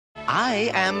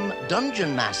I am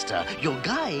Dungeon Master, your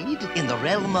guide in the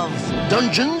realm of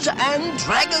Dungeons and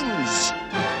Dragons.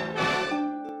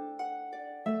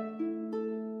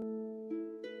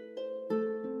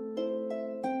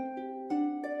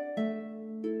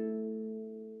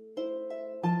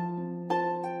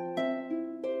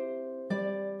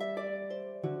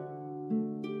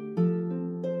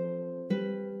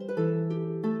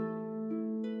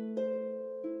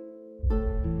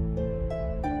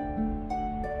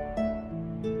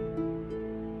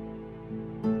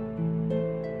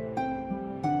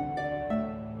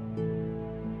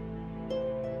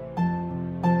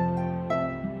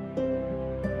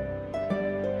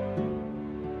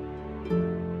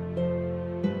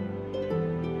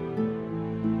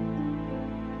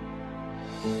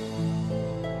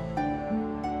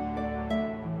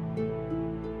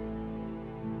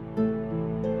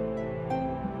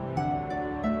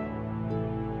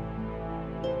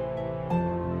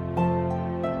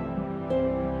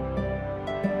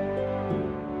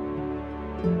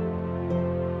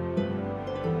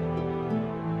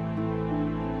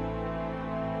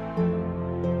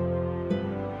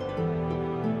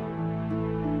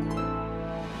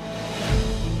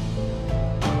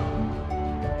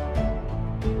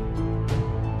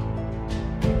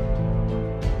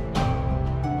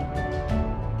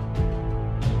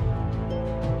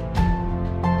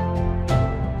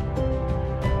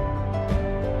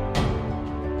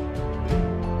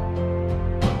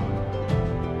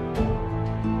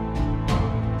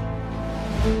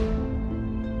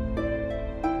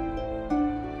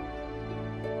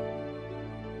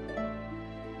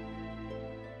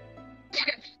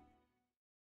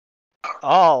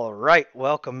 All right,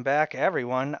 welcome back,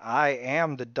 everyone. I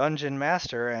am the Dungeon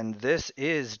Master, and this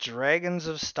is Dragons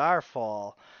of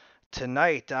Starfall.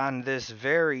 Tonight, on this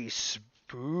very spooky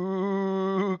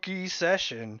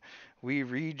session, we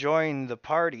rejoin the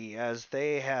party as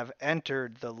they have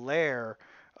entered the lair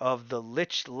of the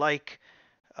lich-like,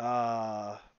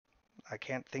 I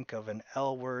can't think of an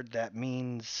L word that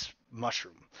means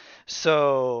mushroom.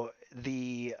 So,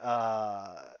 the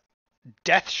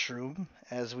Death Shroom,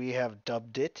 as we have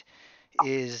dubbed it,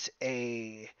 is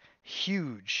a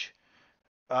huge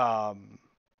um,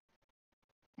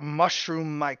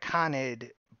 mushroom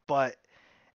myconid, but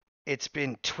it's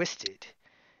been twisted.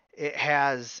 It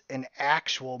has an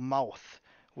actual mouth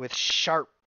with sharp,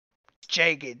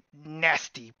 jagged,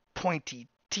 nasty, pointy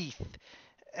teeth,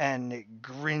 and it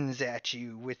grins at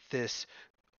you with this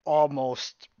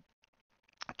almost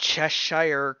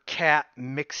Cheshire cat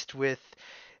mixed with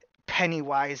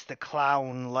Pennywise the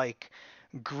Clown like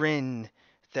grin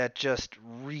that just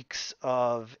reeks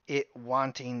of it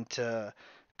wanting to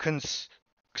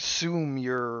consume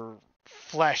your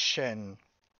flesh and,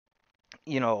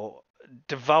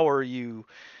 devour you.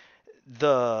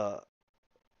 The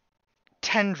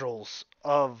tendrils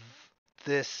of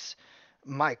this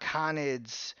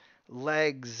myconid's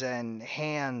legs and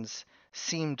hands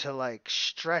seem to like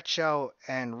stretch out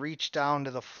and reach down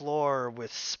to the floor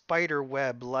with spider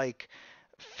web like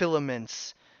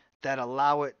filaments that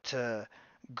allow it to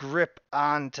grip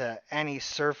onto any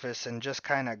surface and just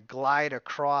kind of glide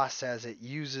across as it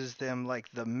uses them like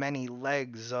the many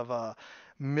legs of a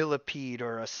millipede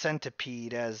or a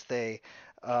centipede as they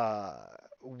uh,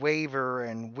 waver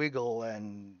and wiggle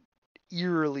and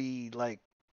eerily like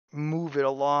move it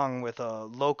along with a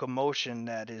locomotion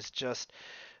that is just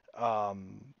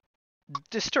um,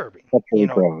 disturbing. That's really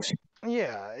gross.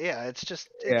 Yeah, it's just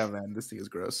Yeah, man, this thing is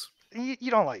gross.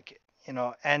 you don't like it,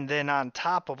 and then on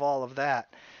top of all of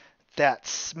that, that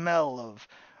smell of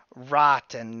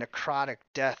rot and necrotic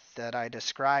death that I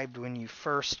described when you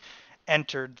first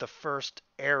entered the first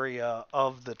area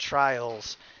of the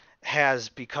trials has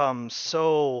become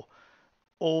so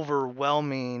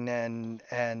overwhelming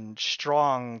and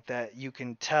strong that you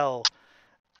can tell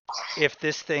if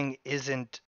this thing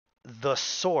isn't the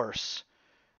source,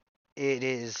 it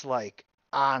is like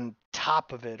on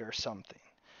top of it or something.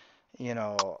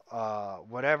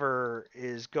 Whatever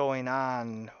is going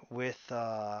on with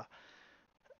the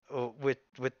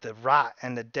rot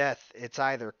and the death, it's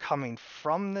either coming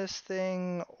from this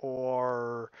thing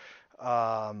or,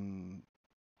 um,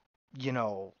 you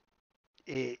know,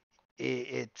 it,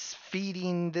 it's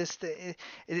feeding this thing.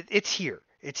 It's here.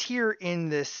 It's here in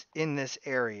this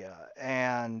area,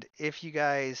 and if you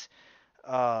guys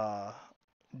uh,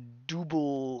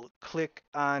 double click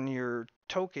on your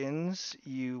tokens,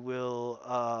 you will,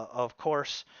 of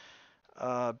course,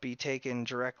 be taken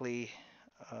directly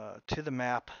to the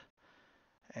map,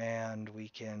 and we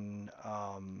can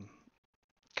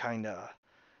kind of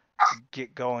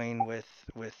get going with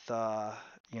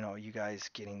you guys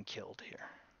getting killed here.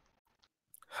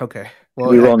 Okay. Can Well,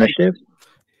 we roll initiative?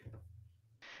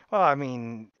 Well, I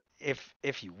mean,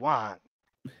 if you want.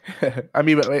 I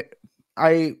mean,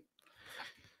 I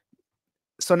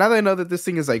so now that I know that this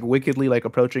thing is like wickedly like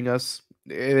approaching us,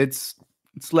 it's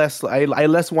less. I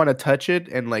less want to touch it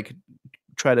and like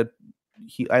try to.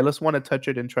 I less want to touch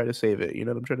it and try to save it. You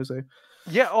know what I'm trying to say?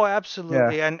 Yeah, oh,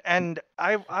 absolutely. And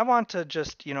I want to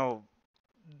just,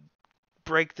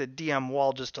 break the DM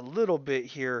wall just a little bit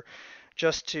here,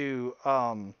 just to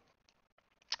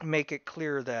make it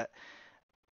clear that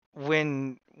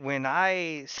when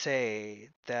I say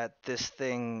that this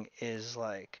thing is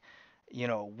like,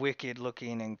 wicked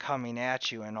looking and coming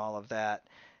at you and all of that,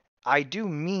 I do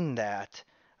mean that.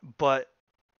 But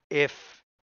if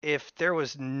there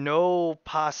was no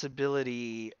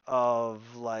possibility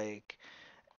of like,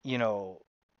 you know,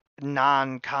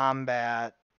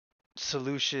 non-combat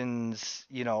solutions,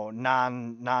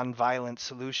 non-violent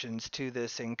solutions to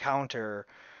this encounter,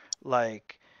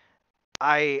 like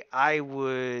I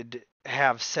would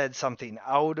have said something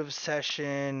out of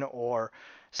session or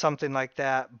something like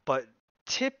that, but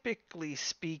typically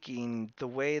speaking, the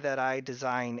way that I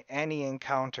design any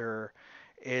encounter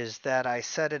is that I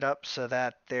set it up so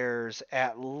that there's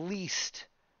at least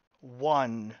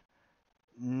one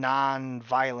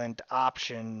non-violent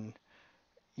option,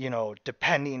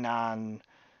 depending on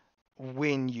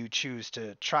when you choose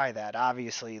to try that.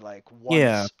 Obviously, like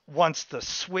Yeah. once the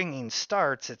swinging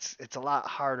starts, it's a lot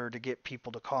harder to get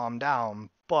people to calm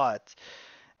down, but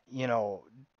you know,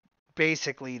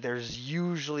 basically there's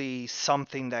usually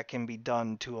something that can be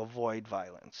done to avoid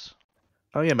violence.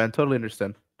 Oh yeah, man. Totally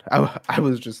understand. I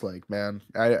was just like, man.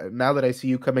 Now that I see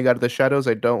you coming out of the shadows,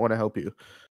 I don't want to help you.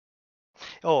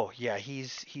 Oh, yeah,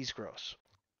 he's gross.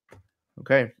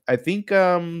 Okay. I think.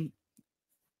 I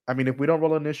mean, if we don't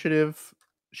roll initiative,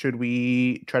 should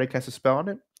we try to cast a spell on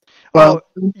it? Well,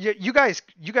 You guys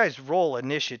roll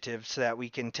initiative so that we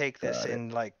can take this Got it. in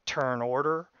like turn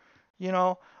order, you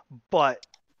know? But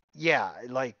yeah,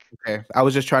 like Okay. I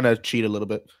was just trying to cheat a little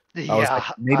bit. I was like,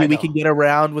 yeah, maybe I we know. can get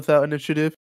around without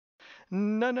initiative.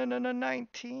 No,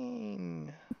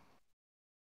 19.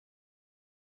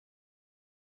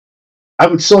 I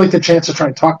would still like the chance to try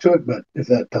and talk to it, but if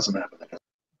that doesn't happen, then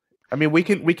I mean, we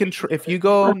can if you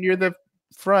go near the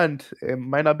front, it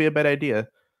might not be a bad idea.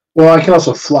 well, I can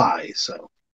also fly.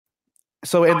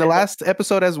 So in the last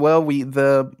episode as well,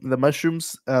 the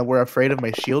mushrooms were afraid of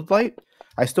my shield light.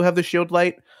 I still have the shield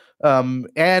light, and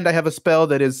I have a spell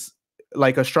that is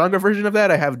like a stronger version of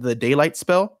that. I have the daylight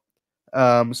spell.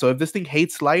 So if this thing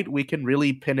hates light, we can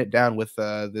really pin it down with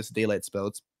this daylight spell.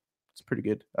 It's pretty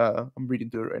good. I'm reading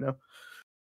through it right now.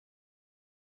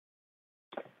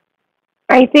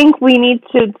 I think we need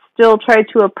to still try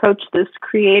to approach this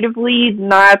creatively,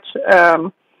 not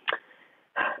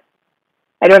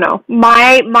I don't know.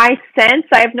 My sense,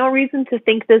 I have no reason to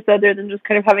think this other than just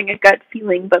kind of having a gut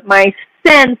feeling, but my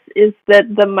sense is that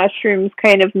the mushrooms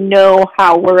kind of know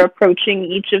how we're approaching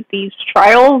each of these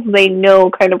trials. They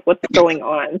know kind of what's going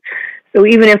on. So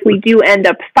even if we do end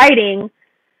up fighting,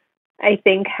 I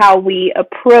think how we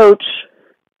approach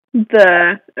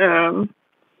the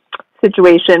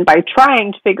situation by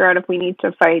trying to figure out if we need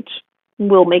to fight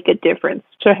will make a difference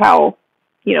to how,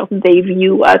 they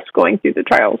view us going through the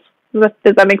trials.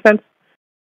 Does that make sense?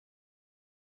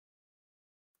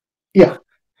 yeah.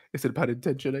 Is it about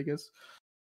intention, I guess?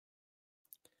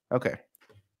 Okay.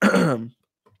 I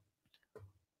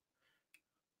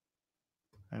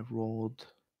rolled.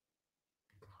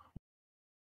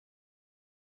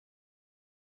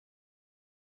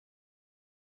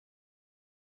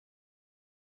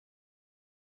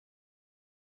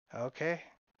 Okay.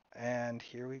 And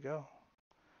here we go.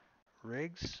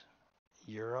 Riggs,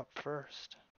 you're up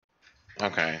first.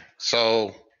 Okay,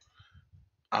 so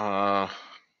I'm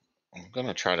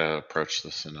gonna try to approach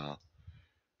this in a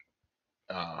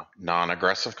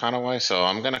non-aggressive kind of way. So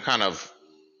I'm gonna kind of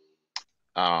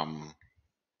um,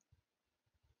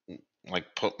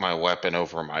 like put my weapon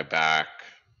over my back,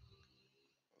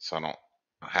 so I don't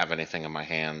have anything in my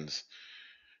hands,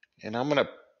 and I'm gonna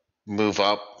move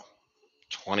up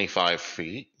 25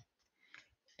 feet.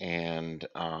 And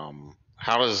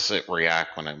how does it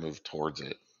react when I move towards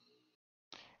it?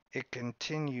 It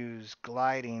continues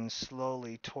gliding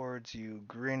slowly towards you,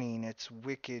 grinning its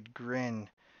wicked grin.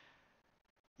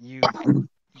 You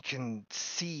can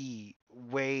see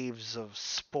waves of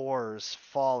spores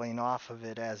falling off of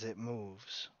it as it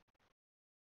moves.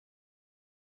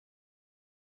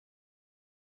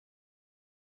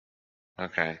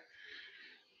 Okay,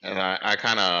 and I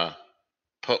kind of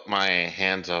put my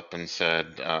hands up and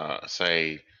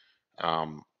say,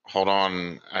 hold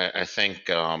on. I think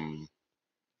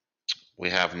we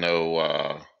have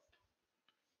no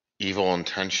evil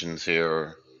intentions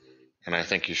here, and I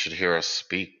think you should hear us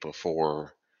speak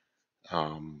before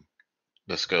um,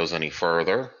 this goes any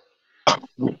further.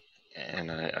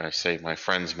 And I say my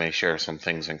friends may share some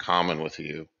things in common with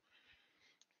you.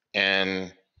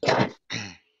 And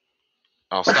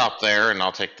I'll stop there and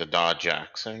I'll take the Dodge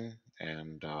Jackson,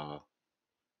 and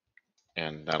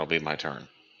that'll be my turn.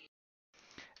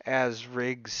 As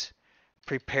Riggs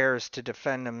prepares to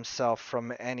defend himself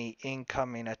from any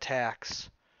incoming attacks,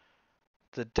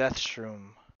 the Death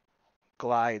Shroom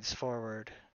glides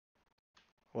forward.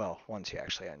 Well, once you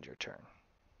actually end your turn.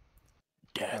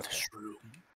 Death Okay. Shroom.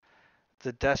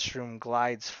 The Death Shroom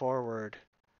glides forward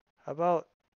about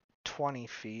 20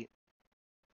 feet.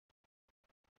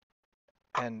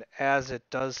 And as it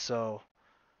does so,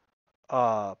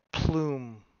 a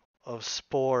plume of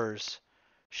spores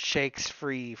shakes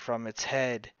free from its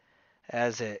head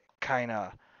as it kind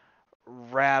of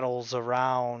rattles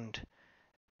around,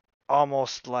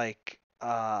 almost like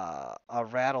a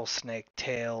rattlesnake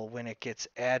tail when it gets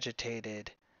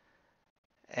agitated.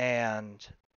 And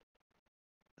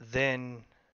then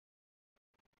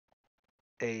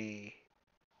a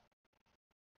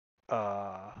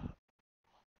oh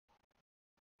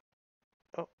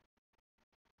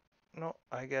no,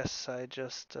 I guess I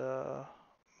just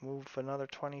move another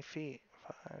 20 feet.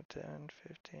 5, 10,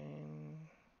 15,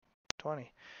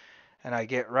 20. And I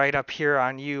get right up here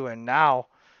on you, and now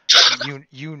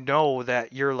you know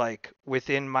that you're like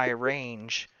within my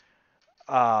range.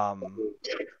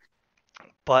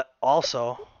 But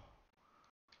also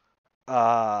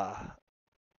uh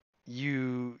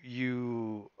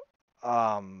you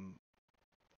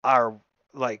are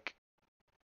like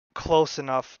close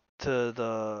enough to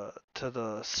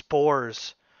the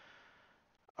spores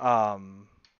um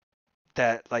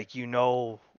that like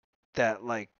that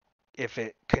like if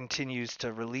it continues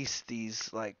to release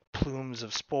these like plumes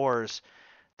of spores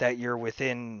that you're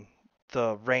within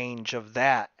the range of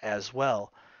that as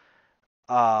well.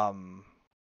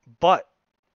 But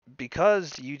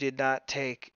because you did not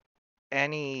take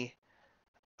any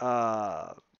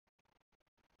uh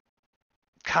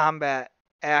combat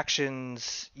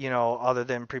actions, other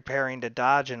than preparing to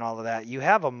dodge and all of that, you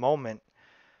have a moment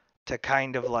to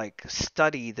kind of like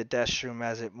study the Death Shroom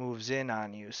as it moves in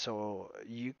on you. So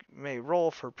you may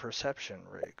roll for perception,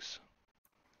 Riggs.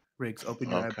 Riggs, open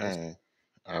your eyeballs. Okay.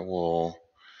 I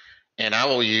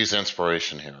will use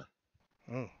inspiration here.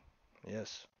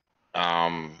 Yes.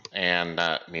 And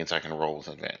that means I can roll with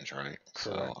advantage, right? Correct.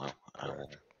 So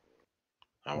Correct.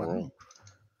 I will Wow. roll.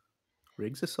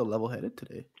 Riggs is so level-headed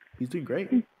today. He's doing great.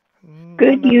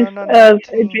 Good use of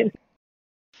 19.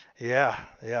 Yeah.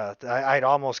 I'd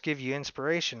almost give you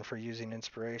inspiration for using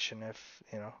inspiration if,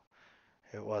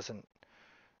 it wasn't.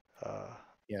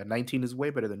 Yeah, 19 is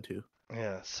way better than 2.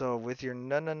 Yeah. So with your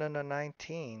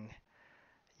 19,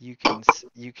 you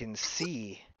can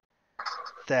see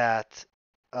that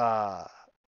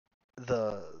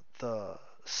the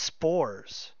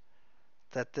spores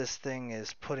that this thing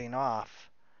is putting off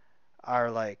are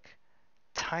like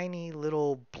tiny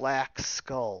little black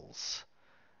skulls,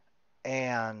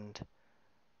 and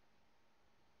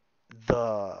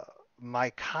the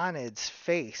myconid's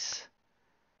face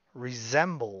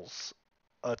resembles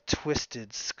a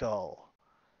twisted skull,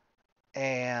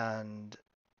 and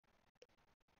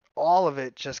all of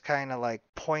it just kind of like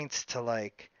points to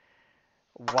like,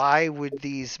 why would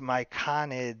these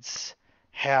myconids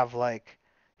have like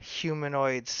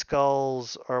humanoid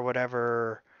skulls or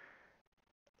whatever?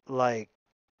 Like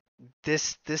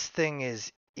this thing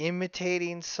is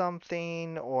imitating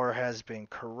something or has been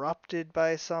corrupted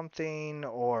by something,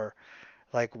 or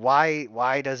like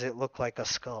why does it look like a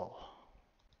skull?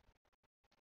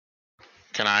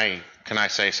 Can I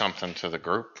say something to the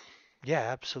group? Yeah,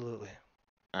 absolutely.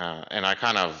 And I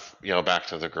kind of yell back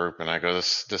to the group, and I go,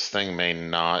 "This thing may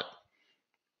not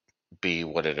be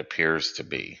what it appears to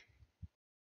be."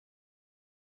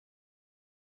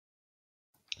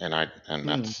 And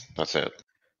that's it.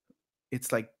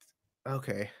 It's like,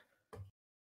 okay.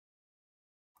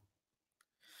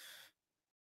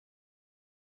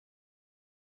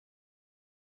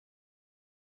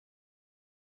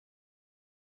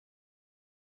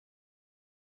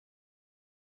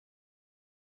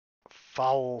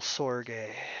 Foul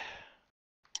Sorge.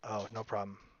 Oh, no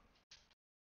problem.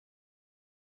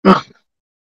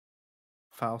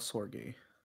 Foul Sorge.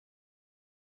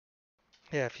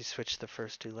 Yeah, if you switch the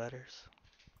first 2 letters.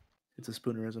 It's a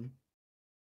spoonerism.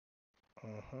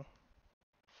 Mm-hmm.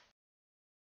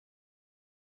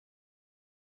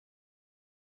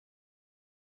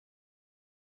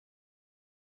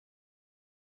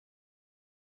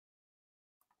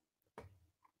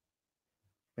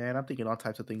 Man, I'm thinking all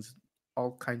types of things,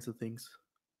 all kinds of things.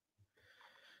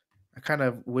 I kind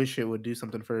of wish it would do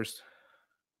something first.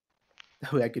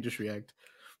 That way I could just react.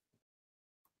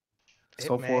 It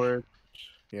So may. forward,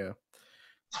 yeah.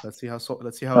 Let's see how.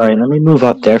 Let's see how. All right, let me move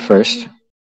up there first.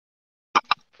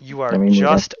 You are Let me move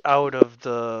up. just out of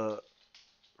the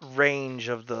range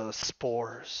of the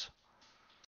spores.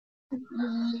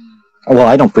 Well,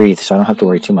 I don't breathe, so I don't have to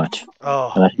worry too much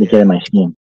Oh, unless they get in yeah. my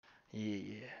skin.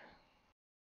 Yeah.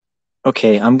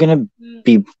 Okay, I'm gonna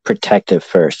be protective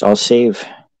first. I'm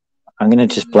gonna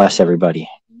just bless everybody.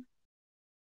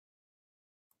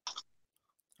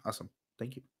 Awesome.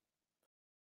 Thank you.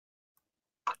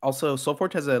 Also,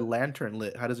 Soulforge has a lantern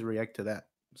lit. How does it react to that?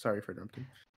 Sorry for interrupting.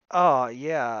 Oh,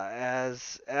 yeah.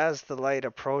 As the light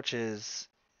approaches,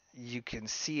 you can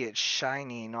see it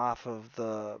shining off of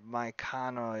the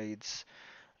myconoid's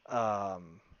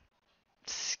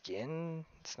skin.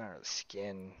 It's not really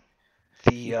skin.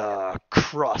 The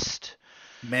crust.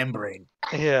 Membrane.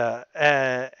 Yeah,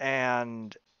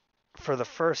 and for the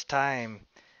first time,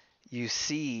 you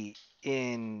see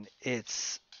in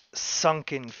its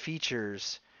sunken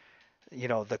features,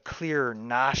 the clear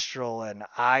nostril and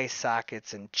eye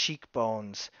sockets and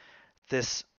cheekbones,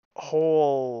 this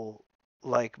whole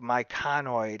like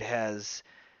myconoid has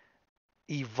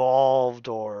evolved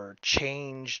or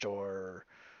changed or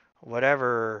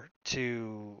whatever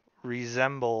to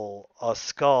resemble a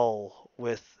skull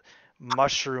with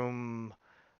mushroom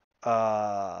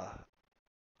uh,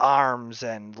 arms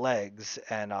and legs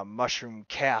and a mushroom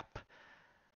cap,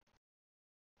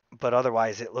 but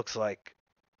otherwise it looks like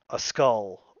a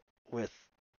skull with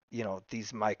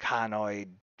these myconoid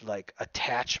like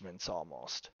attachments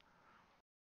almost.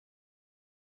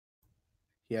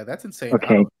 Yeah, that's insane. I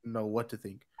Okay, don't know what to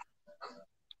think.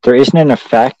 there isn't an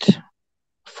effect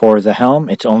for the helm.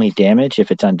 It's only damage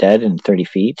if it's undead and 30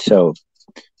 feet. So,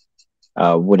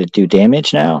 would it do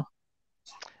damage now?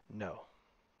 No.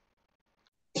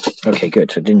 Okay,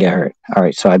 good. So it didn't get hurt. All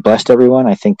right, so I blessed everyone.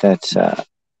 I think that's a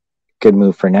good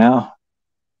move for now.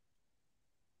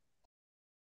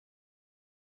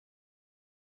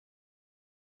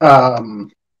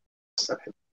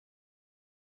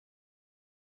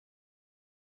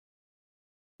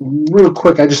 Real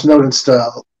quick, I just noticed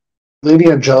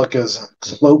Lady Angelica's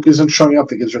cloak isn't showing up.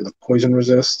 That gives her the poison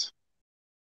resist.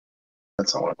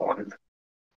 That's all I wanted.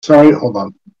 Sorry, hold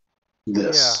on. Yeah.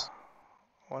 This.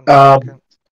 1 second.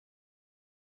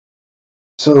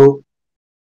 So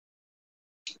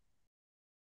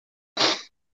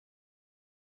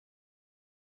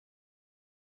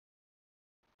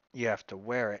You have to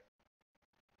wear it.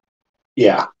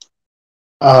 yeah.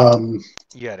 Um,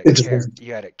 You had it it just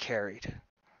you had it carried.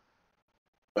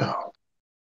 oh.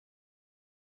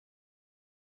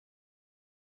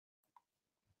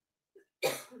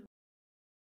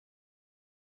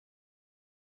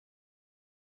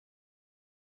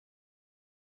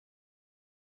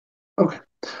 Okay.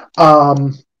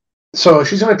 So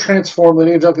she's going to transform.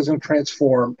 Lady Angelica is going to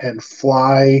transform and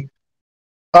fly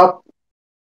up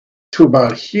to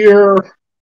about here,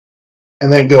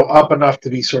 and then go up enough to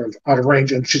be sort of out of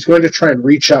range. And she's going to try and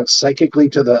reach out psychically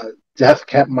to the death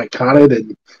cat myconid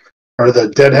and or the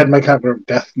deadhead myconid or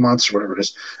death monster, whatever it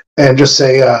is, and just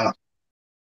say,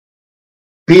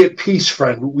 "Be at peace,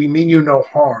 friend. We mean you no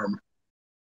harm.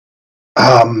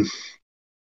 Um,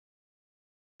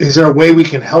 is there a way we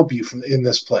can help you from in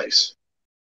this place?"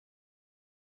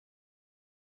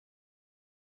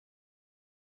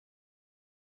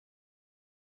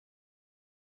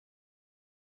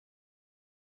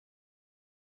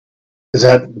 Does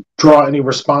that draw any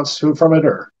response from it,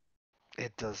 or?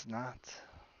 It does not.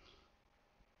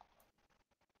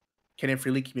 Can it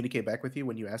freely communicate back with you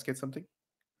when you ask it something?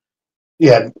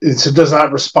 Yeah, it does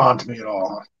not respond to me at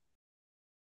all.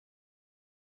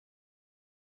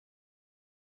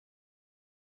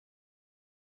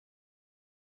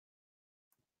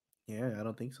 Yeah, I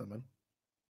don't think so, man.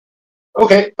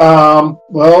 Okay.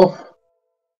 Well,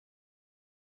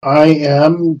 I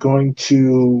am going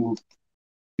to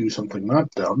do something not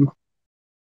dumb,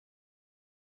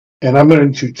 and I'm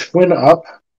going to twin up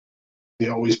the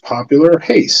always popular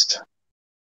haste.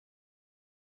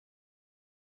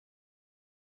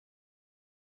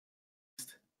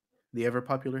 The ever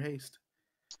popular haste.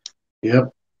 Yep.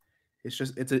 It's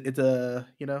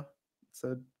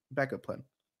a backup plan.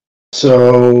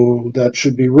 So that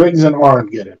should be Riggs and Arn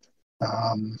get it.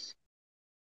 Um,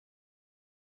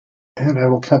 and I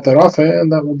will cut that off,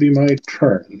 and that will be my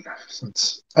turn.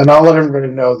 And I'll let everybody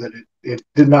know that it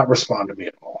did not respond to me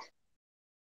at all.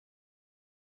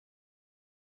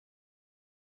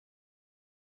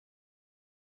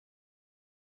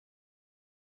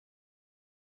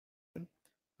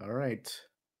 All right.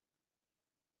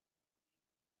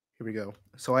 Here we go.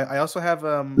 So I also have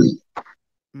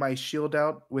my shield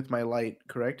out with my light,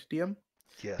 correct, DM?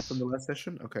 From Yes. the last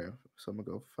session? Okay. So I'm gonna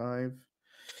go 5.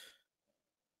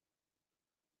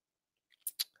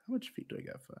 How much feet do I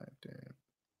got? 5, 10,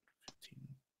 15,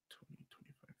 20,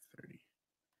 25, 30.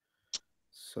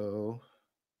 So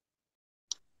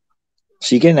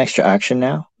So you get an extra action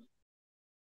now.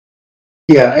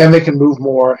 Yeah, and they can move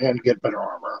more and get better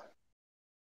armor.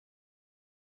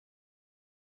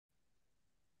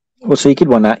 Well, so you could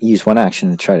use one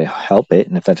action to try to help it,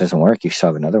 and if that doesn't work, you still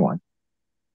have another one.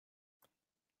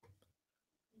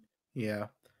 yeah,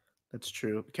 that's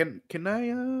true. Can I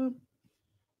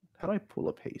how do I pull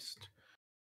up haste?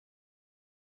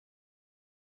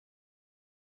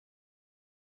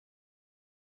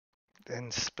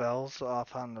 And spells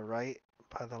off on the right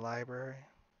by the library.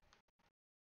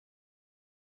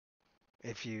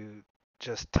 If you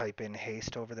just type in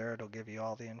haste over there, it'll give you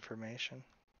all the information.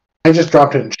 I just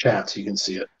dropped it in chat so you can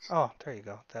see it. Oh, there you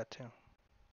go. That too.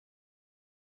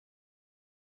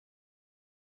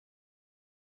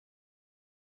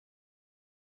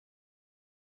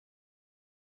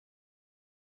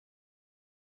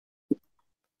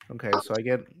 Okay, so I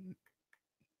get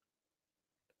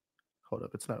hold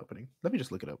up, it's not opening. Let me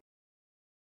just look it up.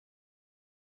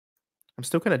 I'm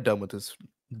still kind of done with this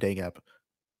dang app,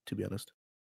 to be honest.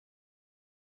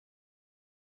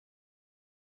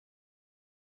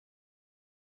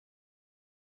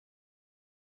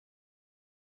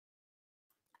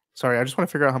 Sorry, I just want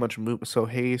to figure out how much move. So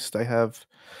haste, I have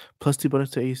 +2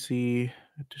 bonus to AC,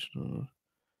 additional.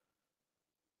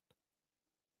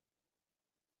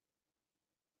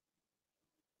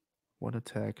 One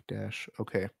attack dash.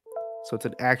 Okay, so it's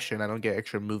an action. I don't get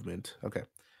extra movement. Okay,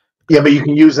 Yeah, but you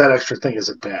can use that extra thing as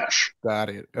a dash. got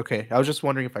it. Okay, I was just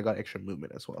wondering if I got extra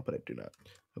movement as well, but I do not.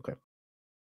 Okay.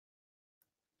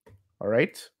 All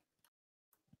right.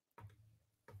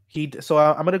 So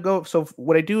I'm gonna go. So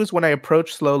what I do is when I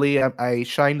approach slowly, I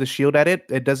shine the shield at it.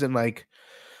 It doesn't like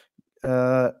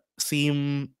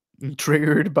seem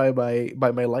triggered by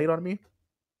my light on me.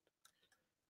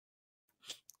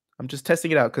 I'm just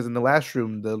testing it out because in the last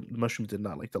room the mushroom did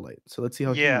not like the light. So let's see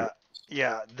how he.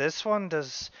 Yeah. This one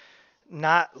does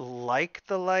not like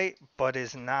the light, but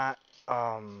is not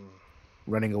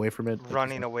Running away from it. Like he's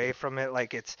running not away scared. from it.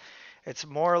 Like it's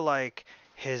more like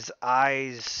his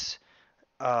eyes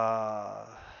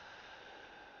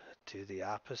do the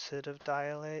opposite of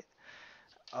dilate.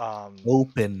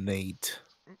 Open, Nate.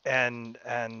 And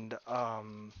and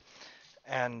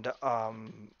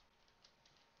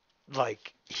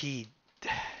like he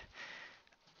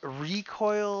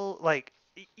recoil like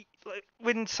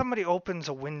when somebody opens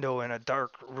a window in a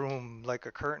dark room, like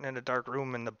a curtain in a dark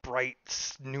room, and the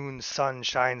bright noon sun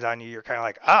shines on you, you're kind of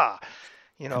like,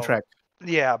 you know, Contract.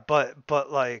 yeah,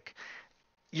 but like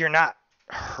you're not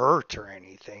hurt or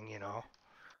anything, you know.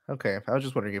 Okay, I was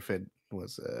just wondering if it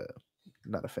was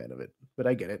not a fan of it, but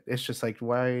I get it. It's just like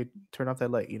why turn off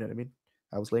that light? You know what I mean?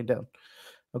 I was laying down.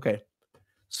 Okay,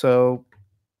 so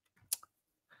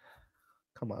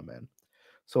come on, man.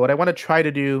 So what I want to try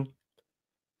to do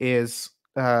is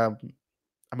I'm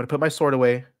gonna put my sword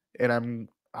away, and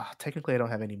technically I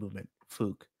don't have any movement.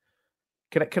 Fluke.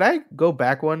 Can I go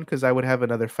back one because I would have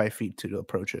another 5 feet to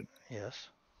approach it? Yes.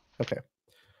 Okay,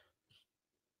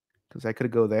 because I could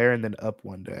go there and then up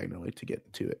one diagonally to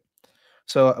get to it.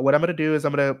 So what I'm gonna do is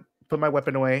I'm gonna put my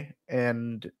weapon away,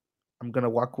 and I'm gonna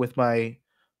walk with my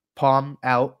palm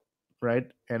out, right?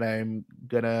 And I'm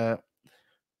gonna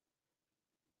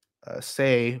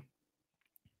say,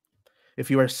 "If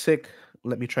you are sick,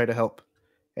 let me try to help."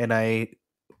 And I'm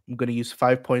gonna use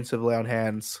 5 points of lay on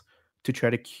hands to try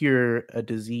to cure a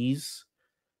disease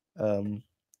um,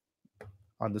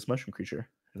 on this mushroom creature.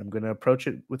 And I'm gonna approach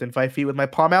it within 5 feet with my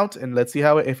palm out, and let's see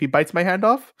how if he bites my hand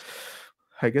off.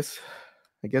 I guess,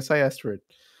 I guess I asked for it.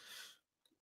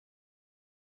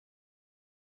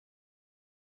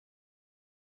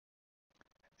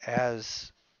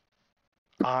 As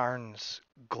Arn's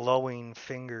glowing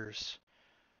fingers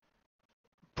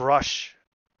brush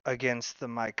against the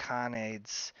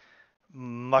Myconade's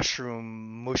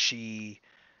mushroom, mushy,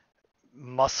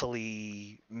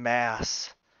 muscly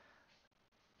mass,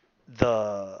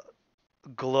 the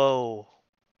glow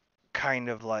kind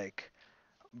of like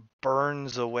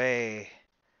burns away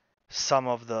some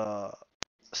of the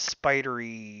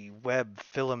spidery web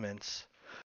filaments.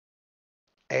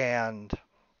 And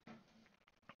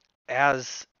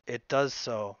as it does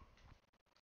so,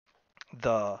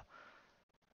 the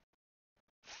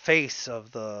face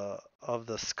of the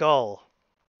skull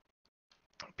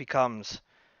becomes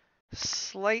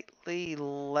slightly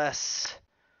less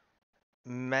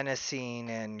menacing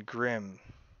and grim,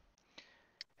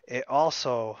 it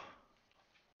also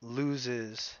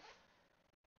loses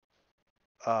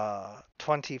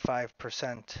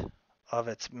 25% of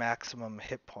its maximum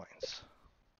hit points.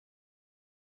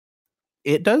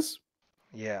 It does?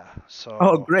 Yeah,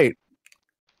 Oh, so great.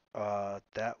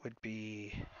 that would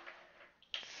be,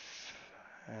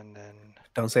 and then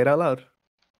Don't say it out loud.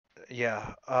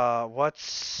 yeah,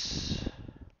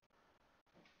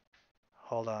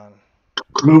 hold on.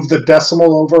 Move the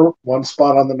decimal over one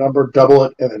spot on the number, double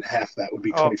it, and then half that would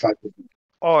be Oh. 25%.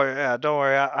 Oh yeah, don't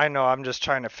worry. I know. I'm just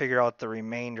trying to figure out the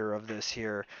remainder of this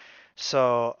here.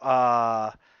 So,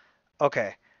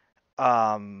 okay.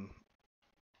 Um,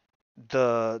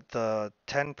 the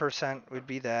 10% would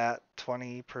be that,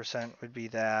 20% would be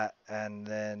that, and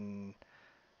then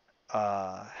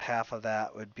half of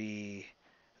that would be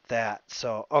that.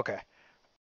 So, okay.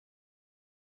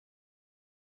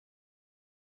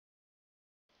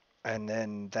 And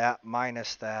then that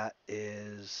minus that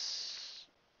is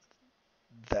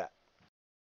that.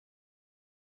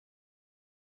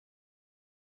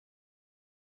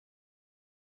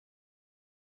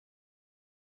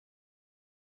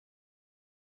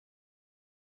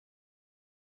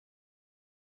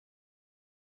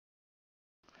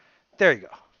 There you go.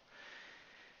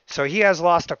 So he has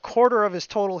lost a quarter of his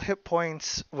total hit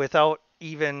points without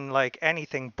even like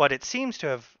anything, but it seems to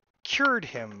have cured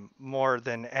him more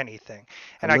than anything.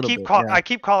 A And I little keep bit, yeah. I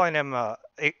keep calling him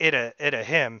it a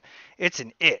him. It's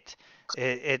an it.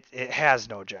 It has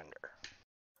no gender.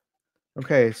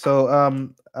 Okay, so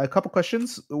a couple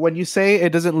questions. When you say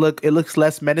it doesn't look, it looks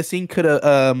less menacing. Could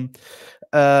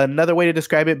another way to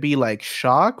describe it be like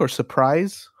shock or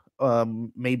surprise?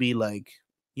 Maybe like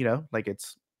like it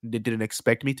didn't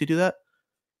expect me to do that.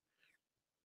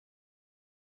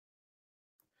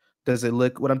 Does it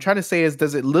look? What I'm trying to say is,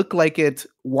 does it look like it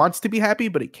wants to be happy,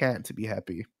 but it can't to be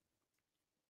happy?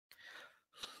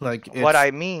 Like What it's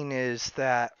I mean is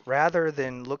that rather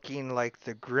than looking like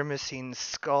the grimacing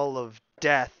skull of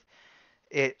death,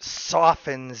 it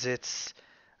softens its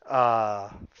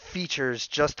features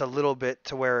just a little bit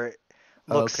to where it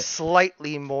looks okay.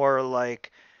 slightly more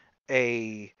like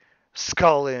a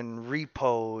skull in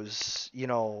repose,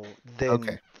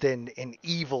 Okay. than an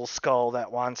evil skull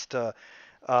that wants to,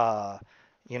 uh,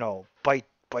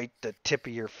 bite the tip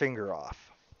of your finger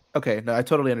off. Okay, no, I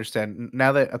totally understand.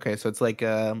 Now that okay, so it's like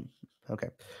okay.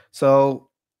 So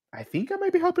I think I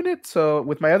might be helping it. So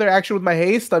with my other action with my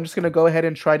haste, I'm just gonna go ahead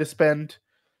and try to spend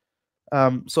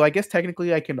so I guess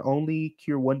technically I can only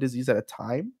cure one disease at a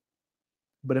time,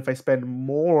 but if I spend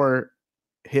more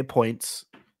hit points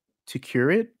to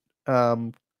cure it,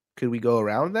 um could we go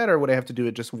around that or would I have to do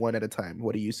it just one at a time?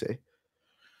 What do you say?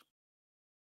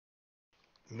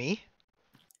 Me?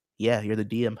 Yeah, you're the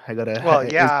DM. I Well, gotta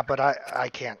yeah, but I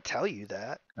can't tell you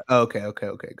that. Okay, okay,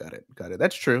 okay. Got it. Got it.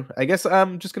 That's true. I guess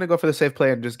I'm just gonna go for the safe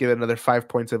play and just give it another 5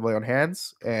 points of my own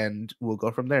hands, and we'll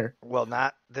go from there. Well,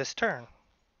 not this turn.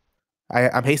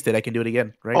 I'm hasted. I can do it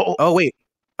again, right? Oh, Oh wait.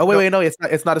 Oh wait, no. wait. No, it's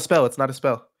not. It's not a spell. It's not a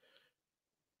spell.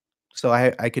 So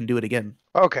I can do it again.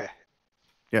 Okay.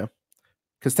 Yeah.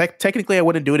 Because technically I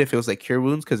wouldn't do it if it was like cure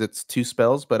wounds because it's two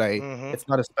spells, but Mm-hmm. it's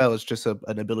not a spell. It's just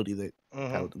an ability that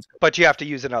Mm-hmm. paladins have. But you have to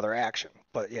use another action.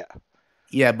 But yeah,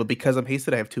 Yeah, but because I'm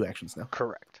hasted, I have two actions now.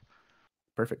 correct.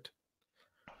 Perfect.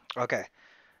 Okay.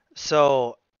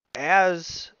 So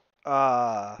as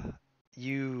uh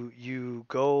you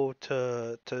go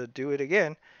to do it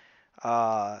again,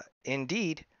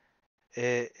 indeed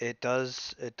it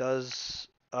does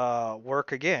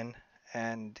work again,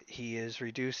 and he is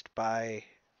reduced by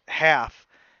half.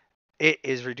 It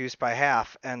is reduced by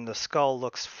half, and the skull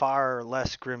looks far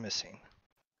less grimacing.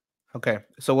 Okay.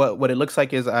 So what it looks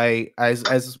like is I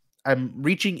as I'm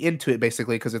reaching into it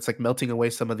basically because it's like melting away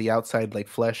some of the outside like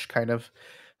flesh kind of.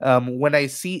 When I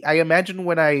imagine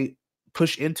when I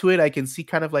push into it, I can see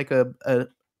kind of like a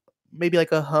maybe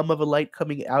like a hum of a light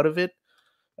coming out of it.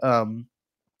 Um,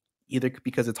 either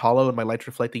because it's hollow and my light's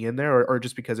reflecting in there, or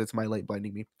just because it's my light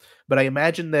blinding me. But I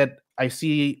imagine that I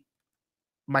see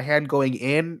my hand going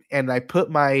in, and I put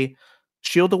my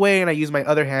shield away, and I use my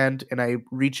other hand, and I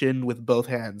reach in with both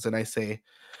hands, and I say,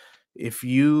 if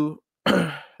you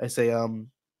I say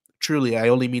truly I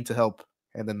only mean to help,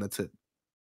 and then that's it.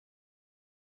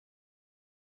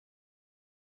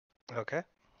 Okay.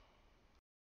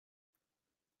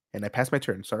 And I pass my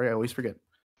turn. Sorry, I always forget.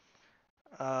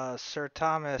 Sir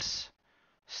Thomas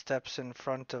steps in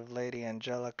front of Lady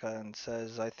Angelica and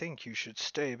says, "I think you should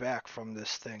stay back from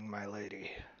this thing, my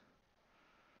lady."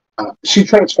 She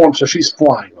transforms, so she's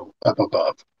flying up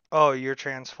above. Oh, you're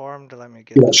transformed? Let me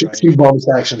get Yeah, the she right. bonus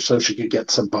action so she could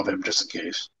get some above him just in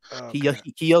case. Okay.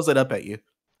 He yells it up at you.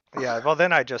 Yeah, well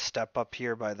then I just step up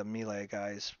here by the melee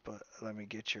guys, but let me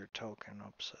get your token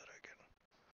up so that I can.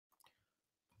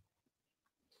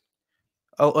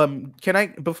 Oh, can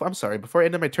I? I'm sorry. Before I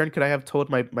end my turn, could I have told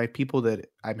my people that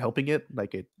I'm helping it?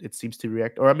 Like it seems to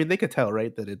react, or I mean, they could tell,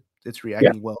 right, that it's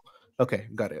reacting well. Okay,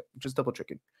 got it. Just double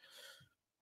checking.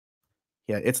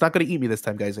 Yeah, it's not going to eat me this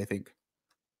time, guys. I think.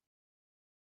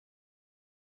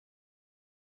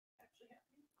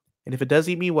 And if it does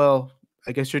eat me, well,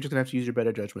 I guess you're just gonna have to use your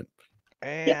better judgment.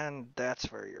 And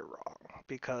that's where you're wrong,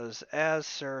 because as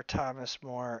Sir Thomas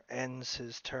More ends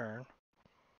his turn,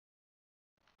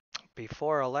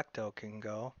 before Electo can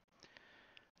go,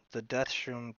 the Death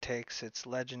Shroom takes its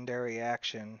legendary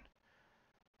action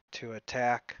to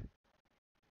attack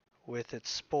with its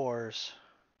spores.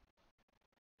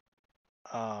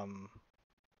 Well,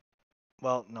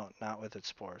 no, not with its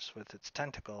spores, with its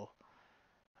tentacle.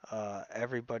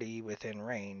 Everybody within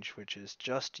range, which is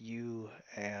just you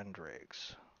and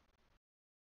Riggs.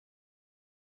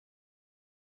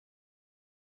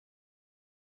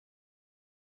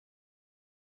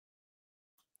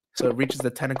 So it reaches the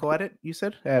tentacle at it. You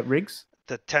said at Riggs.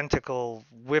 The tentacle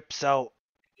whips out.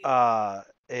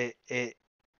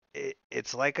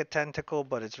 It's like a tentacle,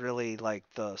 but it's really like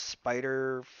the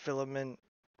spider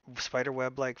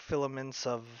web like filaments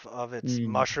of its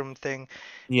mushroom thing.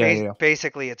 Yeah.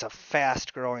 Basically, it's a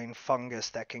fast growing fungus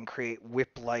that can create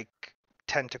whip like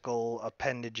tentacle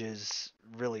appendages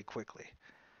really quickly.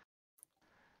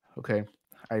 Okay.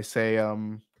 I say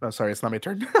oh sorry, it's not my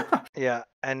turn. Yeah,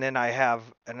 and then I have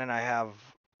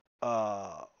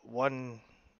one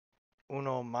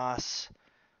uno mas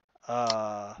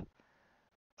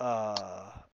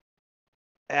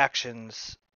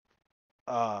actions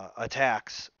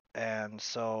attacks, and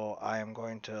so I am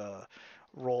going to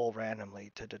roll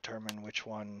randomly to determine which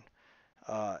one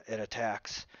it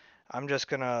attacks. I'm just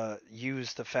going to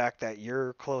use the fact that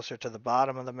you're closer to the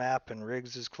bottom of the map and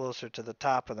Riggs is closer to the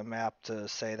top of the map to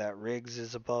say that Riggs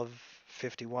is above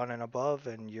 51 and above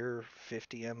and you're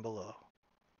 50 and below.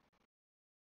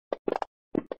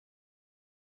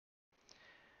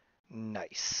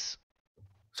 Nice.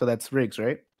 So that's Riggs,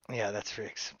 right? Yeah, that's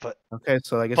Riggs. But okay,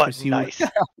 so I guess we see nice.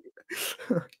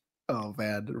 Oh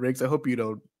man, Riggs, I hope you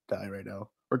don't die right now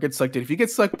or get sucked in. If you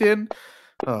get sucked in,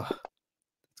 oh,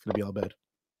 it's gonna be all bad.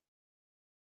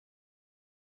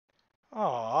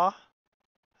 Aww.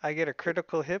 I get a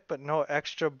critical hit, but no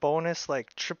extra bonus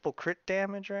like triple crit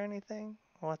damage or anything?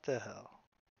 What the hell?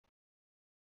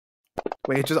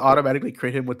 Wait, it just automatically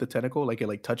crit him with the tentacle, like it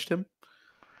like touched him?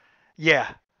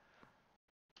 Yeah.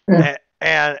 Yeah.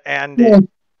 And Yeah.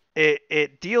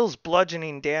 it deals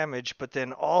bludgeoning damage, but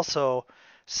then also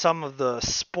some of the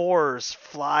spores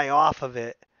fly off of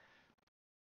it.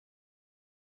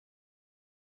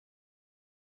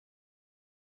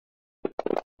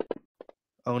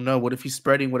 Oh no, what if he's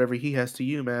spreading whatever he has to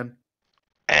you, man?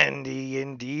 And he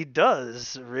indeed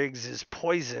does. Riggs is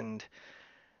poisoned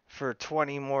for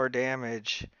 20 more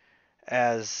damage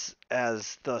as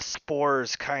the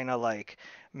spores kind of like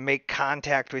make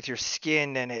contact with your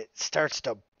skin and it starts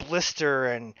to blister.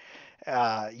 And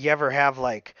you ever have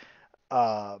like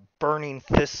burning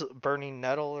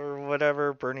nettle or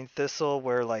whatever, burning thistle,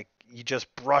 where like you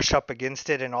just brush up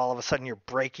against it and all of a sudden you're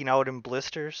breaking out in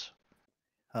blisters?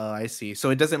 I see. So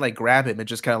it doesn't like grab him; it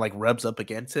just kind of like rubs up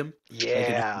against him.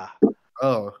 Yeah.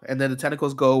 Oh, and then the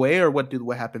tentacles go away, or what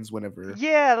happens whenever?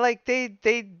 Yeah, like they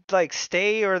like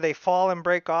stay or they fall and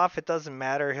break off. It doesn't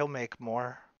matter. He'll make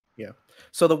more. Yeah.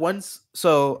 So the ones.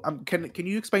 So can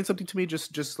you explain something to me?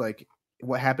 Just like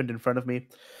what happened in front of me.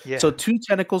 Yeah. So 2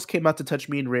 tentacles came out to touch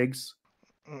me in Riggs.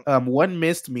 One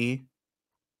missed me,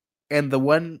 and the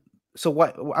one. So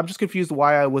what? I'm just confused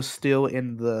why I was still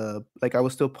in the like I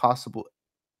was still possible.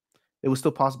 It was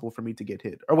still possible for me to get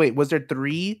hit. Or wait, was there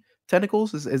 3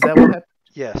 tentacles? Is that what happened?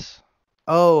 Yes.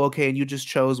 Oh, okay, and you just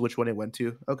chose which one it went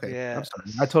to. Okay, Yes. I'm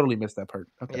sorry. I totally missed that part.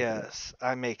 Okay. Yes,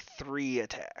 I make 3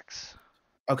 attacks.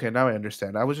 Okay, now I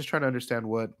understand. I was just trying to understand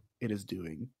what it is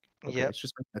doing. Okay, Yep. it's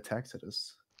just making attacks at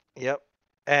us. Yep.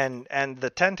 And the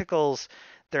tentacles,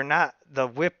 they're not the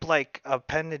whip-like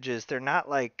appendages. They're not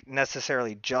like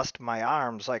necessarily just my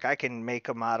arms. Like I can make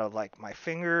them out of like my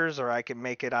fingers, or I can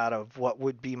make it out of what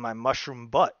would be my mushroom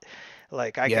butt.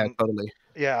 Like I can. Totally.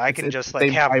 Yeah, I It's can just the like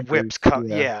same have fibers. whips come.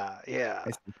 Yeah. I see.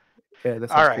 Yeah,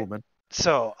 that All sounds right. cool, man.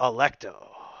 So Electo.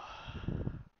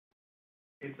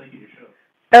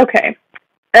 Okay.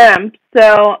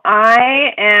 So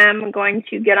I am going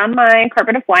to get on my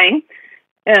carpet of flying,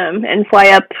 and fly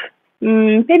up,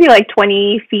 maybe like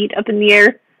 20 feet up in the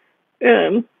air,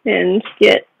 and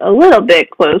get a little bit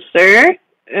closer.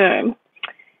 And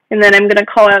then I'm going to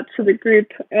call out to the group.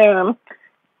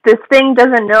 This thing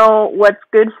doesn't know what's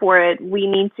good for it. We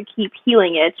need to keep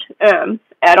healing it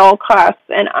at all costs.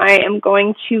 And I am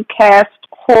going to cast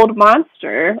Hold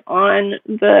Monster on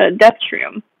the Death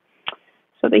Shroom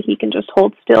so that he can just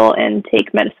hold still and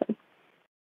take medicine.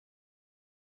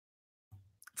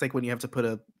 It's like when you have to put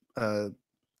a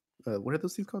what are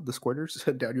those things called? The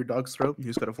squirters down your dog's throat. You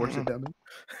just gotta force it down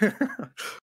there.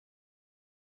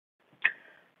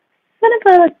 Son of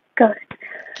a gun.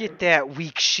 Get that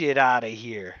weak shit out of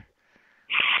here.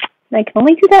 I can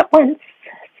only do that once.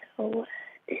 So,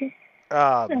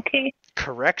 okay.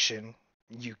 Correction,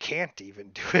 you can't even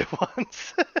do it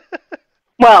once.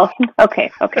 Well,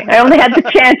 okay. I only had the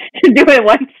chance to do it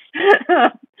once.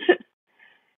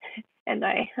 And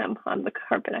I am on the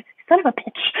carpet. Son of a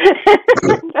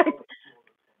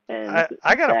bitch.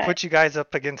 I gotta put you guys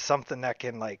up against something that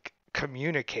can, like,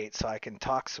 communicate so I can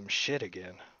talk some shit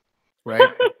again. Right?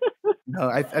 No,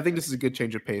 I think this is a good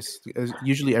change of pace.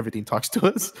 Usually everything talks to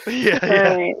us.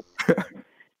 Yeah.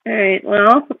 All right.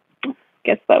 Well,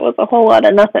 guess that was a whole lot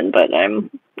of nothing, but I'm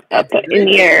up in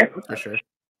the air. For sure.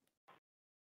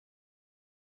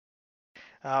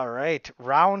 All right,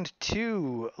 round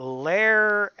 2.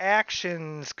 Lair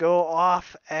actions go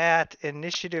off at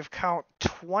initiative count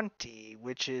 20,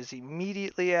 which is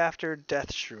immediately after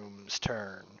Deathshroom's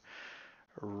turn.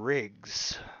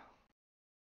 Riggs.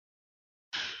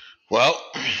 Well,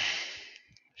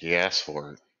 he asked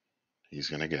for it. He's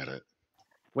gonna get it.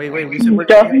 Wait. We said we're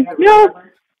gonna No.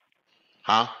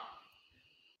 Huh?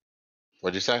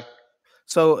 What'd you say?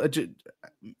 So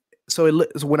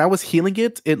when I was healing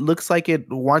it, it looks like it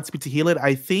wants me to heal it.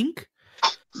 I think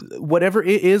whatever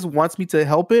it is wants me to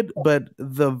help it, but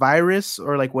the virus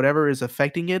or like whatever is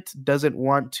affecting it doesn't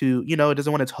want to, it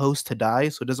doesn't want its host to die,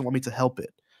 so it doesn't want me to help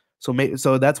it.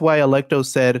 So that's why Electo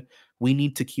said we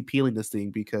need to keep healing this thing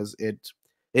because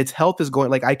its health is going,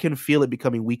 like I can feel it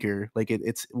becoming weaker. Like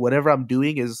it's whatever I'm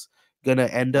doing is gonna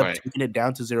end up taking it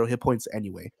down to 0 hit points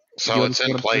anyway. So it's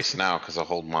in place now because of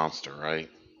Hold Monster, right?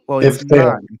 Well, it's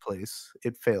not in place.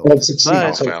 It failed. But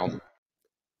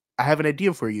I have an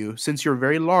idea for you. Since you're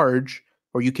very large,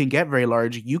 or you can get very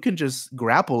large, you can just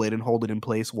grapple it and hold it in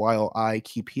place while I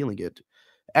keep healing it.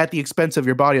 At the expense of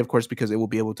your body, of course, because it will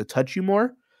be able to touch you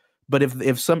more. But if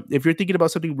you're thinking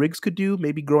about something Riggs could do,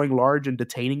 maybe growing large and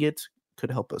detaining it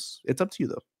could help us. It's up to you,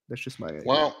 though. That's just my idea.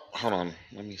 Well, hold on.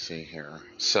 Let me see here.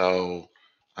 So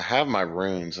I have my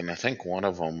runes, and I think one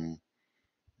of them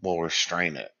will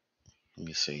restrain it. Let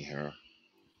me see here.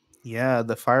 Yeah,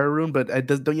 the fire rune, but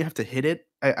don't you have to hit it?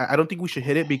 I don't think we should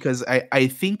hit it because I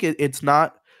think it's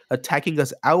not attacking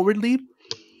us outwardly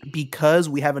because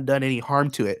we haven't done any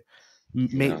harm to it.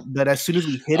 But as soon as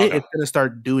we hit it, it's gonna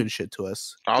start doing shit to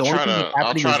us. I'll try to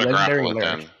grapple it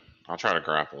then. I'll try to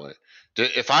grapple it.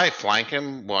 If I flank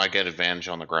him, will I get advantage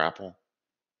on the grapple?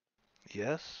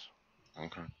 Yes.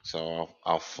 Okay, so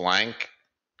I'll flank.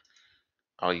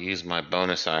 I'll use my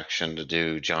bonus action to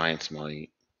do Giant's Might.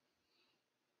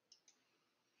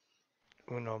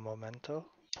 Uno momento,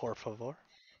 por favor.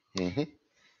 Mm-hmm.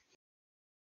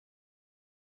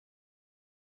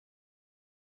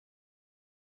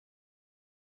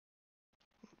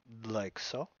 Like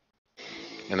so.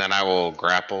 And then I will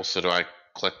grapple. So do I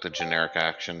click the generic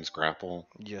actions grapple?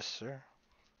 Yes, sir.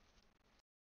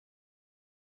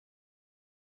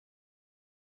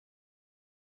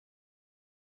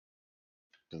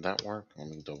 Did that work? Let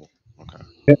me double. Okay.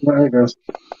 There it goes.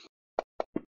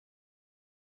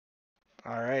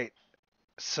 All right.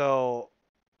 So,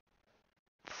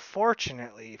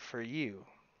 fortunately for you,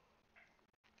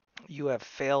 you have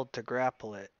failed to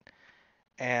grapple it.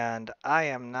 And I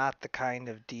am not the kind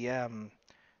of DM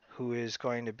who is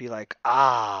going to be like,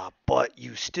 but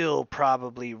you still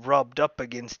probably rubbed up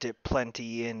against it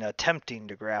plenty in attempting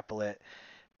to grapple it,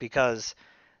 because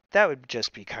that would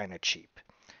just be kind of cheap.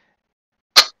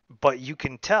 But you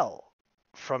can tell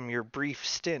from your brief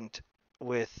stint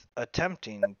with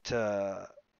attempting to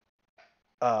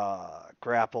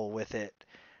grapple with it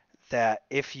that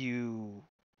if you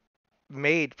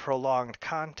made prolonged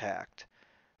contact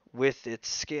with its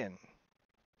skin,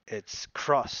 its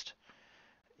crust,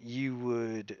 you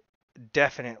would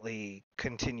definitely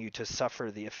continue to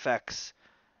suffer the effects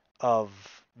of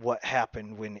what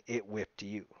happened when it whipped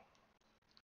you.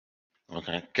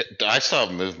 Okay. I still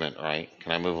have movement, right?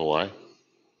 Can I move away?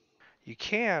 You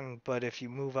can, but if you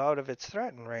move out of its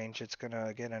threatened range, it's going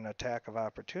to get an attack of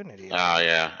opportunity. Oh,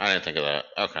 yeah. I didn't think of that.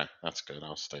 Okay. That's good.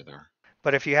 I'll stay there.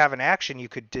 But if you have an action, you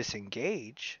could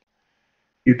disengage.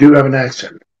 You do have an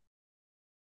action.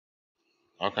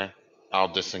 Okay. I'll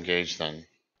disengage then.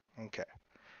 Okay.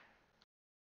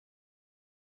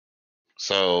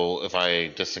 So if I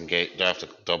disengage, do I have to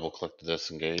double click the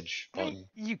disengage button?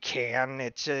 You can.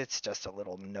 It's just a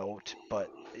little note, but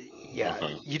yeah,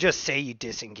 Okay. you just say you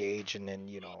disengage, and then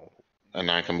And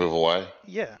I can move away?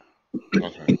 yeah.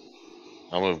 Okay.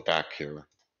 I'll move back here.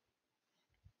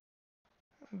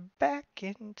 Back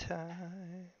in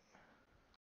time.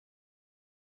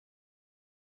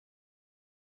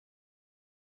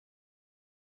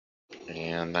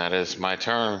 And that is my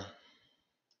turn.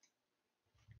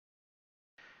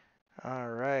 All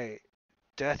right,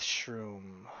 Death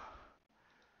Shroom.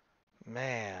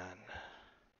 Man,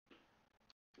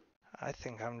 I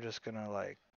think I'm just gonna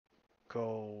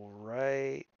go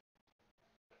right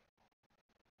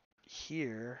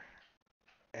here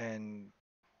and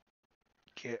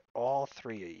get all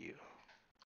three of you.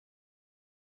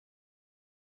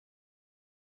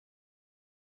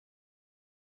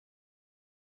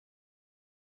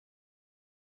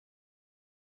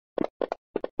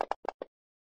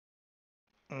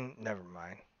 Never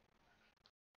mind.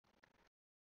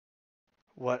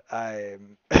 What I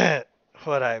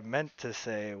what I meant to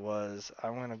say was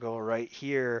I'm gonna go right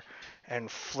here and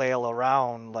flail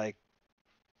around like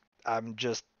I'm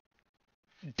just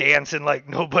dancing like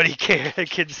nobody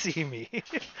can see me.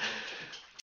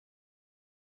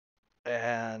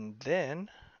 And then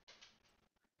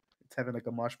It's having like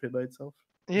a mosh pit by itself.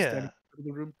 Just yeah, standing in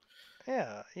the room.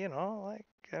 yeah,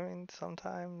 I mean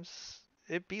sometimes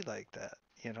it be like that.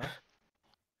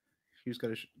 You just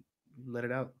gotta let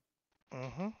it out.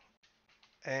 Mhm.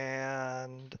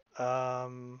 And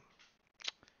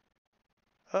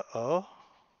uh-oh.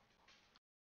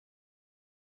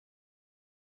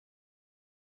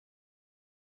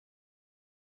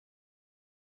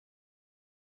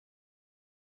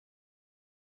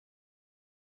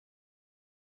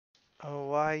 Oh,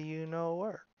 why you no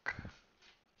work?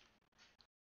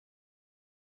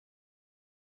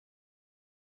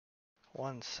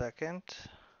 One second.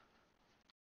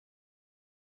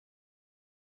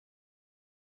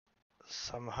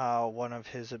 Somehow one of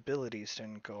his abilities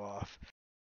didn't go off.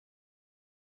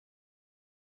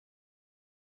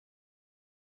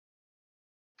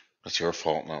 It's your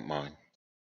fault, not mine.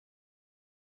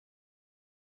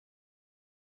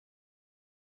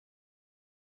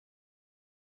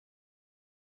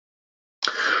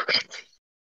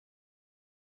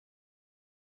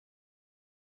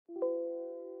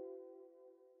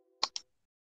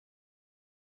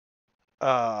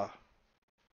 Uh,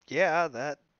 yeah,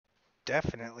 that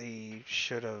definitely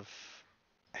should have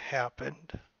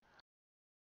happened.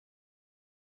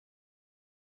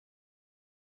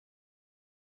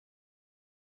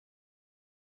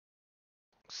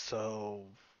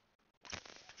 So,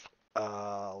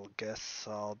 I guess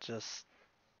I'll just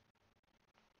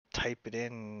type it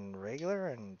in regular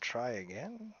and try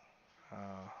again.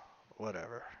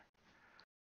 Whatever.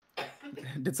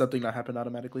 Did something not happen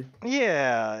automatically?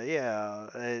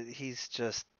 Yeah. He's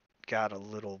just got a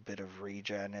little bit of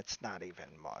regen. It's not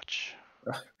even much.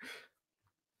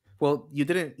 Well, you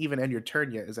didn't even end your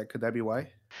turn yet. Could that be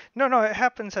why? No, it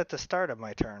happens at the start of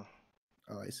my turn.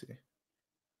 Oh, I see.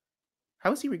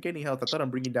 How is he regaining health? I thought I'm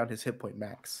bringing down his hit point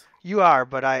max. You are,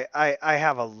 but I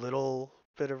have a little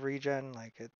bit of regen.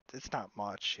 Like it's not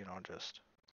much, just.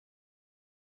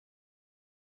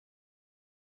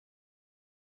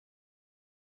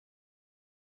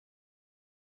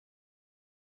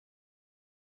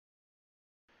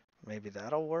 Maybe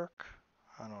that'll work.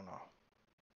 I don't know.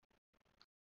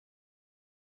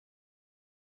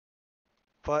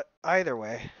 But either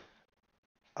way,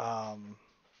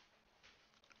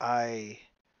 I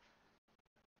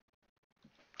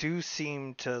do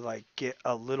seem to get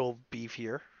a little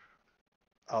beefier.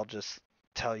 I'll just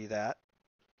tell you that.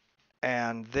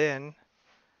 And then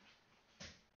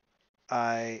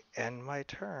I end my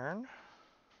turn.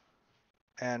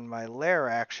 And my lair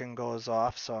action goes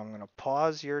off, so I'm going to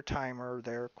pause your timer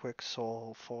there, Quick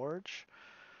Soul Forge.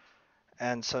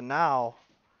 And so now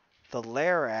the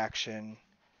lair action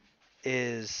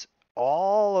is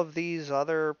all of these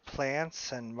other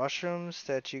plants and mushrooms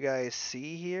that you guys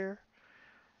see here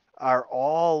are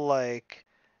all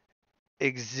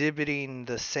exhibiting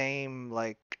the same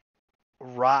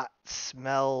rot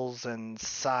smells and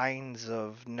signs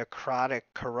of necrotic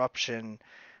corruption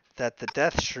that the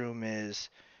death shroom is.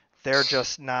 They're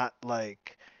just not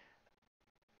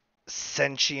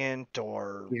sentient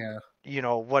or Yeah.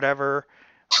 whatever,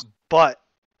 but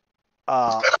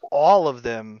all of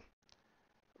them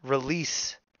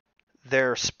release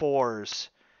their spores,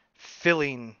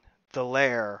 filling the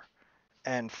lair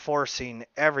and forcing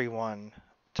everyone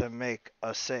to make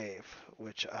a save,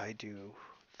 which I do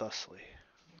thusly.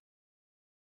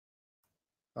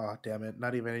 Oh, damn it.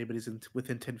 Not even anybody's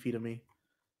within 10 feet of me.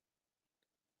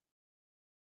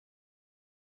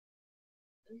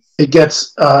 It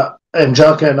gets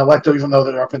Angelica and Electo, even though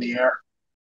they're up in the air.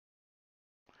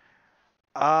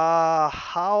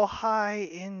 How high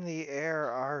in the air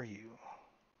are you?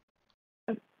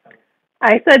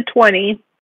 I said 20.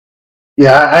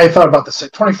 Yeah, I thought about this.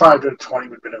 25 to 20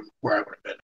 would have been where I would have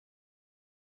been.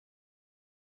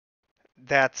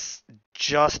 That's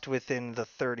just within the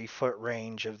 30-foot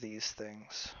range of these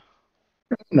things.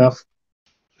 Enough.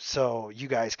 So you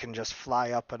guys can just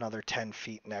fly up another 10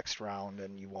 feet next round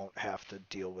and you won't have to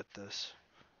deal with this.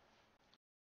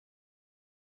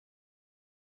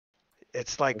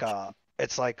 It's like a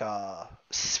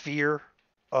sphere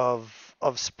of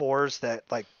spores that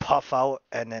like puff out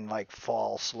and then like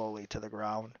fall slowly to the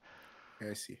ground.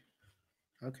 I see.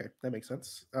 Okay, that makes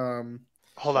sense.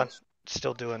 Hold on.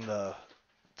 Still doing the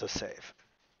save.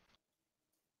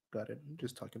 Got it. I'm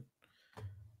just talking.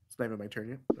 It's not even my turn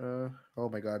yet. Oh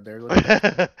my god, there. Look at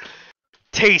that.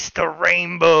 Taste the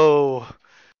rainbow.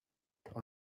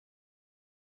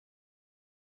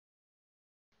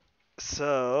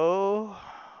 So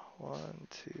 1,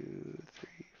 2, 3,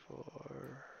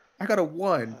 4. I got a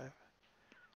 1. 5.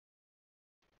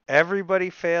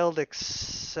 Everybody failed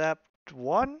except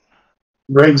one.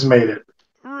 Riggs made it.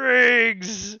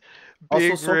 Riggs, Also,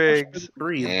 big Soulforge Riggs. doesn't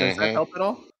breathe. Does that help at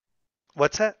all?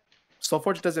 What's that?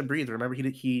 Soulforge doesn't breathe. Remember,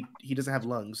 he doesn't have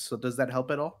lungs. So does that help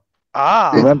at all?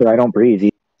 Ah, Remember, I don't breathe.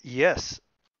 yes.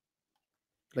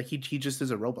 Like he just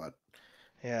is a robot.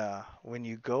 Yeah, when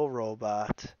you go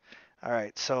robot. All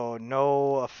right, so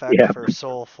no effect Yeah. for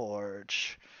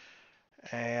Soulforge.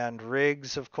 And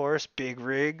Riggs, of course, big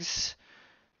Riggs.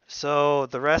 So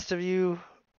the rest of you,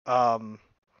 God,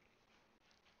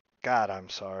 I'm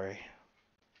sorry.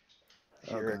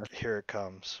 Here it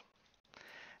comes.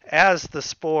 As the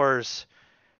spores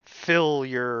fill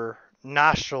your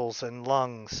nostrils and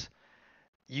lungs,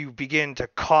 you begin to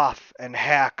cough and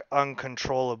hack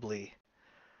uncontrollably.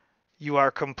 You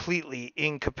are completely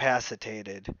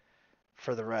incapacitated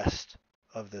for the rest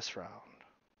of this round.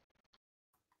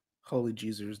 Holy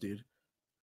Jesus, dude.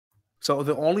 So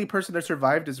the only person that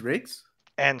survived is Riggs?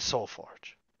 And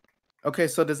Soulforge. Okay,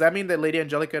 so does that mean that Lady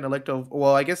Angelica and Electo...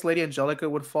 Well, I guess Lady Angelica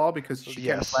would fall because she can't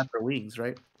Yes. flap her wings,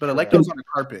 right? But Correct. Electo's on the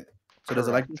carpet. So does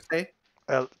Correct. Electo stay?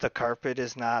 The carpet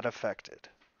is not affected.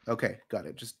 Okay, got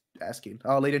it. Just asking.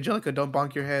 Oh, Lady Angelica, don't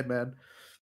bonk your head, man.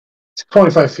 It's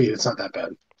 25 feet. It's not that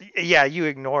bad. Yeah, you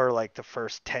ignore like the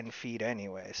first 10 feet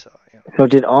anyway, so you know. So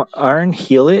did Arn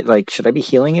heal it? Like, should I be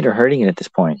healing it or hurting it at this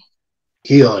point?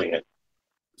 Healing it.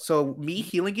 So me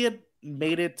healing it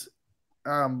made it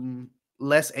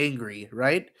less angry,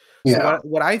 right? Yeah. So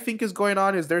what I think is going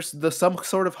on is there's some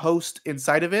sort of host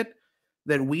inside of it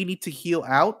that we need to heal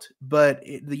out, but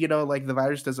like the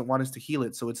virus doesn't want us to heal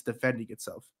it, so it's defending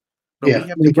itself. But Yeah, we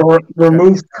have like to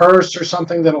remove curse or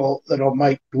something that'll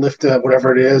might lift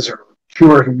whatever it is, or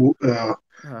cure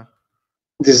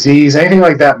disease. Anything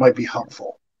like that might be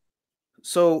helpful.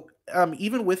 So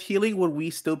even with healing, would we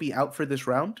still be out for this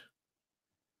round?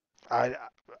 I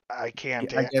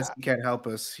can't. I guess you can't help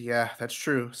us. Yeah, that's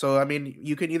true. So I mean,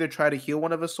 you can either try to heal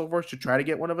one of us Soulforge to try to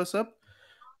get one of us up,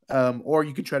 or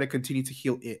you can try to continue to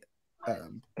heal it.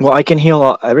 Well, I can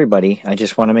heal everybody. I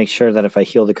just want to make sure that if I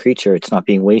heal the creature, it's not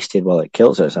being wasted while it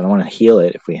kills us. I don't want to heal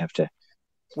it if we have to.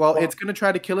 Well, it's going to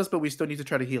try to kill us, but we still need to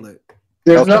try to heal it.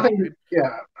 There's nothing.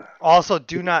 Yeah. Also,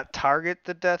 do not target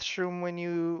the death shroom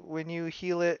when you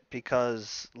heal it,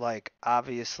 because like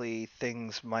obviously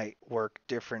things might work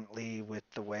differently with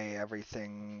the way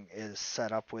everything is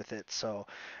set up with it. So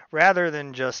rather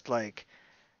than just like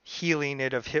healing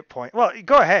it of hit point, well,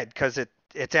 go ahead because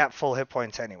it's at full hit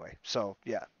points anyway. So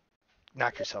yeah,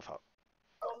 knock yourself out.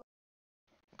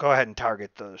 Go ahead and target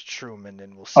the shroom, and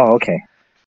then we'll see. Oh, okay.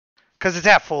 Because it's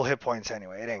at full hit points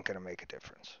anyway. It ain't gonna make a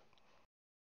difference.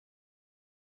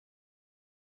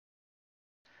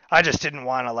 I just didn't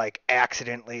want to like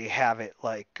accidentally have it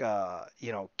like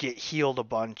get healed a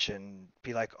bunch and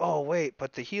be like, oh wait,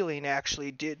 but the healing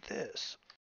actually did this.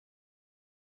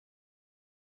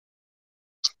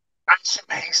 I assume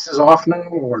haste is off now,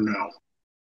 or no?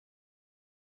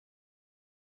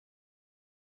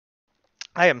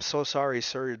 I am so sorry,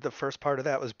 sir. The first part of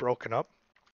that was broken up.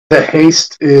 The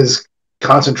haste is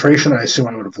concentration. I assume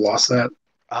I would have lost that.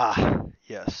 Ah,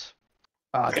 yes.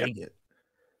 Ah, dang it.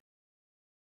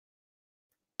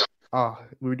 Oh,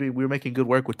 we were making good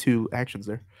work with 2 actions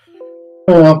there.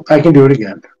 Well, I can do it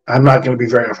again. I'm not going to be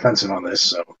very offensive on this,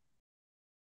 so.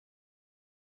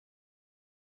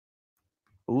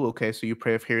 Ooh, okay. So you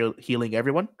pray of healing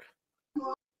everyone.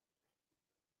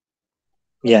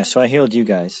 Yeah, so I healed you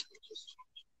guys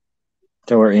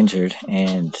that were injured,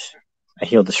 and I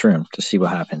healed this room to see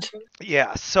what happens.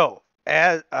 Yeah. So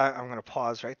as I'm gonna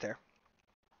pause right there.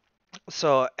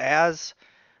 So as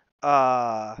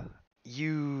uh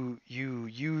you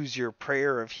use your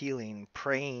prayer of healing,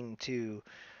 praying to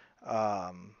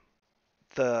um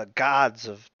the gods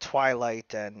of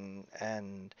twilight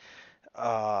and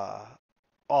uh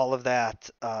all of that,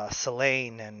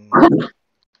 Selene, and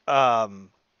um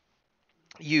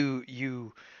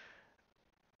you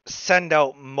send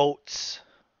out motes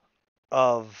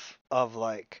of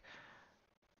like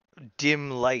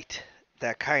dim light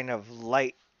that kind of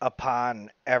light upon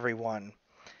everyone.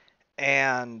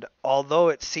 And although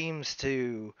it seems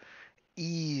to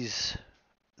ease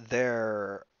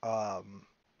their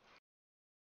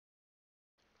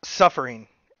suffering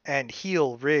and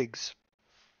heal Riggs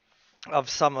of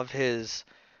some of his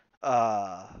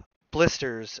uh,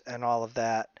 blisters and all of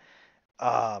that,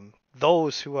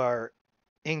 those who are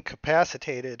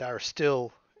incapacitated are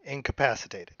still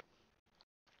incapacitated.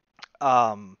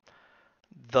 Um,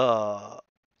 the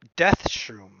death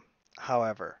shroom,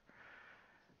 however,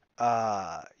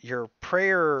 your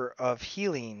prayer of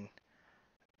healing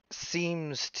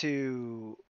seems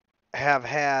to have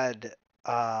had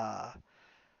a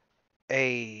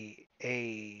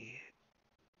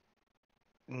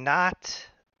not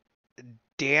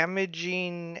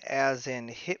damaging as in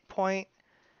hit point,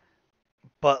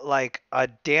 but like a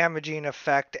damaging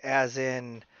effect as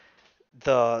in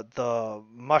the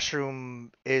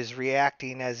mushroom is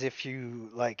reacting as if you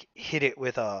like hit it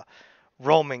with a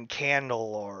Roman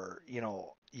candle, or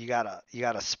you got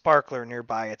a sparkler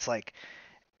nearby. It's like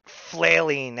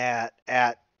flailing at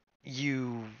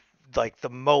you, like the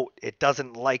moat. It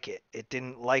doesn't like it. It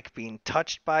didn't like being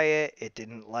touched by it. It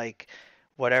didn't like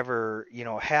whatever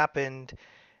happened.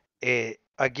 It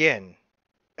again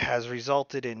has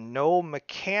resulted in no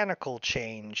mechanical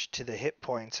change to the hit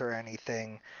points or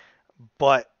anything,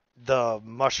 but the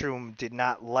mushroom did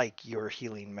not like your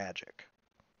healing magic.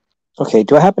 Okay,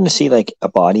 do I happen to see like a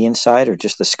body inside or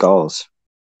just the skulls?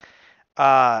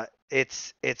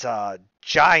 It's a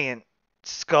giant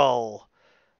skull,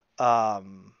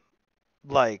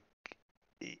 like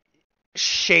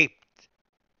shaped.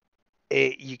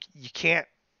 You can't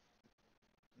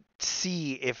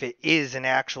see if it is an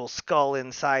actual skull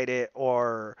inside it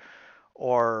or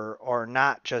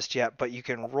not just yet, but you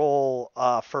can roll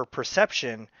for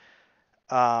perception,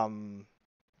 um,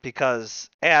 because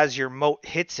as your moat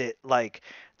hits it, like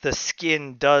the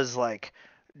skin does like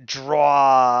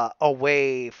draw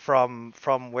away from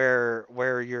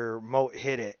where your moat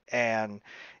hit it. And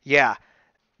yeah,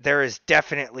 there is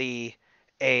definitely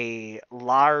a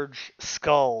large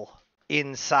skull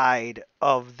inside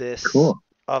of this Cool.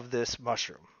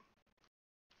 mushroom.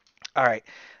 All right.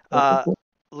 Cool, cool, Uh cool.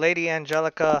 Lady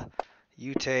Angelica,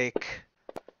 you take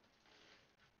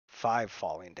 5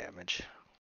 falling damage.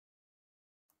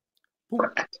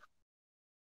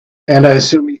 And I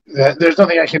assume that there's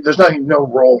nothing, no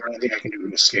roll or anything I can do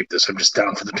to escape this. I'm just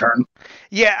down for the turn.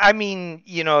 Yeah, I mean,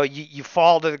 you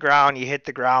fall to the ground, you hit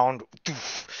the ground,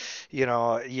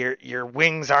 your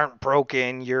wings aren't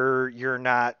broken, you're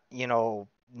not,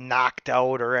 knocked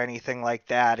out or anything like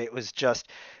that. It was just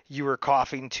you were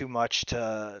coughing too much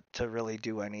to really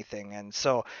do anything. And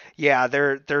so, yeah,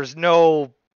 there's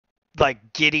no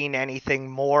like getting anything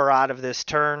more out of this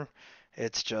turn.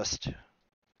 It's just,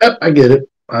 Yep, I get it.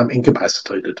 I'm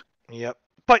incapacitated. yep.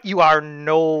 But you are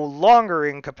no longer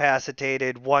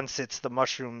incapacitated once it's the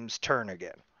mushroom's turn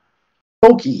again.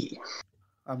 Okay.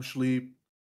 I'm sleep.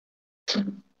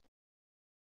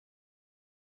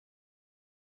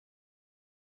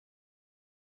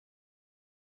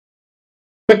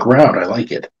 Quick round. I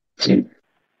like it.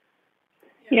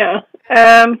 Yeah.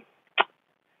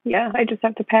 Yeah, I just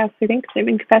have to pass, I think, 'cause I'm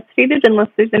incapacitated, unless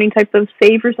there's any type of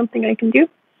save or something I can do.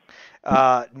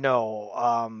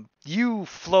 No. You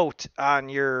float on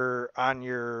your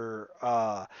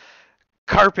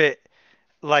carpet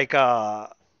like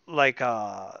a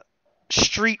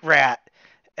street rat,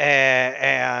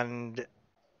 and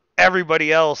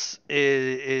everybody else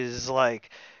is like,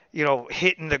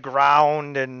 hitting the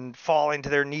ground and falling to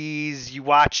their knees. You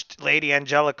watched Lady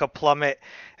Angelica plummet,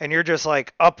 and you're just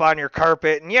like up on your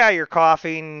carpet, and yeah, you're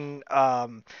coughing.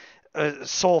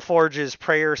 Soulforge's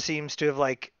prayer seems to have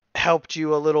like helped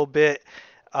you a little bit.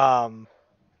 Um,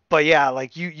 but yeah,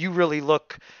 like you really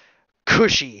look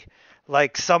cushy,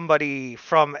 like somebody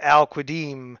from Al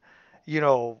Qadim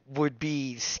would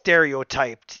be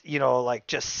stereotyped, like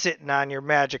just sitting on your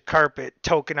magic carpet,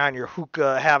 toking on your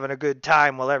hookah, having a good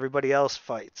time while everybody else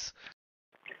fights.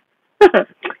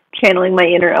 Channeling my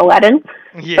inner Aladdin.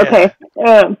 Yeah. Okay.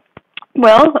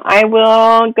 Well, I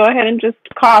will go ahead and just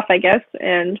cough, I guess,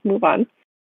 and move on.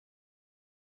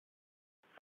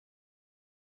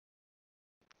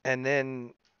 And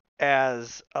then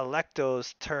as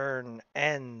Electo's turn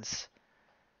ends,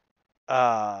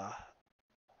 the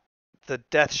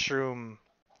Death Shroom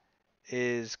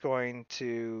is going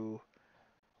to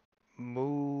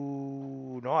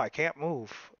move. No, I can't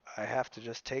move. I have to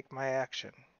just take my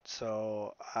action.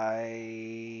 So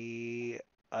I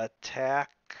attack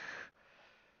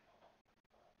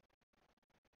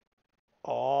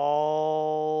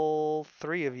all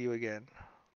three of you again.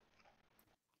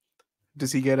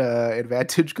 Does he get an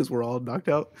advantage because we're all knocked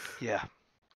out? Yeah,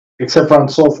 Except for on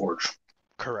Soulforge.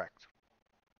 correct.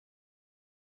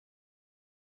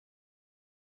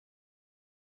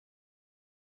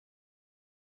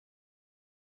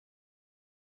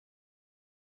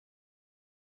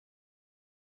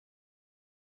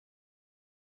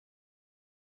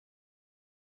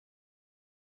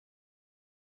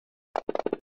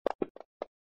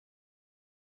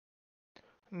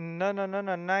 No,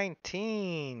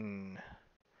 19.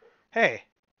 Hey,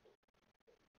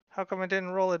 how come I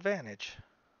didn't roll advantage?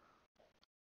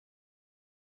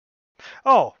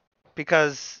 Oh,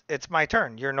 because it's my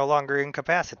turn. You're no longer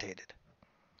incapacitated.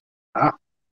 Ah.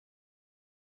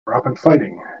 We're up and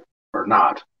fighting. Or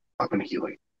not. Up and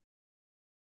healing.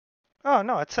 Oh,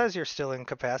 no, it says you're still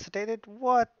incapacitated.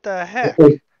 What the heck?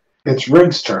 It's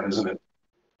Rig's turn, isn't it?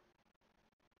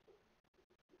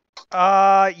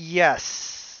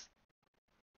 Yes.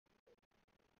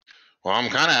 Well, I'm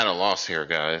kind of at a loss here,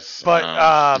 guys. But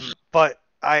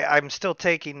I'm still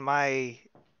taking my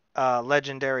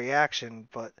legendary action,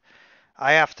 but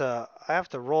I have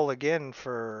to roll again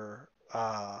for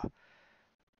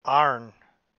Arn,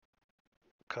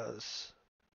 cause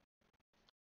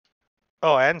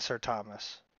and Sir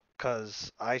Thomas,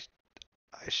 cause I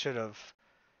should have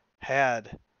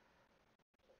had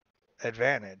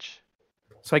advantage.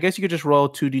 So I guess you could just roll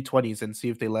 2d20s and see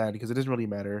if they land because it doesn't really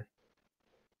matter.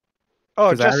 Oh,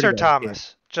 'Cause I just already Sir got hit.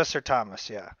 Thomas. Just Sir Thomas,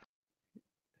 yeah.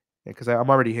 Yeah, because I'm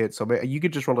already hit, so you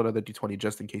could just roll another d20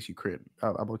 just in case you crit.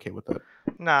 I'm okay with that.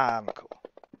 Nah, I'm cool.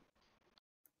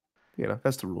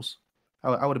 That's the rules.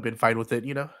 I would have been fine with it,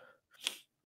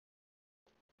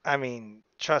 I mean,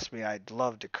 trust me, I'd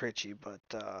love to crit you, but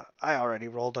I already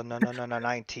rolled a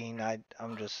 19.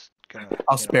 I'm just gonna.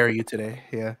 I'll spare you today.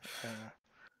 Yeah.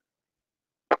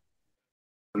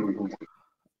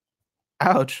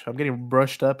 Ouch! I'm getting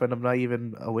brushed up and I'm not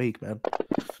even awake, man.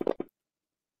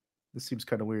 This seems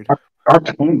kind of weird. Our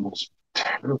tone was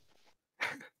terrible.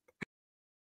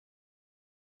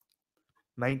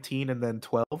 19 and then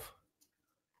 12. All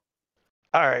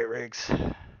right, Riggs.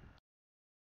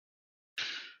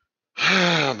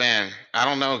 Oh, man, I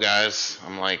don't know, guys.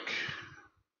 I'm like,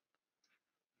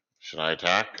 should I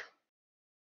attack?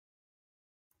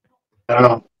 I don't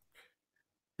know.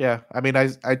 Yeah, I mean, I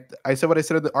said what I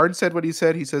said. Arn said what he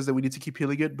said. He says that we need to keep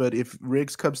healing it, but if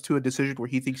Riggs comes to a decision where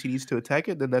he thinks he needs to attack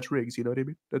it, then that's Riggs. You know what I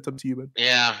mean? That's up to you, man.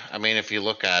 Yeah, I mean, if you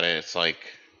look at it, it's like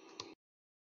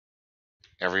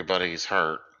everybody's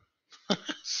hurt.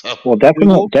 So Well, We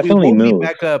won't definitely be move.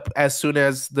 back up as soon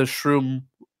as the shroom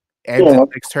ends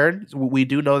its next turn. We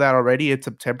do know that already. It's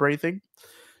a temporary thing.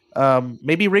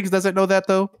 Maybe Riggs doesn't know that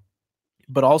though.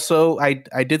 But also, I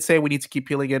did say we need to keep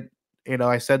healing it.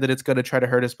 I said that it's going to try to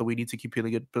hurt us, but we need to keep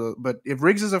healing it. But if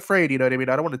Riggs is afraid, you know what I mean.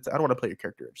 I don't want to play your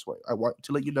character. I want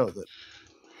to let you know that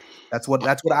that's what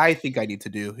I think I need to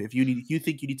do. If you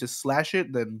think you need to slash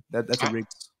it, then that's a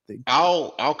Riggs thing.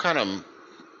 I'll kind of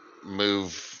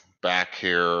move back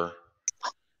here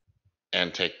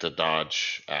and take the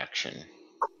dodge action.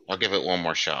 I'll give it one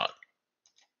more shot.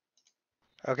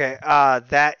 Okay,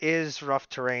 that is rough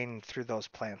terrain through those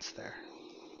plants there.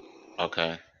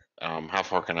 Okay. How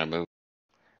far can I move?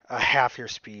 Half your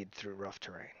speed through rough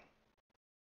terrain.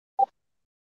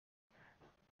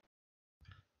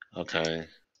 Okay.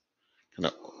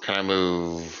 Can I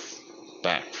move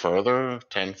back further?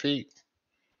 10 feet?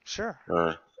 Sure.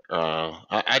 Or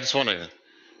I just want to.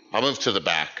 I'll move to the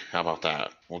back. How about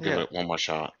that? We'll give it one more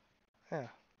shot. Yeah.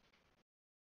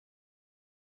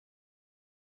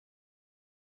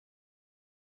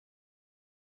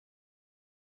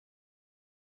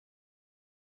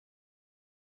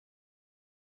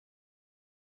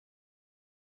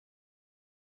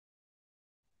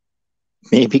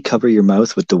 Maybe cover your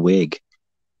mouth with the wig.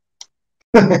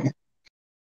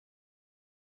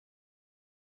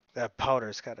 That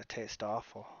powder's got to taste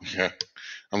awful. Yeah,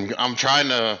 I'm trying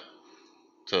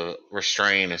to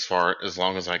restrain as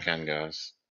long as I can,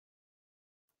 guys.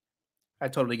 I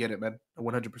totally get it, man.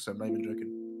 100%. Not even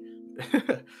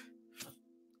joking.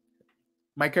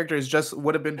 My character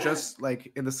would have been just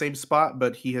like in the same spot,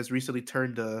 but he has recently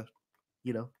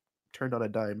you know, turned on a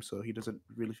dime, so he doesn't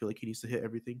really feel like he needs to hit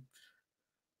everything.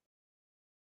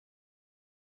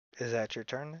 Is that your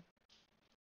turn then?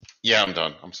 Yeah, I'm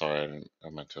done. I'm sorry. I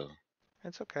meant to.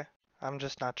 It's okay. I'm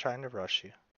just not trying to rush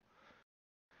you.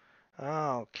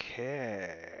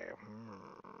 Okay.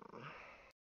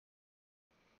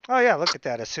 Oh yeah, look at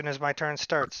that. As soon as my turn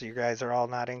starts, you guys are all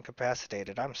not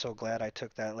incapacitated. I'm so glad I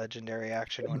took that legendary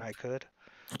action when I could.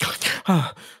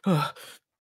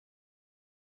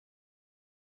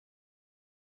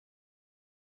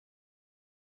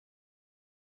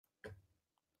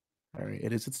 All right,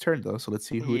 it is its turn though, so let's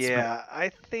see who it's. Yeah, I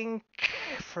think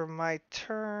for my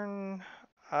turn,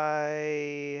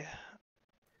 I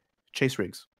Chase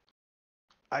Riggs.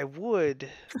 would,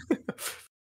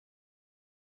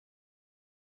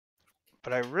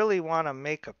 but I really want to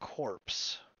make a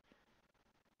corpse.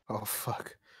 Oh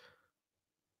fuck.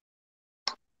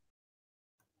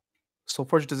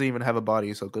 Soulforge doesn't even have a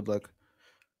body, so good luck.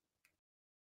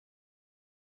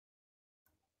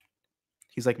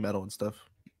 He's like metal and stuff.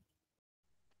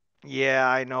 Yeah,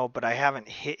 I know, but I haven't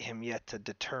hit him yet to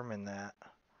determine that.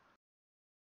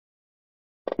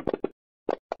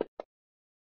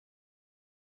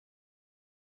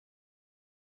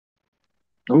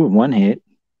 Ooh, one hit.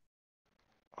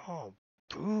 Oh,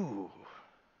 boo.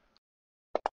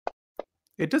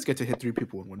 It does get to hit 3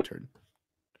 people in one turn.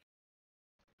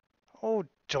 Oh,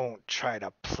 don't try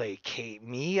to placate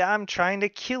me. I'm trying to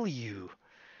kill you.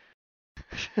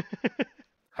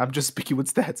 I'm just speaking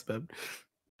with stats, man.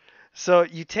 So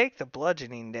you take the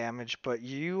bludgeoning damage, but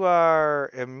you are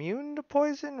immune to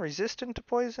poison, resistant to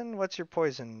poison? What's your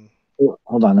poison? Ooh,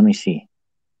 hold on, let me see.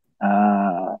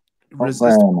 Where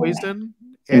Resist am I? poison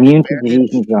and Immune to disease,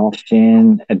 advantage.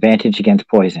 exhaustion, advantage against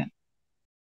poison.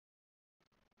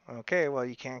 Okay, well,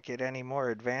 you can't get any more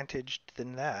advantaged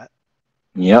than that.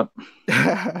 Yep.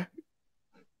 I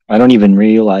don't even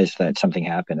realize that something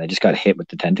happened. I just got hit with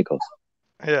the tentacles.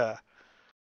 Yeah.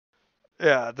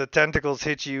 Yeah, the tentacles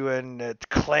hit you and it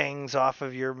clangs off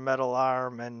of your metal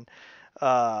arm, and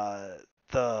uh,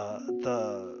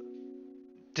 the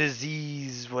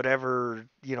disease, whatever,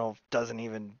 doesn't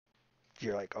even.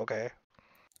 You're like, okay.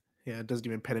 Yeah, it doesn't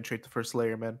even penetrate the first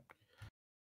layer, man.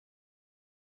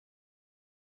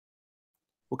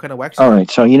 What kind of wax? All right,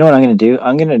 so you know what I'm going to do?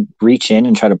 I'm going to reach in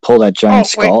and try to pull that giant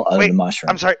skull out of the mushroom.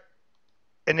 I'm sorry.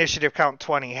 Initiative count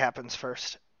 20 happens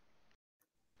first.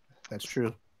 That's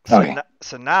true. Okay.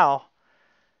 So now,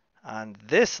 on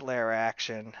this lair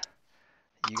action,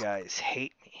 you guys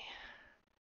hate me.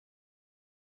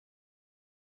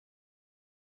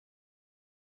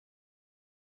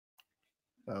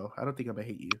 Oh, I don't think I'm gonna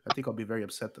hate you. I think I'll be very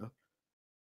upset though.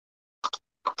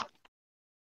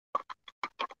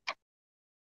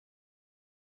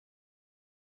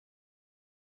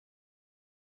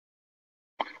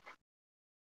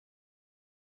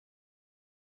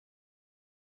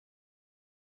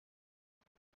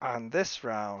 On this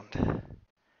round,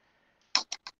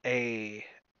 a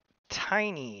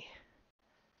tiny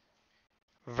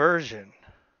version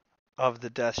of the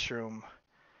death shroom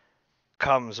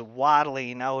comes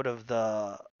waddling out of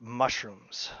the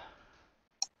mushrooms.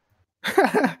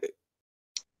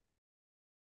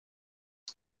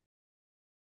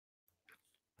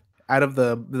 Out of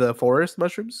the forest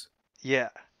mushrooms? Yeah.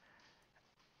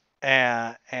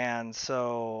 And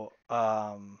so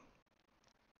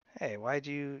hey,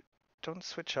 don't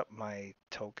switch up my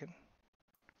token?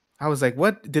 I was like,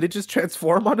 what? Did it just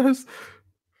transform on us?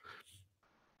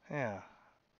 Yeah.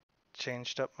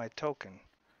 Changed up my token.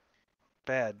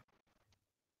 Bad.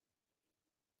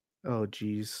 Oh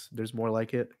geez, there's more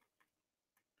like it.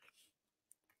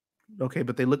 Okay,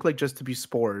 but they look like just to be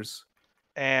spores.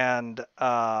 And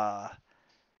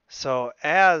so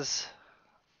as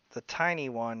the tiny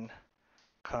one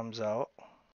comes out,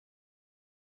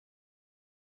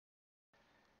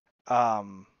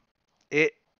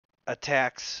 it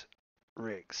attacks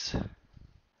Riggs.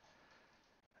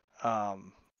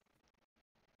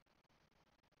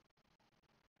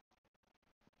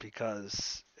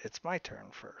 Because it's my turn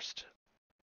first.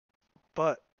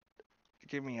 But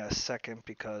give me a second,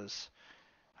 because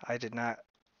I did not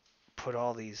put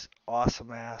all these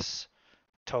awesome ass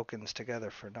tokens together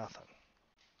for nothing.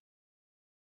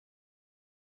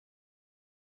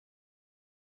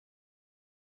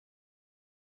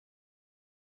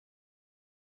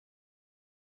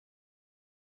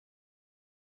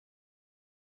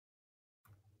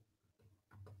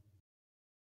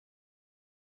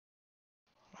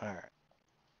 Alright.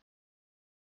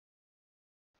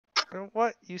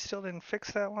 What? You still didn't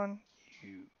fix that one?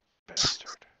 You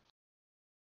bastard.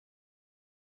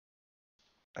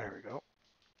 There we go.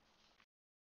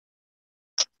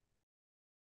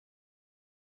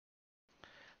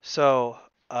 So,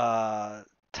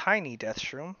 tiny death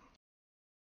shroom.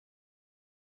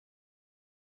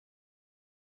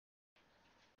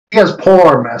 He has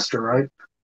Polar Master, right?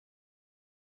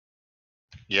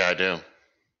 Yeah, I do.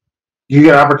 You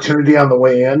get opportunity on the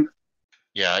way in.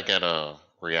 Yeah, I get a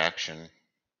reaction.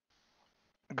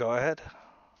 Go ahead.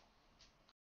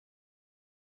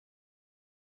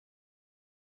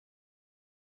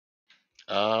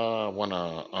 I want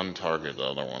to untarget the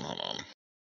other one. Hold on.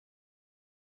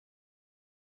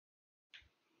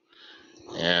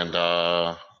 And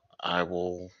I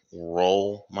will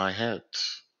roll my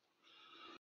hits.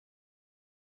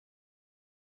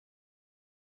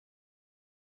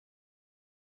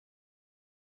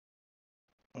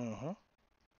 Mm-hmm.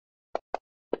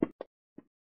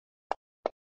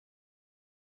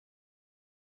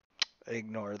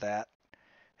 Ignore that.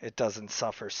 It doesn't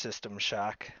suffer system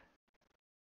shock.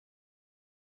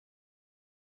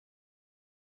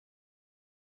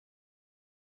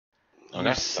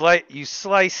 Okay. You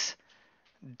slice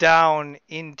down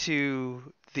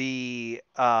into the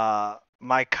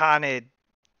myconid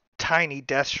tiny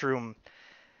death shroom,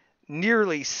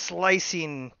 nearly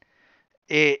slicing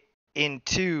it in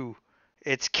two.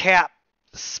 Its cap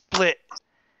split.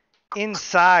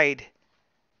 Inside,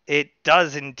 it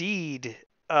does indeed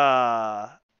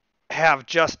have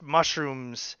just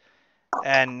mushrooms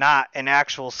and not an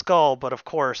actual skull, but of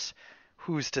course,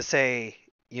 who's to say,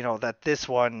 that this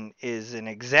one is an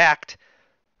exact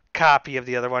copy of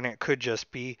the other one? It could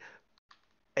just be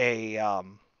a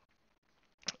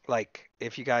like,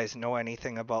 if you guys know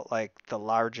anything about like the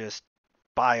largest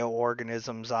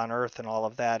bioorganisms on Earth and all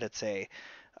of that, it's a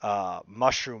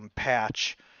mushroom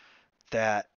patch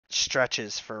that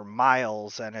stretches for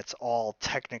miles, and it's all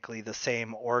technically the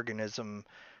same organism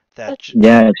that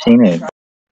Yeah, I've seen it.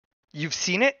 you've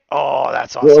seen it. Oh,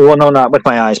 that's awesome. Well, no, not with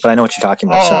my eyes, but I know what you're talking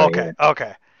about. Oh, Sorry. okay,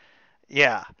 okay,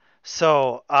 yeah.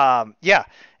 So, yeah.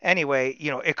 Anyway,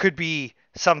 it could be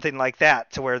something like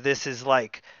that, to where this is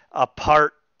like a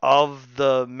part of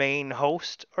the main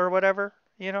host or whatever.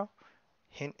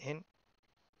 Hint, hint.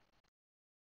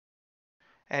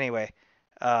 Anyway,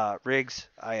 Riggs,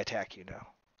 I attack you now.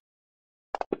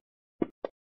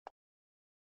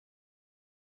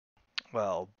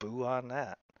 Well, boo on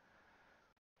that.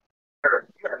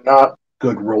 You're not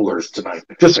good rollers tonight,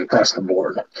 just across the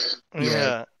board.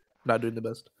 Yeah. Not doing the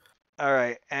best. All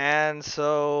right, and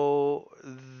so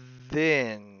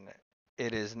then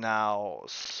it is now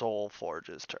Soul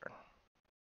Forge's turn.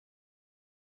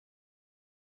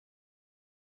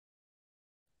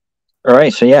 All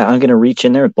right, so yeah, I'm gonna reach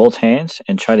in there with both hands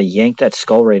and try to yank that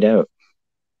skull right out.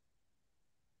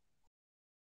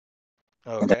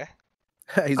 Okay.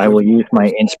 I will use my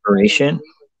inspiration.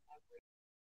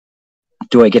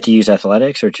 Do I get to use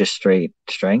athletics or just straight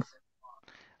strength?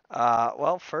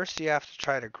 Well, first you have to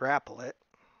try to grapple it.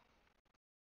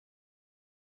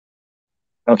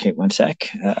 Okay, one sec.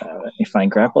 Let me find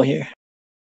grapple here.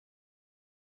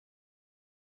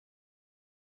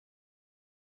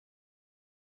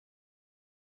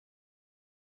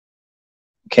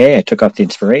 Okay, I took off the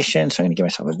inspiration, so I'm going to give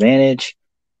myself advantage.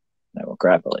 I will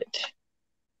grapple it.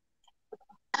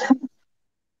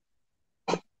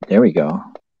 There we go.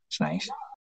 It's nice.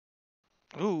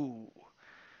 Ooh.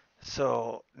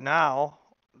 So now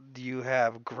you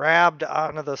have grabbed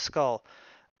onto the skull.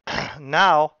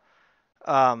 Now,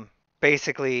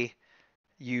 basically,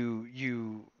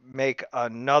 you make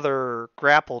another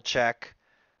grapple check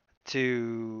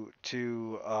to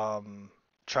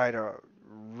try to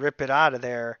rip it out of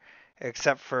there,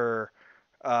 except for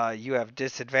you have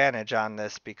disadvantage on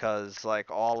this because like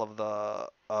all of the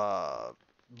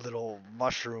little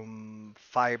mushroom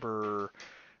fiber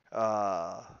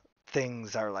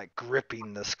things are like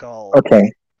gripping the skull.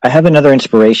 Okay, I have another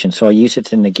inspiration, so I'll use it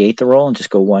to negate the roll and just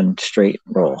go one straight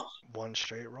roll. One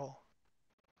straight roll.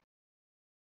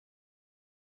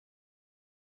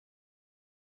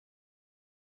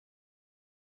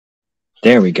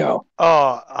 There we go.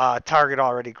 Oh, target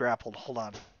already grappled. Hold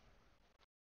on.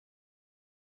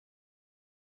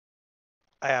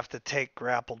 I have to take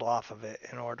grappled off of it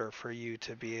in order for you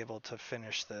to be able to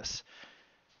finish this.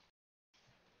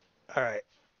 All right.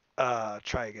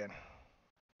 Try again.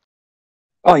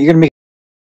 Oh, you're gonna make.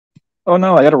 Oh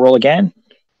no, I got to roll again.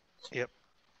 Yep.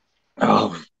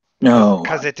 Oh no.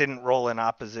 Because it didn't roll in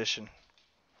opposition.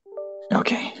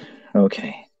 Okay.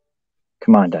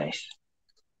 Come on, dice.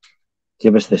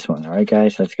 Give us this one. All right,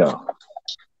 guys, let's go.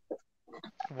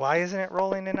 Why isn't it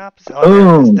rolling in opposite? Oh, there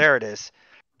it is. Boom. There it is.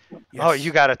 Yes. Oh,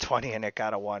 you got a 20 and it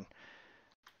got a 1.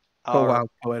 Oh wow,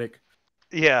 poetic.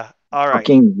 Yeah. All right.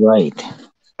 Fucking right.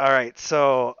 All right.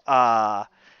 So,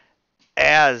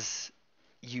 as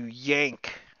you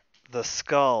yank the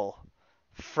skull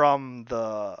from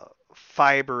the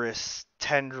fibrous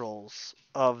tendrils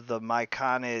of the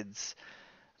myconid's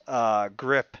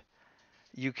grip,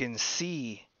 you can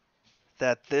see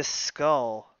that this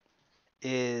skull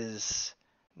is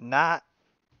not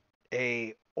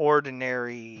a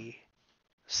ordinary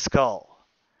skull.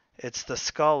 It's the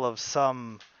skull of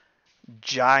some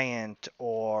giant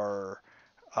or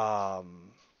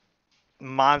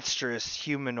monstrous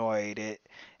humanoid.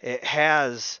 It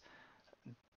has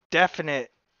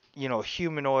definite,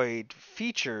 humanoid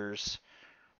features,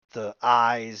 the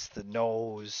eyes, the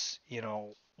nose,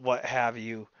 what have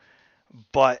you,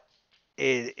 but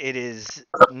it is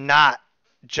not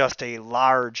just a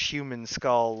large human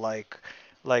skull like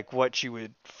what you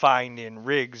would find in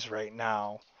rigs right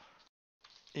now.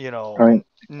 All right.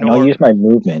 And I'll Nor use my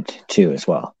movement too as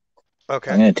well.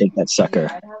 okay. I'm gonna take that sucker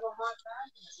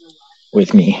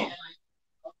with me.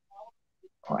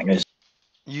 Oh, I'm gonna...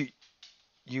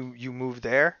 You move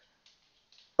there.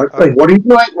 Wait, what are you doing?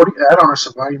 What are you, I don't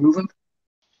understand. Why are you moving?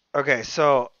 Okay,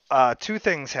 so two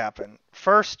things happen.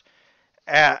 First,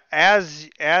 as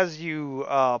you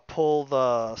pull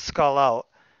the skull out,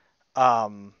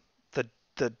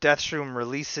 the death shroom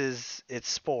releases its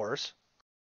spores.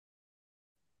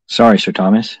 Sorry, Sir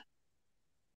Thomas.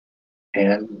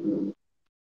 And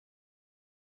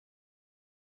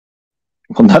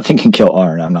Well, nothing can kill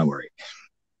Arn. I'm not worried.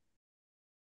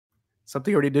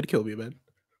 Something already did kill me, man.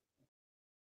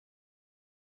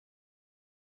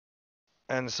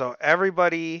 And so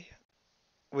everybody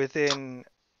within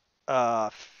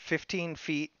 15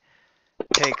 feet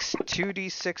takes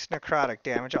 2d6 necrotic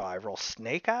damage. Oh, I roll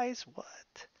snake eyes?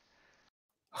 What?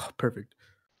 Oh, perfect.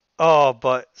 Oh,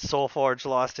 but Soulforge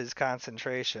lost his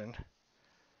concentration.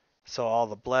 So all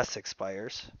the bless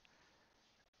expires.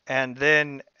 And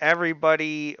then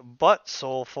everybody but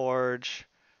Soulforge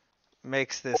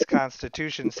makes this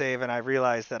Constitution save, and I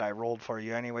realize that I rolled for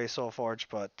you anyway, Soulforge,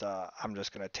 but I'm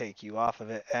just going to take you off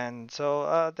of it. And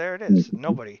so there it is.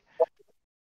 Nobody.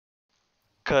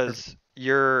 Because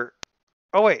you're...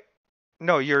 Oh, wait.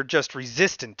 No, you're just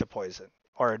resistant to poison.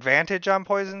 Or advantage on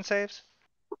poison saves?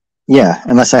 Yeah,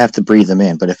 unless I have to breathe them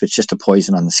in. But if it's just a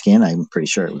poison on the skin, I'm pretty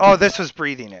sure it would Oh, be... this was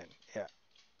breathing in. Yeah.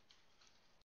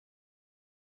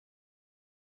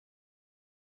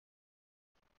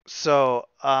 So,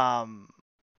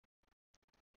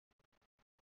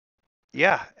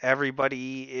 yeah,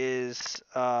 everybody is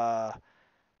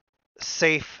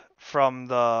safe from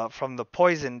the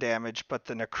poison damage, but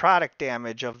the necrotic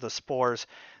damage of the spores,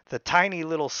 the tiny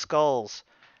little skulls,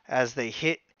 as they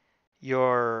hit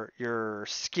your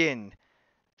skin,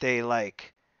 they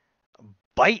like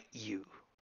bite you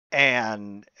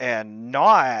and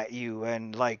gnaw at you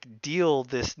and like deal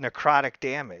this necrotic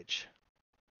damage.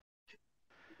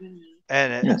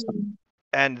 And Yes.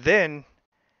 and then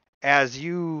as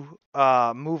you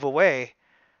move away,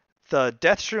 the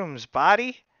Deathshroom's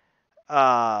body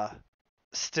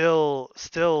still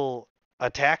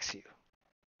attacks you.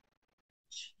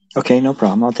 Okay, no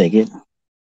problem. I'll take it.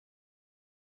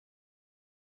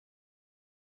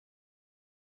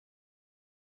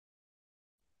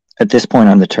 At this point,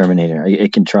 I'm the Terminator.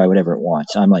 It can try whatever it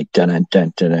wants. I'm like, dun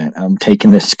dun dun dun. I'm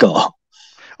taking this skull.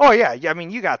 Oh yeah, I mean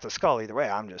you got the skull either way.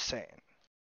 I'm just saying.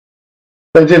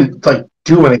 they didn't like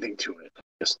do anything to it.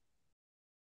 Just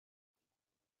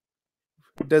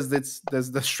Does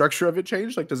the structure of it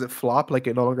change? Like, does it flop? Like,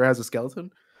 it no longer has a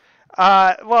skeleton?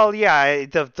 Well, yeah,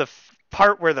 the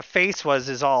part where the face was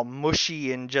is all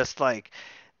mushy and just like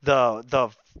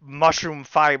the mushroom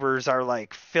fibers are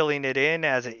like filling it in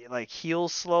as it like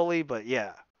heals slowly, but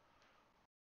yeah.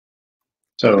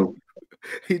 so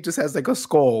He just has like a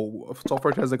skull.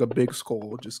 Sulfur has like a big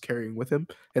skull just carrying with him.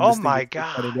 And Oh this thing my is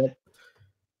just cutting god. up.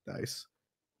 Nice.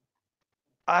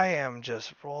 I am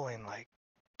just rolling like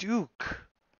Duke.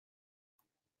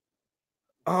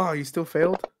 Oh, you still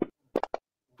failed?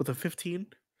 With a 15?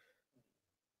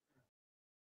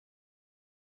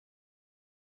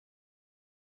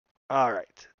 All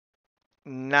right.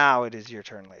 Now it is your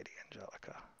turn, Lady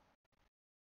Angelica.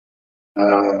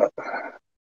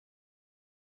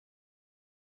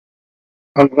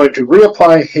 I'm going to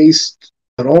reapply haste,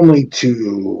 but only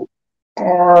to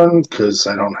Arn because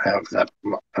I don't have that.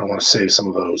 I don't want to save some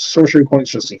of those sorcery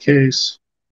points just in case.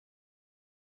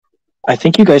 I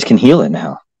think you guys can heal it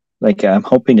now. Like I'm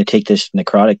hoping to take this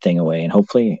necrotic thing away, and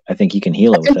hopefully, I think you can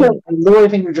heal it with it. I literally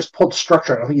think you just pulled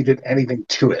structure. I don't think you did anything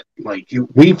to it. Like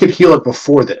we could heal it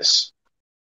before this,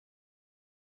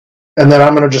 and then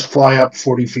I'm gonna just fly up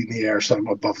 40 feet in the air, so I'm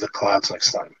above the clouds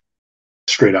next time,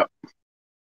 straight up.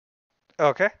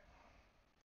 Okay.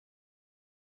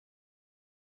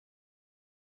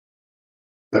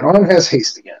 But Arm has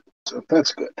haste again, so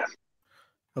that's good.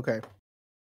 Okay.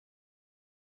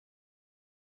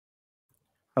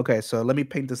 Okay, so let me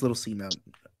paint this little scene out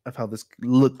of how this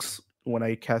looks when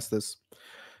I cast this.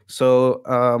 So,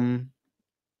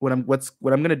 what I'm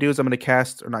gonna do is I'm gonna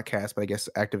cast, or not cast, but I guess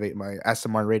activate my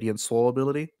Asimar Radiant Soul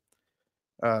ability,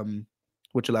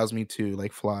 which allows me to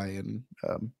like fly and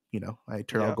I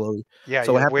turn all Yep. glowy. Yeah,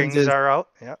 So what your happens wings is, are out.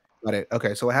 Yep. got it.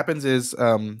 Okay, so what happens is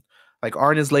like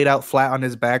Arn is laid out flat on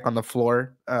his back on the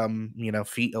floor,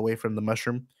 feet away from the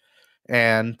mushroom,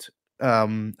 and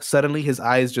suddenly his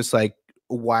eyes just like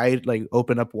wide, like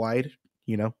open up wide,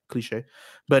 cliche,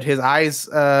 but his eyes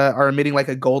are emitting like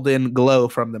a golden glow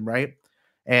from them, right?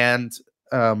 And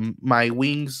my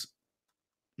wings,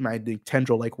 the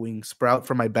tendril like wings sprout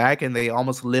from my back, and they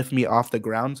almost lift me off the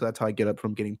ground. So that's how I get up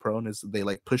from getting prone, is they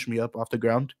like push me up off the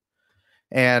ground.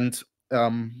 And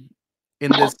in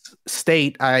this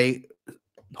state, I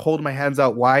hold my hands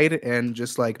out wide, and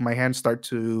just like my hands start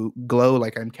to glow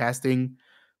like I'm casting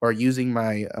or using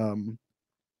my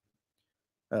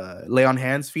lay on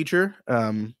hands feature.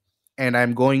 And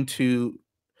I'm going to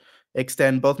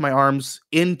extend both my arms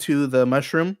into the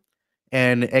mushroom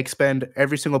and expend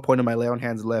every single point of my lay on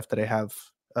hands left that I have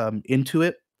into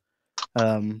it,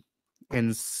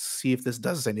 and see if this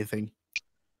does anything.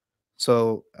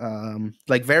 So,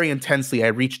 like very intensely, I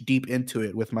reach deep into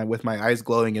it with my eyes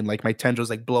glowing and like my tendrils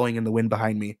like blowing in the wind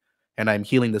behind me, and I'm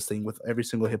healing this thing with every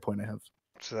single hit point I have.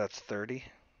 So that's 30.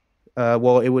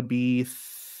 Well, it would be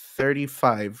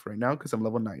 35 right now because I'm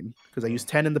level 9. Because I used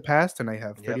 10 in the past, and I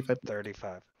have 35. Yep,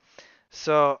 35.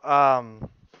 So,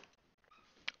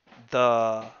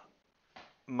 the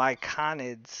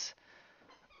myconid's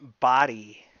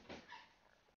body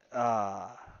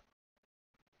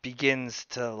begins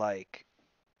to like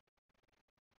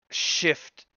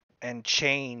shift and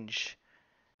change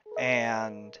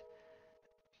and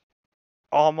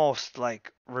almost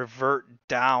like revert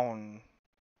down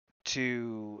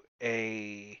to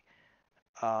a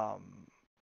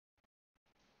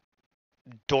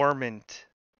dormant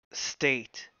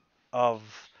state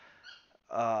of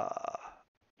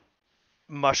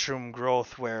mushroom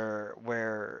growth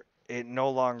where it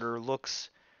no longer looks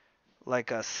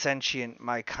like a sentient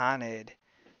myconid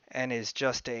and is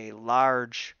just a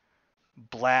large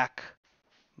black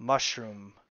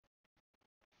mushroom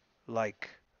like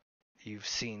you've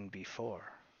seen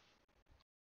before.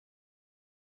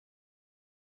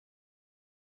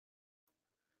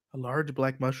 A large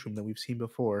black mushroom that we've seen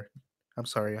before. I'm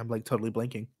sorry, I'm like totally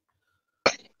blanking.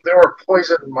 There were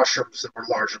poison mushrooms that were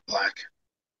large and black.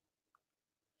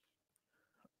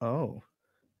 Oh,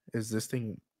 is this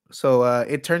thing? So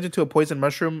it turns into a poison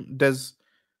mushroom. Is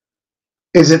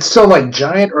it still like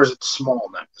giant, or is it small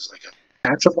now? Is it like a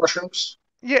patch of mushrooms?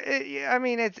 Yeah, I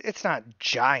mean it's not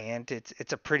giant.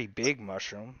 It's a pretty big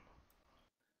mushroom.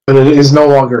 But it is no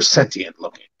longer sentient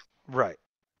looking. Right.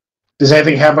 Does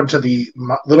anything happen to the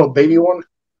little baby one?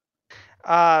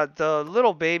 The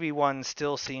little baby one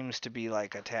still seems to be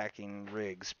like attacking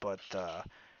Riggs, but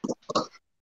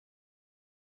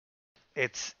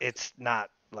it's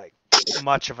not like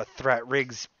much of a threat.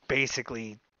 Riggs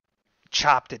basically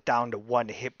chopped it down to 1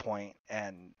 hit point,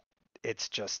 and it's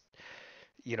just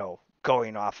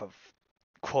going off of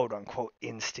quote unquote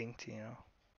instinct.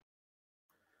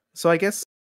 So I guess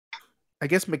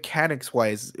mechanics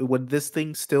wise, would this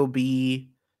thing still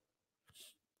be?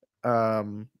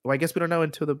 Well, I guess we don't know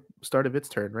until the start of its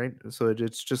turn, right? So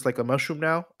it's just like a mushroom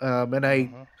now.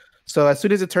 So as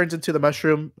soon as it turns into the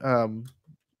mushroom,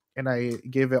 and I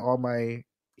give it all my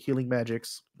healing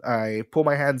magics, I pull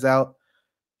my hands out,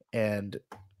 and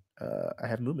I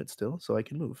have movement still, so I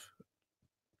can move.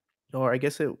 Or I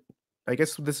guess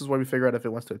this is where we figure out if it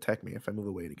wants to attack me. If I move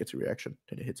away, it gets a reaction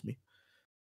and it hits me.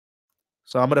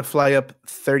 So I'm gonna fly up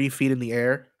 30 feet in the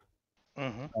air,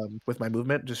 with my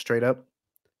movement, just straight up.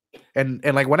 And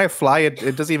like when I fly,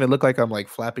 it doesn't even look like I'm like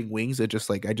flapping wings. It just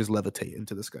like I just levitate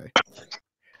into the sky.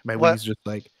 My wings just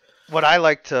like. What I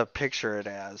like to picture it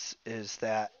as is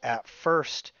that at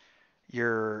first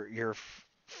your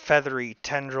feathery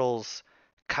tendrils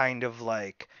kind of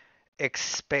like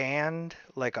expand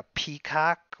like a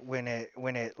peacock when it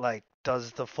like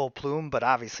does the full plume, but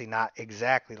obviously not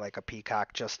exactly like a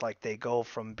peacock, just like they go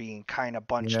from being kind of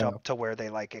bunched Yeah. up to where they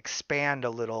like expand a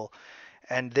little,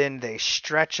 and then they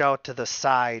stretch out to the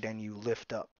side and you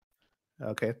lift up.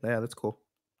 Okay, yeah, that's cool.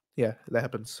 Yeah, that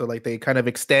happens. So like they kind of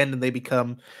extend and they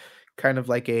become kind of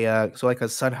like a so like a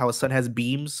sun, how a sun has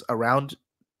beams around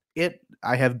it.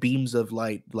 I have beams of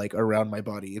light like around my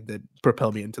body that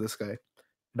propel me into the sky,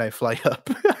 and I fly up.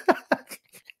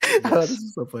 Oh, this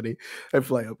is so funny. I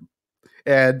fly up,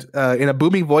 and in a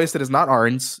booming voice that is not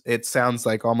Arn's, it sounds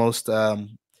like almost I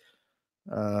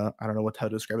don't know how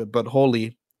to describe it, but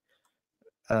holy.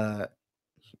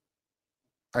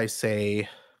 I say,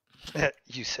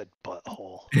 You said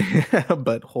butthole.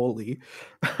 but holy.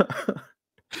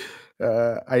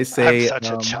 I I'm say, such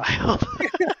a child.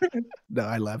 no,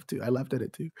 I laughed too. I laughed at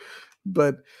it too.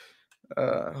 But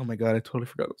oh my god, I totally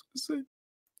forgot what I was going to say.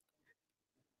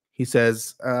 He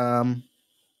says,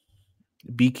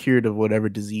 "Be cured of whatever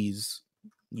disease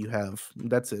you have."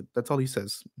 That's it. That's all he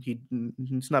says.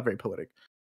 He's not very poetic,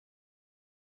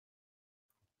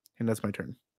 and that's my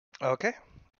turn. Okay.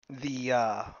 The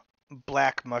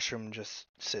black mushroom just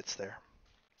sits there.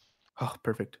 Oh,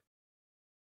 perfect.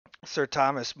 Sir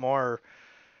Thomas More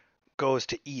goes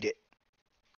to eat it.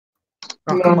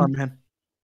 Oh, come on, man.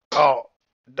 Oh,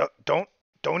 don't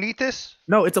eat this.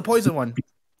 No, it's a poison one.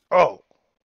 Oh,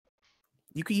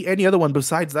 You can eat any other one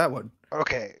besides that one.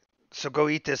 okay. So go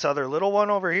eat this other little one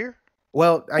over here.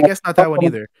 Well, I guess not that one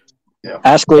either.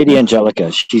 Ask Lady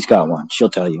Angelica. She's got one. She'll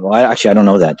tell you. Well, I don't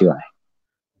know that, do I?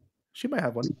 She might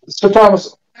have one. Sir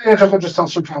Thomas, Angela just tell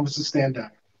Sir Thomas to stand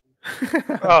down.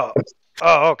 Oh,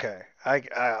 okay.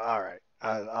 All right.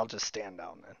 I'll just stand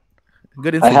down then.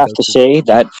 Good I instinct, have though, to too. say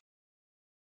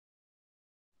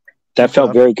that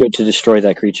felt very good to destroy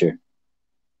that creature.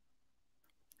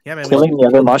 Yeah, man. Killing the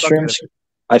other mushrooms,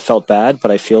 I felt bad,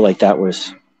 but I feel like that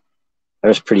was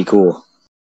pretty cool.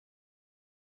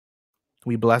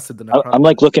 We blasted the I'm necrotic.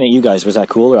 like looking at you guys. Was that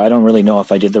cool? Or I don't really know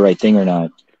if I did the right thing or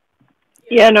not.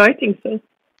 Yeah, no, I think so.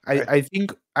 I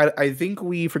think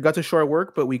we forgot to show our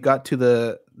work, but we got to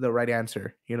the right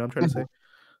answer. You know what I'm trying to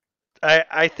say?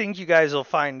 I think you guys will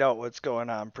find out what's going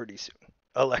on pretty soon.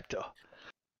 Electo.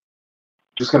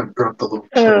 Just gonna drop the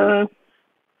little.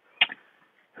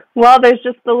 Well, there's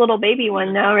just the little baby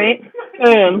one now, right?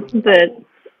 That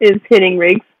is hitting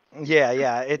Riggs.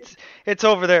 Yeah. It's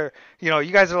over there.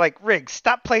 You guys are like, Riggs,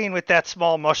 stop playing with that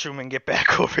small mushroom and get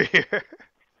back over here.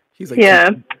 He's like, Yeah.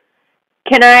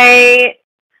 Can I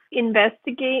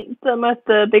investigate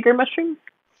the bigger mushroom?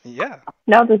 Yeah.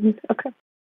 No, this is okay.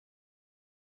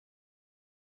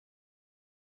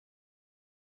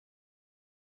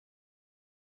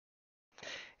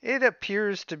 It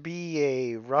appears to be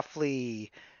a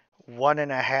roughly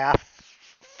 1.5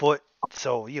 foot,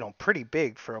 so pretty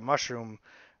big for a mushroom.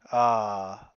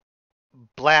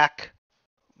 Black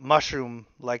mushroom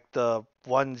like the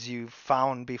ones you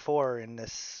found before in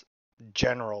this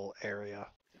general area.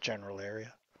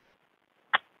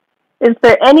 Is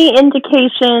there any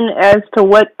indication as to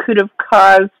what could have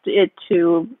caused it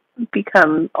to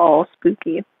become all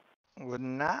spooky? Well,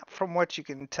 not from what you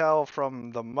can tell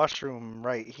from the mushroom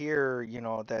right here,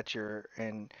 that you're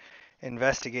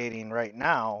investigating right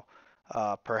now.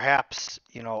 Perhaps,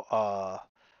 a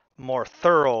more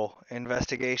thorough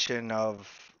investigation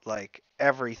of like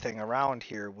everything around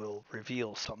here will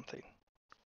reveal something.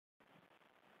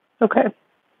 Okay.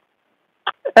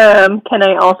 Can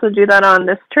I also do that on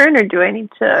this turn, or do I need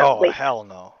to wait? Hell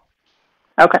no.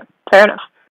 Okay, fair enough.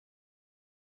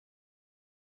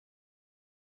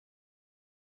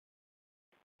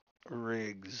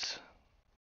 Riggs.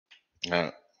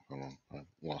 Hold on, I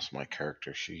lost my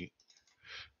character sheet.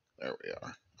 There we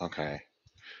are. Okay.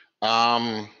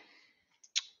 I'm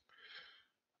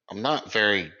not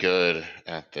very good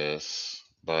at this,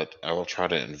 but I will try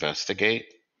to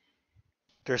investigate.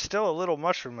 There's still a little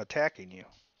mushroom attacking you.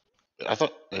 I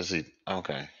thought, is he?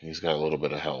 Okay, he's got a little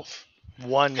bit of health.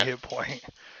 1 hit point.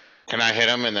 Can I hit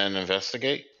him and then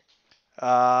investigate?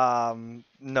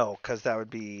 No, because that would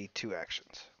be 2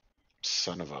 actions.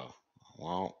 Son of a.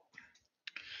 Well,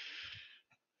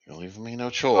 you're leaving me no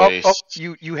choice. Oh,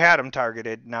 you had him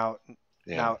targeted. Now,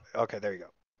 okay, there you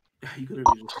go. You could have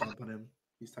just stomped on him.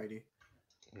 He's tiny.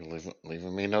 You're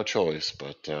leaving me no choice,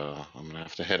 but I'm gonna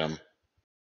have to hit him.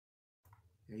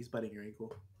 Yeah, he's biting your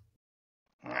ankle.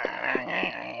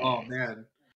 Oh man.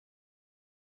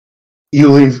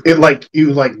 You leave it like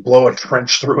you blow a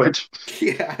trench through it.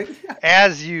 Yeah.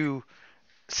 As you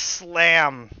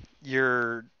slam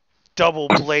your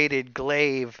double-bladed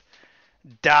glaive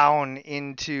down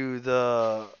into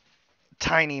the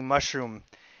tiny mushroom,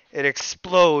 it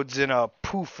explodes in a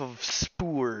poof of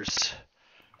spores.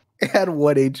 It had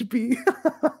 1 HP.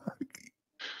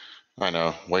 I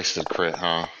know, wasted crit,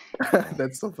 huh?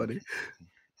 That's so funny.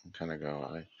 kind of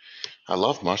go, I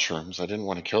love mushrooms. I didn't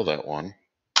want to kill that one.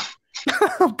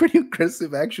 Pretty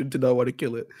aggressive action to not want to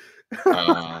kill it.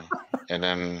 And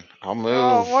then I'll move.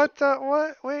 Oh,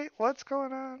 what? Wait, what's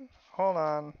going on? Hold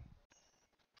on.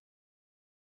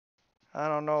 I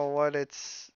don't know what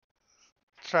it's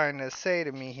trying to say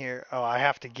to me here. Oh, I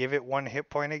have to give it 1 hit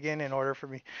point again in order for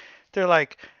me. They're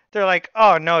like,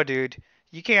 oh no, dude,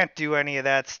 you can't do any of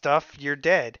that stuff. You're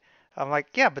dead. I'm like,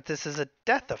 yeah, but this is a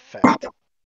death effect.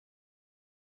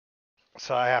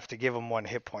 So I have to give him 1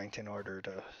 hit point in order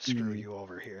to screw you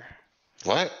over here.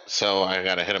 What? So I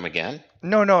gotta hit him again?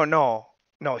 No.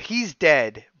 He's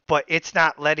dead, but it's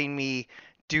not letting me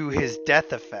do his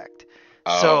death effect.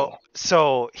 Oh.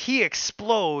 So he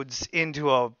explodes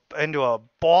into a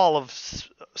ball of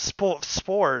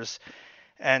spores,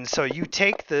 and so you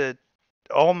take the.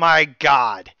 Oh my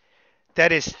God,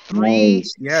 that is 3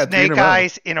 Nice. Yeah, 3 in a snake row.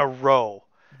 eyes in a row.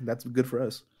 That's good for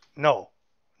us. No,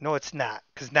 it's not,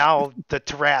 because now the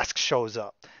Tarask shows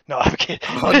up. No, I'm kidding.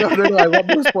 Oh, no, I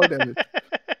want more spore damage.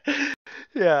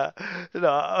 Yeah,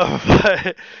 no,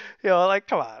 but, like,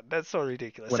 come on, that's so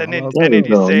ridiculous. When And then, all else There you you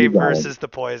go, you save got it. versus the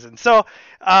poison. So,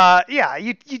 yeah,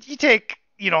 you take,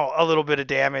 a little bit of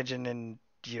damage and then,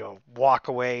 walk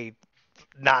away,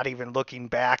 not even looking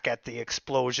back at the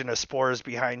explosion of spores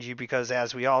behind you, because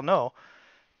as we all know,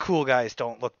 cool guys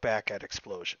don't look back at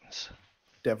explosions.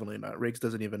 Definitely not. Riggs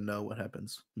doesn't even know what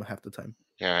happens half the time.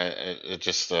 Yeah, it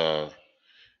just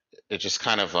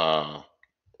kind of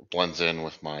blends in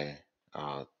with my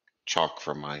chalk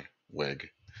from my wig.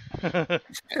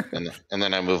 And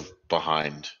then I move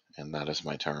behind, and that is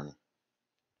my turn.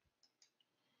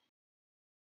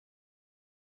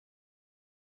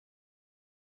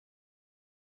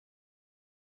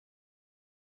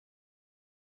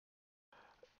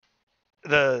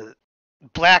 The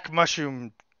black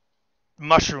mushrooms.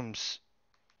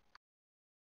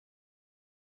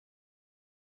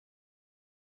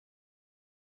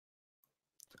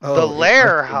 The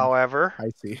lair, however, I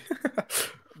see.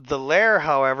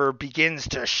 begins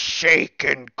to shake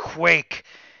and quake,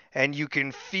 and you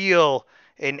can feel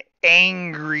an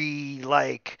angry,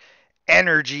 like,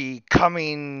 energy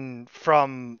coming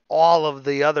from all of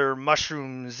the other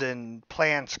mushrooms and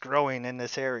plants growing in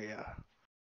this area.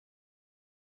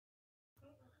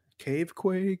 Cave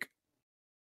quake.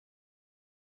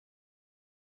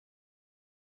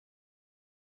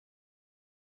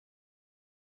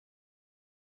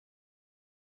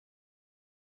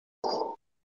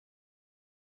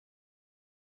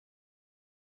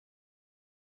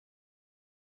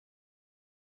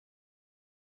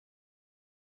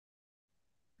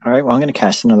 All right, well, I'm going to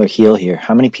cast another heal here.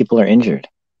 How many people are injured?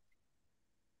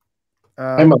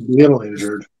 I'm a little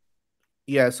injured.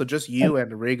 Yeah, so just you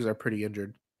and Riggs are pretty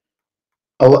injured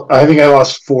I think I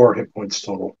lost 4 hit points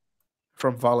total.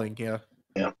 from falling. Yeah.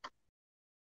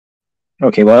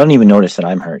 Okay, well, I don't even notice that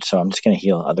I'm hurt, so I'm just going to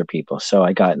heal other people. So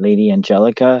I got Lady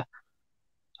Angelica,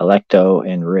 Electo,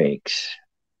 and Riggs.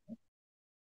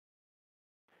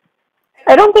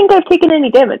 I don't think I've taken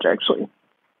any damage, actually.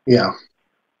 Yeah.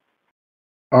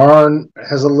 Arn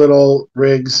has a little,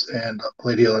 Riggs and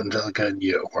Lady Angelica and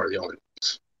you are the only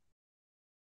ones.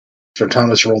 So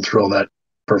Thomas rolled through all that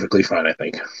perfectly fine, I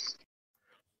think.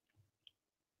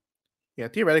 Yeah,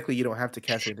 theoretically, you don't have to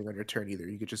cast anything on your turn either.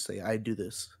 You could just say, I do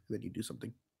this, then you do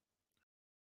something.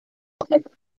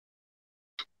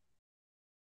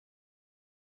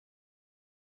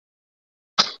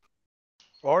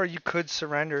 Or you could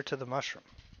surrender to the mushroom.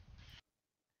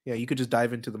 Yeah, you could just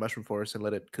dive into the mushroom forest and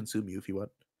let it consume you if you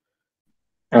want.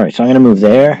 All right, so I'm going to move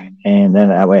there, and then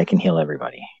that way I can heal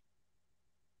everybody.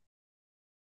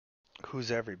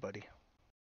 Who's everybody?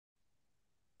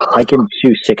 I can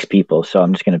choose 6 people, so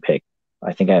I'm just going to pick.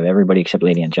 I think I have everybody except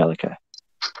Lady Angelica.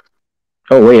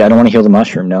 Oh, wait, I don't want to heal the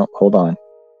mushroom. No, hold on.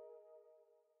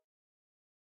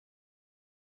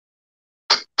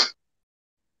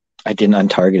 I didn't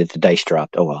untarget it. The dice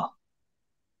dropped. Oh, well.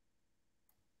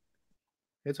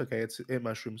 It's okay. It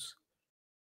mushrooms.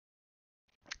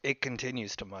 It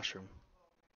continues to mushroom.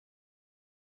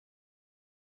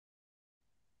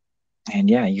 And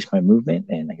yeah, I use my movement,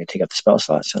 and I can take out the spell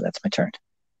slot, so that's my turn.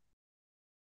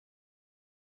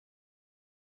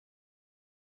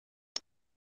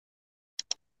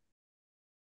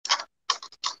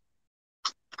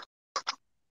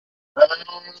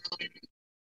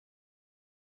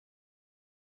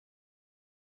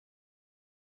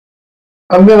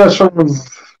 I'm going to sort of...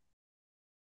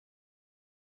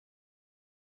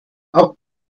 I'll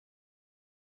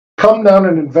come down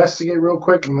and investigate real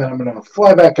quick, and then I'm going to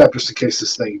fly back up just in case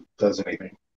this thing does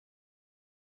anything.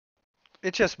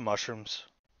 It's just mushrooms.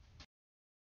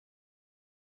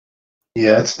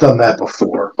 Yeah, it's done that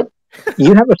before.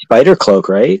 You have a spider cloak,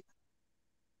 right?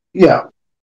 Yeah.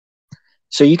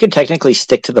 So you can technically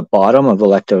stick to the bottom of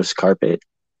Electo's carpet.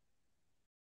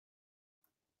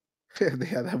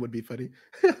 Yeah, that would be funny.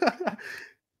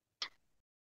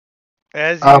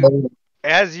 As you Um,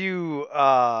 as you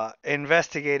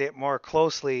investigate it more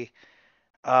closely,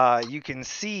 you can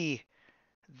see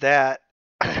that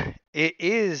it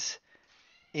is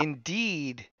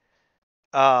indeed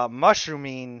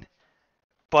mushrooming,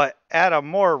 but at a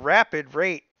more rapid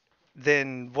rate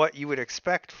than what you would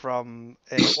expect from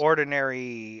an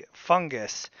ordinary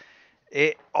fungus.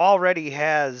 It already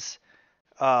has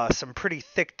some pretty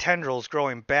thick tendrils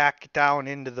growing back down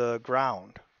into the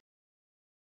ground.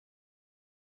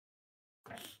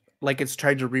 Like it's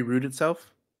trying to reroot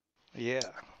itself. Yeah.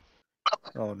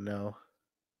 Oh no.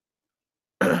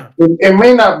 it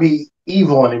may not be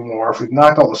evil anymore if we've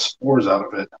knocked all the spores out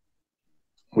of it.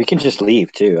 We can just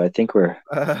leave too. I think we're.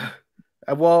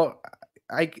 Well,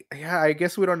 I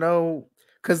guess we don't know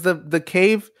because the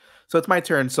cave. So it's my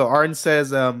turn. So Arn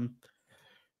says or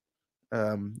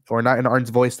not in Arn's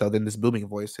voice though. Then this booming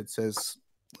voice. It says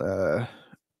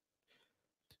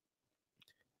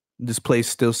this place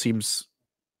still seems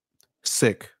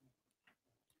sick.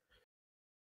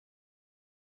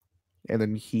 And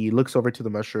then he looks over to the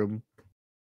mushroom,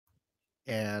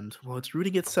 and well, it's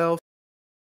rooting itself.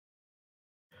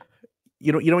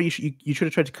 You should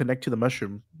have tried to connect to the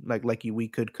mushroom, like we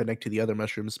could connect to the other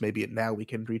mushrooms. Maybe now we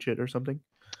can reach it or something.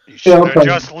 You should have okay.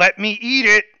 just let me eat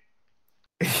it.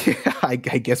 Yeah, I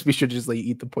guess we should just like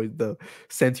eat the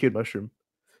sentient mushroom.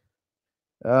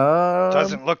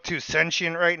 Doesn't look too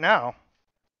sentient right now.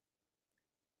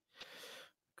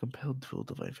 Compelled to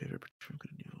divine favor from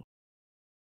good and evil.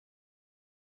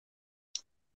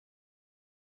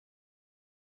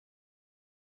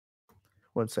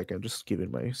 One second, I'm just giving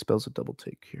my spells a double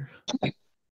take here.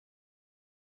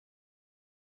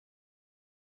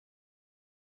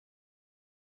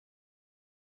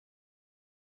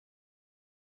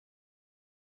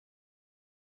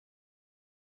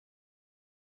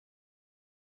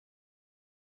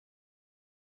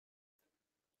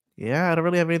 Yeah, I don't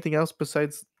really have anything else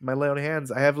besides my lay on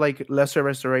hands. I have like lesser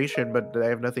restoration, but I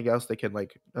have nothing else that can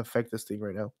like affect this thing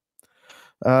right now.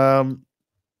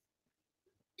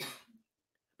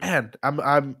 Man,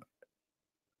 I'm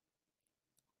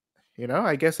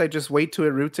I guess I just wait till it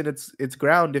roots in its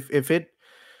ground.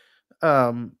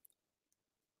 Um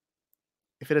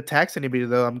if it attacks anybody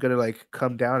though, I'm gonna like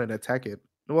come down and attack it.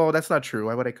 Well, that's not true.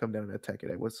 Why would I come down and attack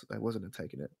it? I wasn't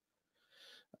attacking it.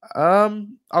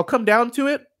 I'll come down to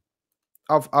it.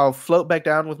 I'll float back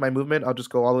down with my movement. I'll just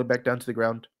go all the way back down to the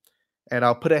ground, and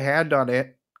I'll put a hand on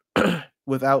it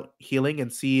without healing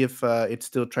and see if it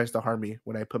still tries to harm me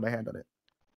when I put my hand on it.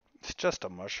 It's just a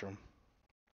mushroom.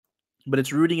 But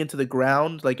it's rooting into the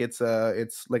ground like it's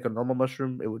like a normal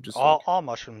mushroom. It would just All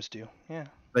mushrooms do. Yeah.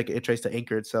 like it tries to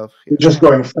anchor itself. You're just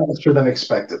going faster than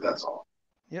expected, that's all.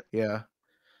 Yep. Yeah.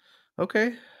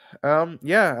 Okay.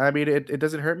 Yeah, I mean it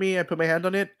doesn't hurt me. I put my hand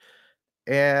on it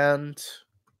and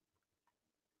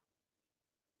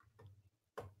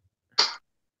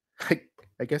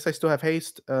I guess I still have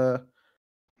haste.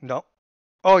 No.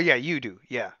 Oh yeah, you do.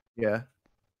 Yeah. Yeah.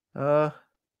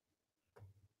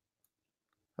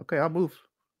 Okay, I'll move.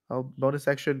 I'll bonus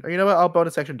action. Or you know what? I'll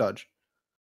bonus action dodge.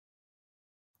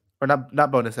 Or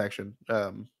not bonus action.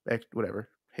 Whatever.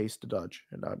 Haste to dodge,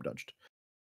 and now I'm dodged.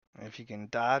 If you can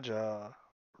dodge a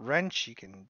wrench, you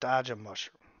can dodge a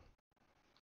mushroom.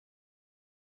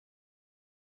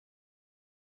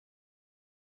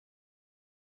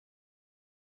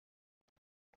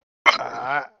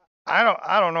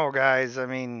 I don't know, guys. I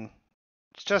mean,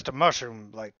 it's just a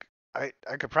mushroom. Like I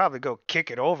could probably go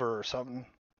kick it over or something.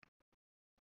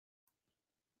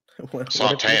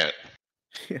 Saute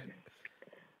it.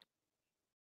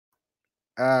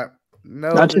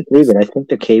 No. Not just leave it. I think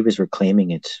the cave is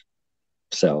reclaiming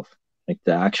itself, like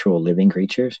the actual living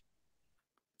creatures.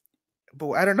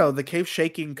 But I don't know. The cave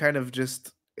shaking kind of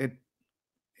just it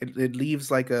leaves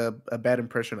like a bad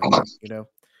impression on me.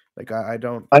 Like I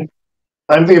don't.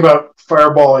 I'm thinking about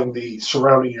fireballing the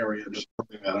surrounding area, just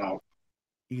putting that out.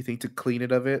 You think to clean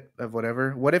it of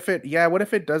whatever? What if it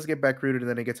does get back rooted and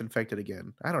then it gets infected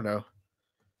again? I don't know.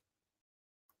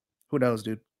 Who knows,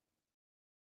 dude?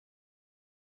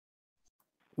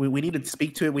 We need to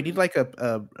speak to it. We need like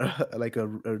a like a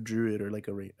druid or like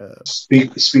a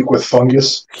Speak with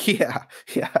fungus. yeah.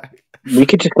 We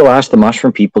could just go ask the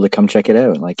mushroom people to come check it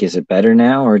out. Like, is it better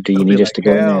now, or do you They'll need be us like, to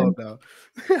go in there?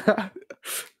 "Hell no."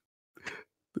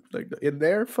 Like in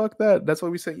there, fuck that. That's why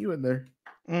we sent you in there.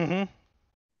 Mm-hmm.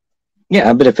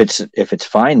 Yeah, but if it's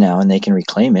fine now and they can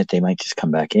reclaim it, they might just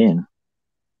come back in.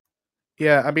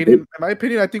 Yeah, I mean, in my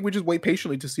opinion, I think we just wait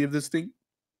patiently to see if this thing,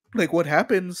 like, what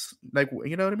happens. Like,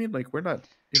 you know what I mean? Like, we're not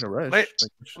in a rush.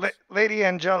 Lady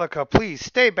Angelica, please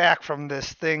stay back from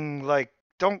this thing. Like,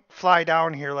 don't fly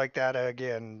down here like that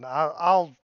again.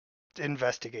 I'll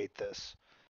investigate this.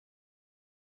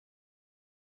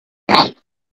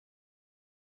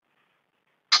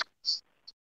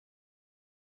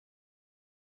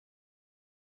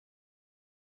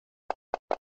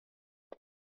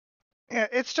 Yeah,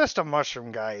 it's just a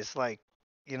mushroom, guys. Like,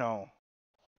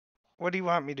 what do you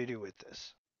want me to do with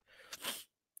this?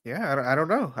 Yeah, I don't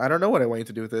know. I don't know what I want you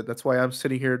to do with it. That's why I'm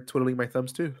sitting here twiddling my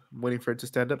thumbs too. I'm waiting for it to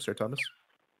stand up, Sir Thomas.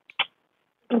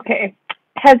 Okay.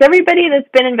 Has everybody that's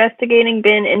been investigating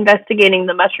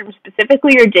the mushroom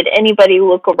specifically, or did anybody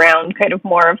look around kind of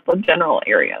more of the general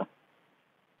area?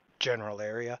 General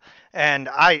area. And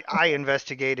I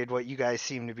investigated what you guys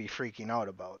seem to be freaking out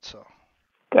about, so.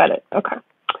 Got it. Okay.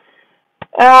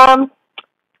 I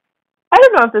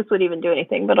don't know if this would even do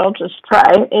anything, but I'll just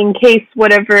try in case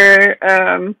whatever,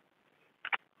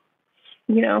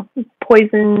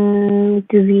 poison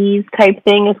disease type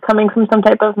thing is coming from some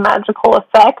type of magical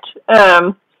effect.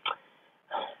 I'm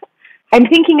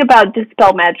thinking about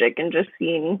dispel magic and just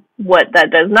seeing what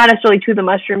that does. Not necessarily to the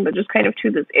mushroom, but just kind of to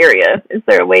this area. Is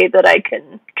there a way that I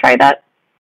can try that?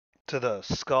 To the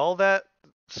skull that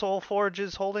Soul Forge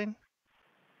is holding?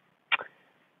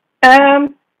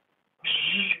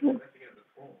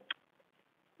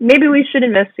 Maybe we should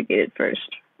investigate it first.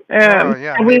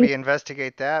 Yeah, maybe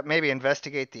investigate that. Maybe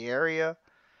investigate the area.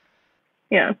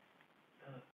 Yeah.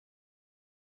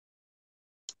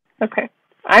 Okay.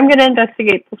 I'm going to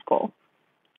investigate the skull.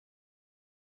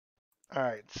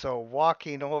 Alright, so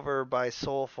walking over by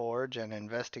Soul Forge and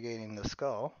investigating the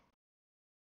skull.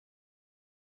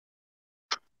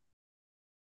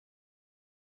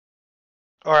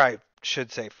 Or I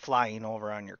should say flying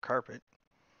over on your carpet.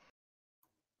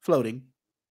 Floating.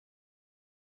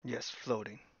 Yes,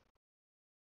 floating.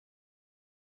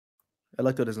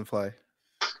 Electo doesn't fly.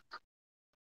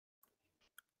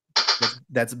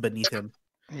 That's beneath him.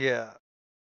 Yeah.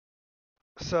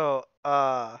 So,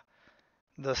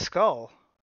 the skull,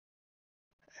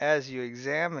 as you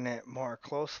examine it more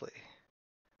closely,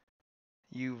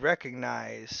 you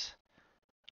recognize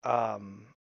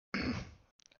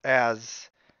as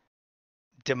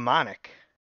demonic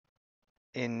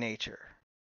in nature.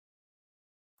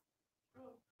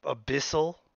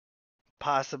 Abyssal,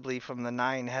 possibly from the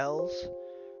nine hells.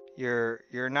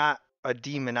 You're not a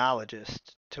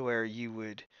demonologist to where you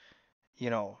would,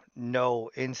 know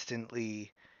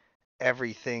instantly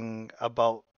everything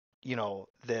about,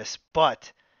 this,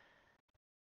 but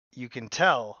you can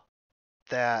tell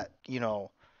that,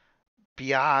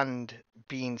 beyond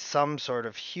being some sort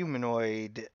of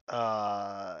humanoid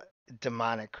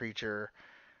demonic creature,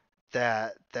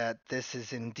 that this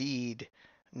is indeed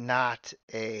not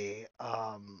a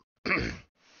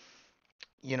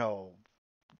you know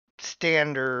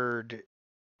standard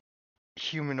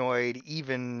humanoid,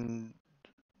 even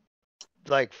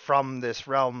like from this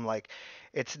realm. Like,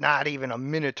 it's not even a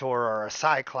minotaur or a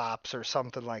cyclops or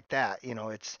something like that.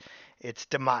 It's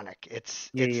demonic. It's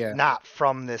Yeah. not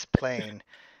from this plane.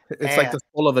 It's like the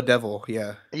soul of a devil.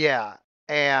 Yeah. Yeah,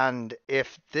 and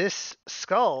if this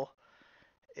skull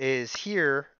is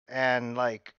here and,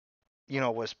 like,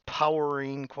 was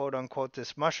powering, quote unquote,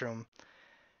 this mushroom,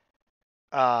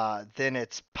 then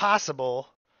it's possible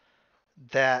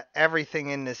that everything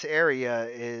in this area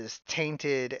is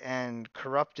tainted and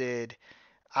corrupted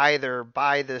either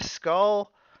by the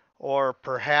skull, or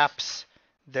perhaps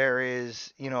there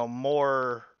is,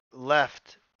 more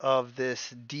left of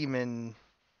this demon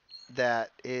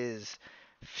that is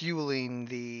fueling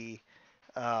the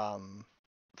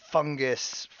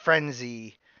fungus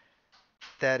frenzy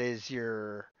that is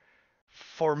your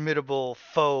formidable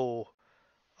foe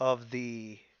of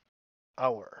the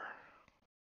hour.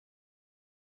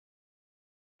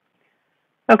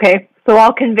 Okay, so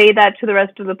I'll convey that to the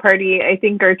rest of the party. I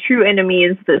think our true enemy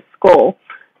is this skull.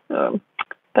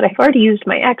 But I've already used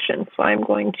my action, so I'm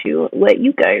going to let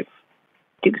you guys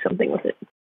do something with it.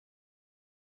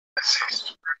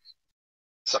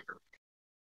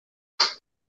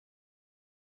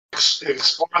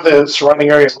 Explore the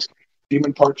surrounding area.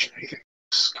 Demon parch and anything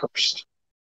cursed.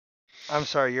 I'm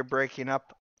sorry, you're breaking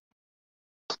up.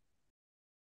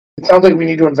 It sounds like we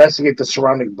need to investigate the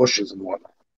surrounding bushes and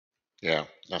whatnot. Yeah,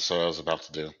 that's what I was about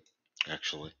to do,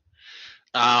 actually.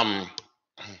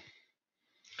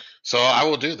 So I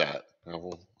will do that. I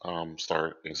will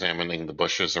start examining the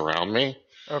bushes around me,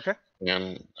 Okay.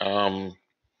 and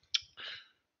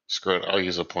Screw it. I'll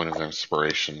use a point of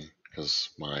inspiration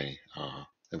because my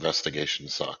investigation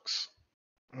sucks.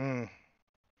 Mm.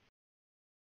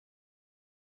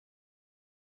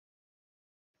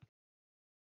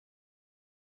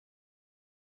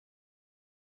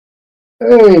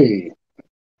 Hey,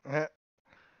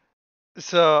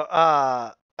 So,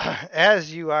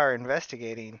 as you are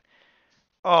investigating,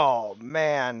 oh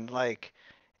man, like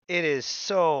it is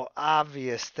so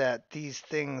obvious that these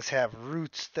things have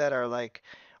roots that are like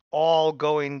all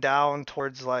going down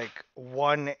towards like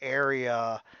one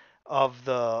area of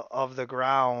the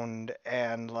ground,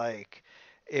 and like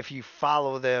if you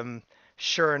follow them,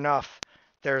 sure enough,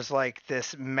 there's like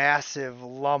this massive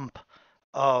lump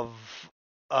of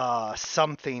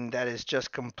something that is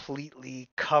just completely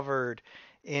covered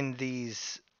in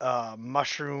these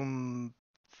mushroom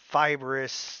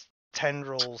fibrous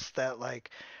tendrils that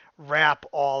like wrap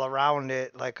all around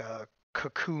it like a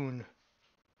cocoon.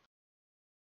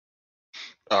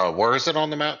 Where is it on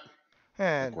the map? Like,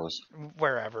 And where's...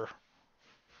 wherever.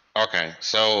 Okay,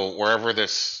 so wherever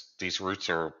these roots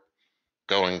are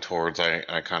going towards, I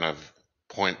kind of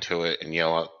point to it and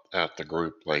yell at the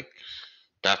group like,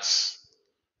 that's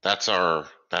that's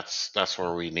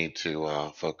where we need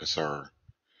to focus our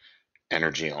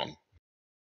energy on.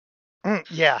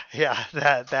 Yeah, yeah,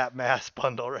 that mass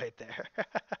bundle right there.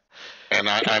 And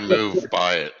I move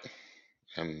by it,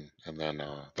 and then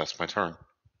that's my turn.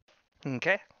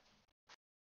 Okay.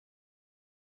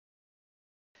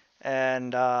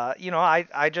 And I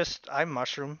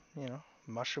mushroom,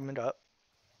 mushroom it up.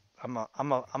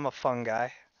 I'm a fun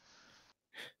guy.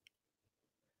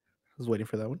 I was waiting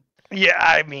for that one. Yeah,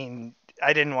 I mean,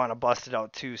 I didn't want to bust it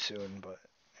out too soon, but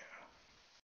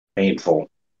painful.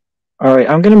 All right,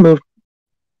 I'm gonna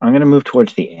move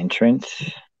towards the entrance.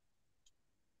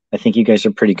 I think you guys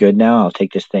are pretty good now. I'll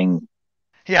take this thing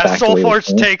yeah, back the way it was Soulforge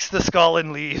going. takes the skull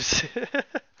and leaves.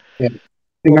 Yeah.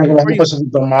 You're not going to help us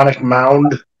with the demonic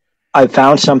mound? I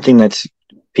found something that's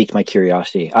piqued my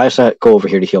curiosity. I also go over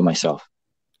here to heal myself.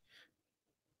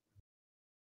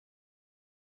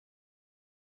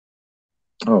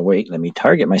 Oh wait, let me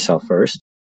target myself first.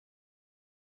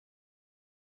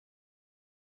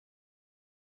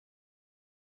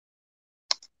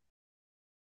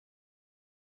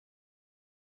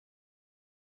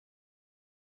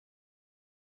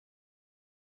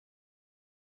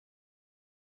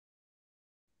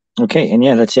 Okay, and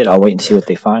yeah, that's it. I'll wait and see what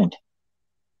they find.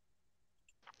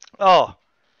 Oh,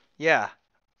 yeah,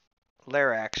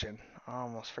 lair action. I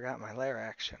almost forgot my lair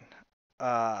action.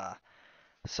 Uh,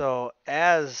 so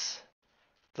as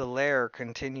the lair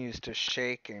continues to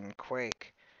shake and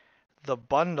quake, the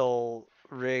bundle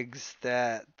rigs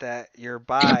that you're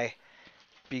by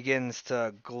begins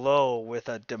to glow with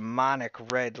a demonic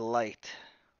red light.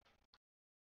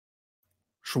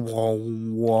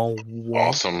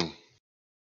 Awesome.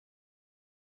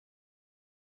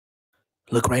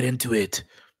 Look right into it.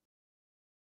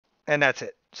 And that's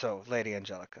it. So, Lady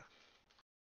Angelica.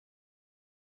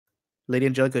 Lady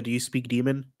Angelica, do you speak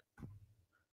demon?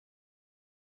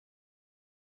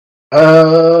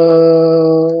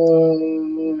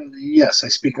 Yes, I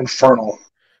speak infernal.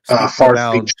 Speak Far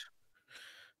profound.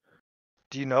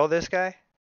 Do you know this guy?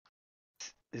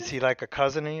 Is he like a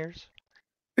cousin of yours?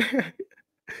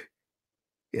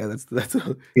 Yeah, that's.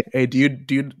 Hey, do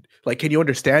you like? Can you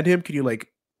understand him? Can you like?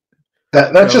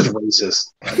 that's No. just racist.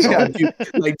 That's Yeah,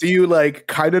 all. do you like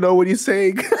kind of know what he's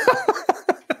saying?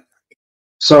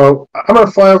 So I'm gonna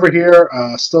fly over here.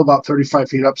 Still about 35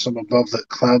 feet up, so I'm above the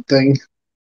cloud thing.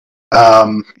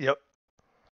 Yep.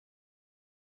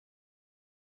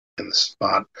 In the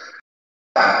spot.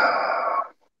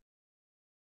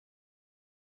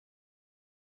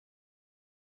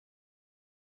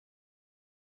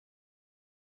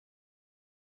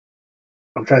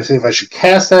 I'm trying to see if I should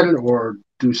cast at it or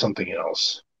do something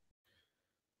else.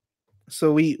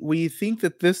 So we think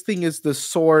that this thing is the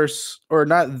source, or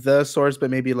not the source, but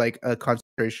maybe like a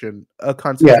concentration Yeah, the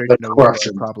of where the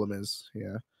corruption. problem is.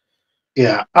 Yeah.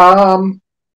 Yeah. I'm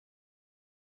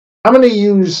gonna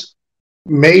use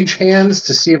mage hands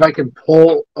to see if I can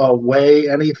pull away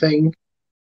anything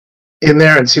in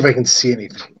there and see if I can see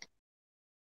anything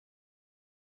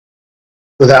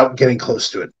without getting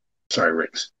close to it. Sorry,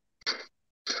 Riggs.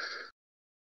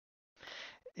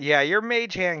 Yeah, your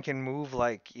mage hand can move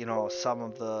like, some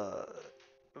of the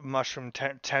mushroom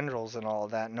tendrils and all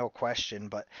of that, no question,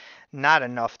 but not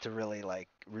enough to really like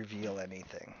reveal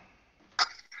anything.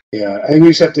 Yeah, I think we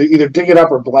just have to either dig it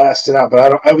up or blast it out.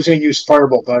 But I was going to use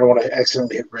firebolt, but I don't want to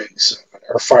accidentally hit Riggs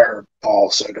or fireball,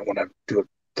 so I don't want to do it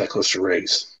that close to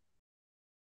Riggs.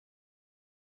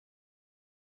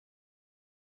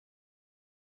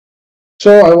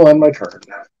 So I will end my turn.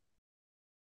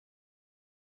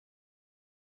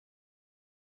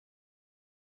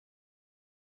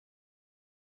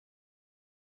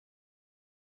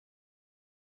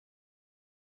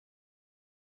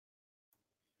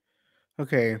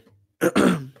 Okay.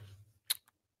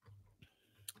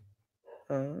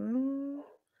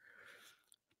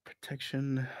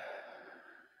 Protection.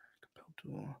 Compel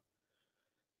tool.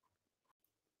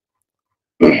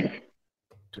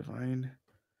 Divine.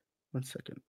 1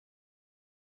 second.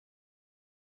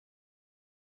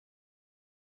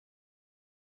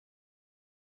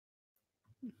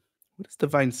 What is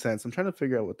divine sense? I'm trying to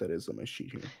figure out what that is on my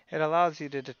sheet here. It allows you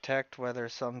to detect whether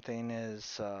something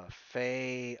is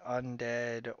fey,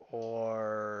 undead,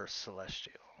 or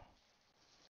celestial.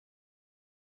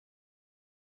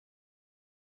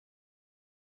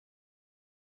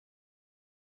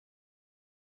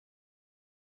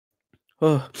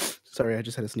 Oh, sorry, I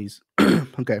just had a sneeze.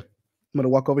 Okay, I'm gonna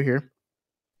walk over here.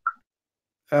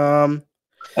 Um,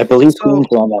 I believe so fiends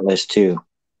are on that list too. What?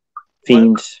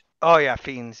 Fiends. Oh yeah,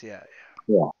 fiends. Yeah.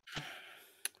 Yeah.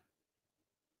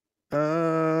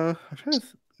 I'm trying to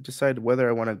decide whether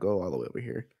I want to go all the way over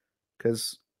here,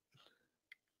 because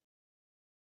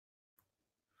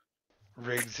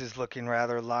Riggs is looking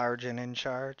rather large and in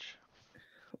charge.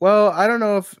 well, I don't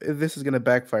know if this is gonna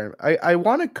backfire. I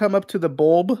want to come up to the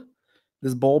bulb,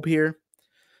 this bulb here,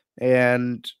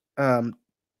 and um,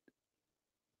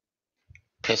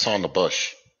 Piss on the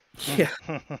bush. yeah,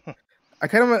 I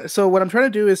kind of so what I'm trying to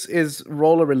do is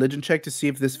roll a religion check to see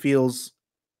if this feels.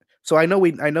 So I know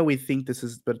we think this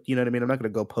is, but you know what I mean. I'm not gonna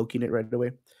go poking it right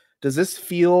away. Does this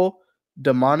feel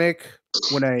demonic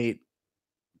when I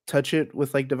touch it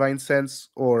with like divine sense,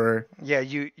 or Yeah,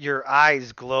 your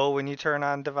eyes glow when you turn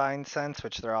on divine sense,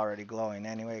 which they're already glowing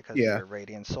anyway because of yeah? your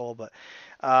radiant soul. But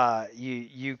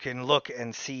you can look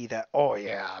and see that. Oh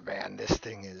yeah, man,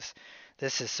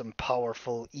 this is some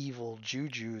powerful evil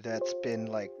juju that's been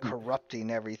like Mm.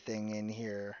 corrupting everything in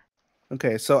here.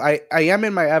 Okay, so I am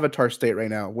in my avatar state right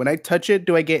now. When I touch it,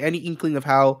 do I get any inkling of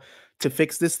how to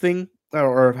fix this thing,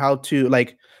 or how to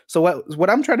like? So what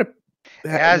I'm trying to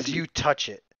As you touch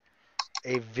it,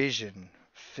 a vision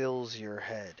fills your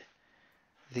head.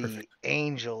 The perfect.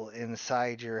 angel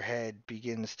inside your head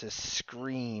begins to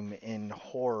scream in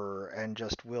horror and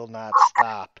just will not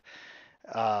stop.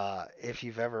 If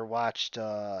you've ever watched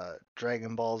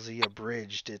Dragon Ball Z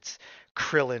Abridged, it's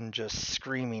Krillin just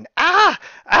screaming "Ah!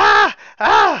 Ah!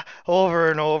 Ah!" over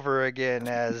and over again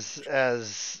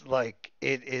as like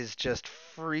it is just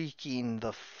freaking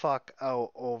the fuck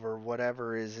out over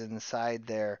whatever is inside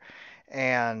there.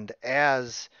 And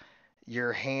as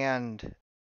your hand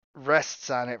rests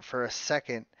on it for a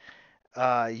second,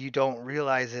 you don't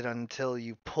realize it until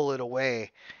you pull it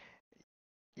away.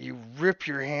 You rip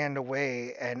your hand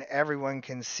away, and everyone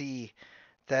can see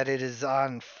that it is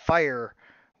on fire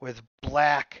with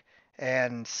black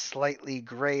and slightly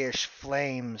grayish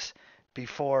flames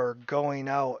before going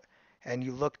out. And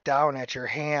you look down at your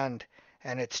hand,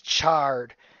 and it's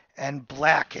charred and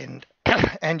blackened,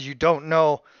 and you don't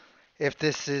know if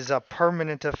this is a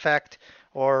permanent effect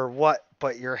or what,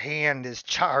 but your hand is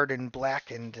charred and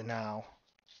blackened now.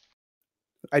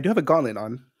 I do have a gauntlet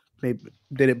on. Maybe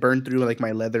did it burn through like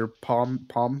my leather palm?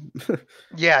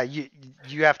 Yeah, you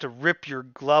have to rip your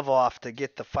glove off to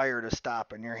get the fire to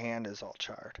stop, and your hand is all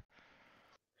charred.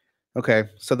 Okay,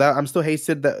 so that I'm still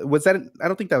hasted. That was that. I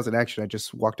don't think that was an action. I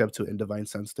just walked up to it and divine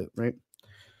sensed it. Right.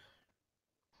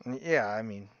 Yeah, I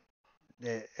mean,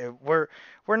 we're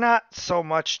not so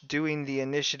much doing the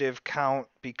initiative count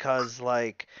because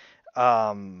like,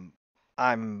 um,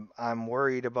 I'm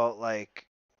worried about like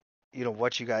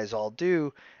what you guys all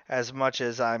do as much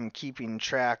as I'm keeping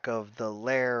track of the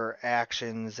lair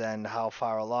actions and how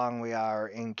far along we are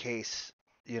in case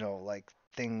like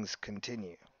things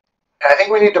continue. I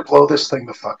think we need to blow this thing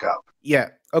the fuck up. Yeah.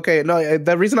 Okay. No,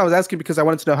 the reason I was asking because I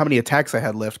wanted to know how many attacks I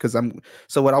had left. Because I'm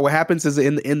so what happens is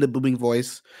in the booming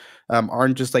voice,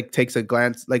 Arn just like takes a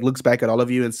glance, like looks back at all of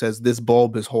you and says, "This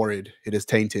bulb is horrid. It is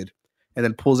tainted," and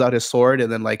then pulls out his sword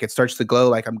and then like it starts to glow.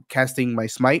 Like I'm casting my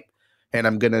smite, and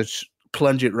I'm gonna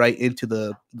plunge it right into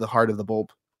the heart of the bulb.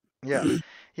 Yeah,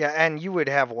 yeah, and you would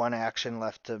have one action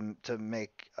left to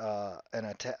make a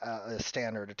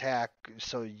standard attack,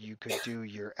 so you could do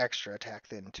your extra attack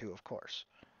then too, of course.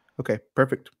 Okay.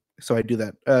 Perfect. So I do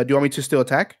that. Do you want me to still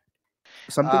attack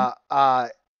something? Uh, uh,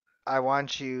 I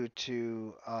want you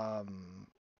to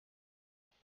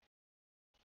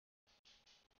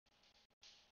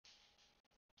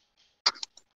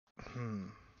hmm.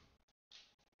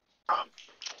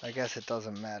 I guess it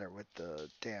doesn't matter with the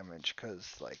damage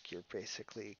because like you're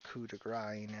basically coup de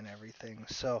grace and everything.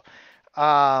 So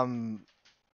As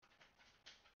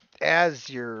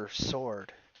your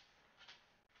sword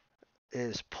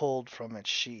is pulled from its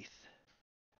sheath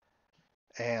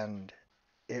and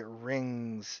it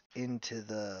rings into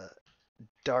the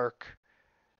dark,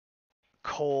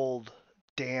 cold,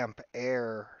 damp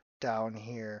air down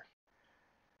here,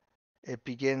 it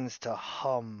begins to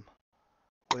hum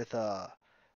with a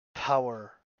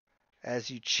power as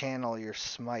you channel your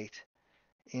smite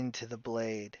into the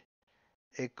blade.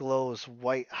 It glows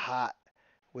white hot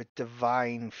with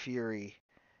divine fury,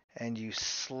 and you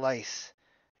slice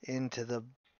into the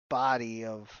body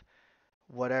of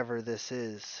whatever this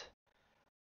is.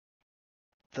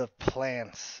 The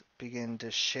plants begin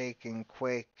to shake and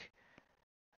quake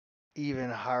even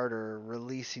harder,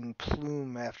 releasing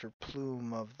plume after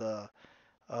plume of the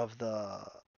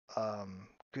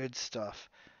good stuff.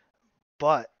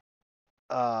 But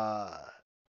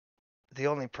the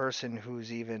only person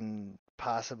who's even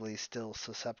possibly still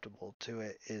susceptible to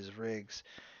it is Riggs.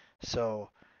 So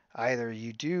either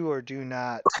you do or do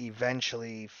not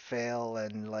eventually fail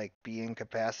and like be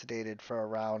incapacitated for a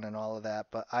round and all of that.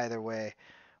 But either way,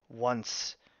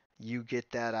 once you get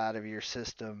that out of your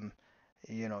system,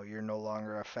 you're no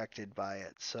longer affected by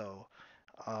it. So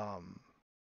um,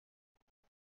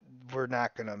 we're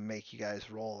not gonna make you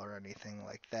guys roll or anything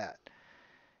like that.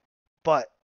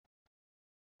 But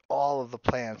all of the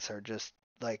plants are just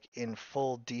like in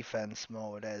full defense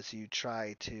mode as you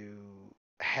try to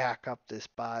hack up this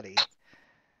body.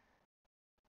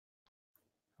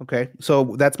 Okay,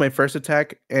 so that's my first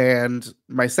attack, and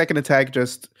my second attack,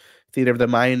 just theater of the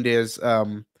mind, is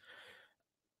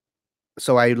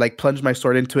so I like plunge my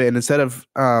sword into it, and instead of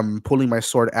pulling my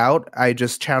sword out, I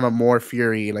just channel more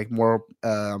fury, like more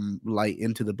light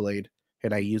into the blade,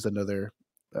 and I use another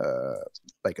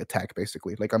like attack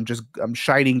basically. Like I'm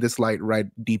shining this light right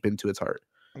deep into its heart.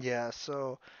 Yeah,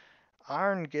 so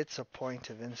Arn gets a point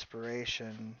of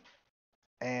inspiration,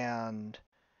 and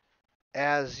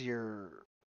as your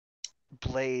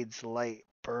blade's light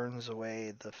burns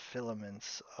away the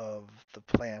filaments of the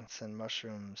plants and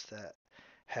mushrooms that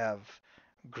have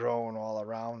grown all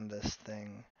around this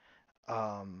thing,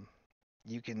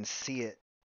 you can see it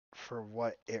for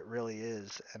what it really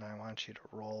is, and I want you to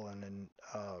roll an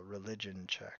religion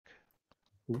check.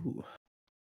 Ooh,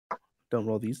 don't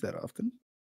roll these that often.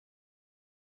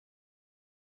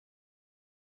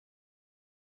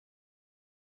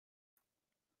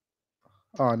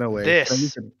 Oh no way! Can I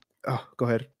use it? Oh, go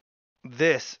ahead.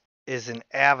 This is an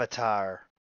avatar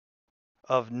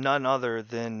of none other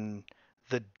than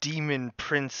the demon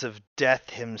prince of death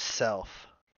himself,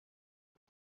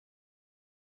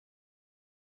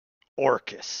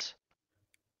 Orcus.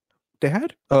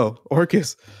 Dad? Oh,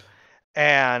 Orcus.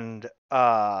 And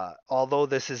although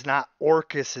this is not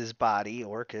Orcus's body,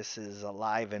 Orcus is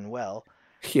alive and well.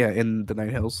 Yeah, in the Nine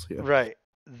Hells. Yeah. Right.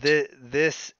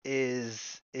 This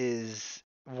is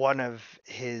one of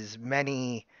his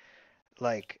many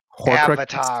like Horcruxes?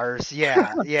 avatars.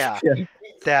 Yeah, yeah. Yeah.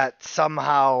 That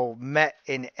somehow met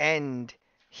an end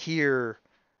here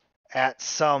at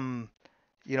some,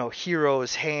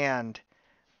 hero's hand,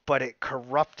 but it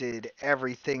corrupted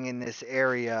everything in this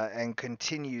area and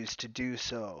continues to do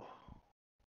so.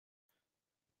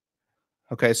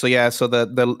 Okay, so yeah, so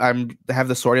the I have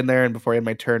the sword in there, and before I end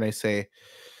my turn, I say,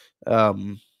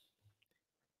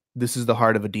 "This is the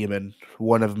heart of a demon,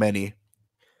 one of many.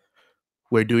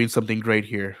 We're doing something great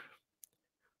here.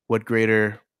 What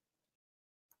greater?"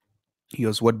 He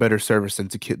goes, "What better service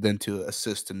than to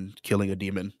assist in killing a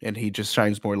demon?" And he just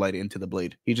shines more light into the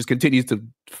blade. He just continues to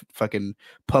fucking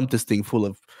pump this thing full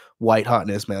of white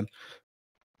hotness, man.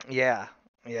 Yeah,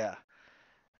 yeah.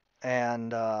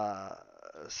 And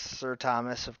Sir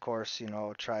Thomas, of course,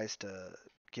 tries to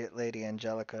get Lady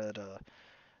Angelica to,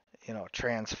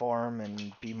 transform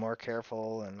and be more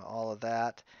careful and all of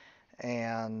that.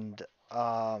 And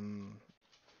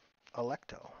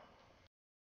Electo.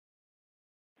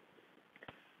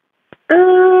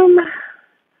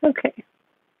 Okay.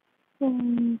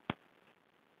 Come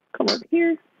over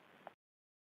here.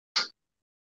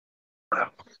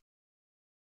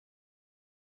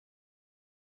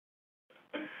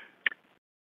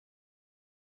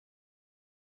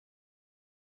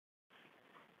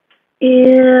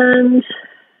 And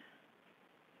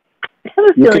I have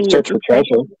a You feeling could search for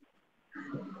treasure.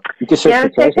 You could search for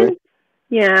treasure.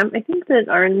 I think that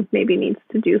Arn maybe needs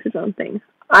to do his own thing.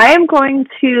 I am going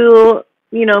to,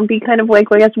 be kind of like,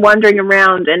 I guess, wandering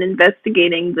around and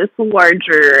investigating this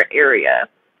larger area.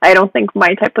 I don't think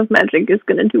my type of magic is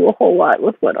going to do a whole lot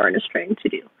with what Arn is trying to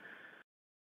do.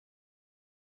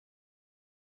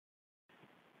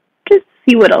 Just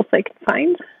see what else I can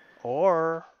find.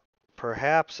 Or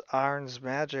perhaps Arn's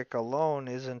magic alone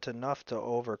isn't enough to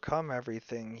overcome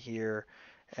everything here,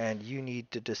 and you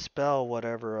need to dispel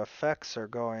whatever effects are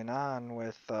going on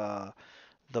with the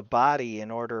body in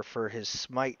order for his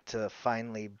smite to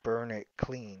finally burn it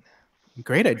clean.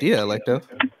 Great idea, Electo.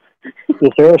 Is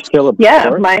there still a Yeah,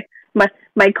 corpse?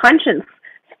 my conscience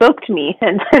spoke to me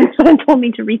and told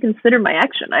me to reconsider my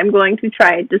action. I'm going to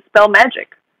try dispel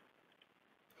magic.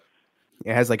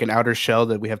 It has like an outer shell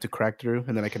that we have to crack through,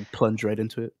 and then I can plunge right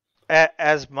into it.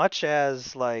 As much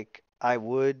as like I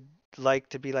would like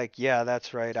to be like, yeah,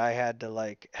 that's right, I had to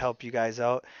like help you guys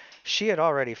out. She had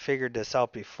already figured this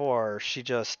out before. She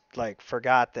just like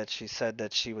forgot that she said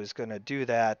that she was going to do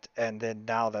that, and then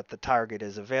now that the target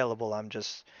is available, I'm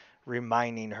just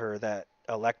reminding her that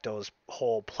Electo's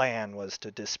whole plan was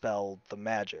to dispel the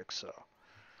magic. So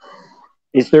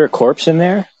Is there a corpse in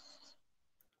there?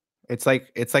 It's like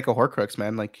a Horcrux,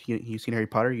 man. Like you seen Harry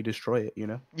Potter, you destroy it, you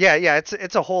know. yeah,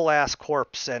 it's a whole ass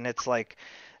corpse, and it's like,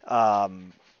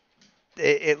 um,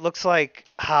 it looks like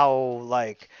how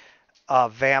like a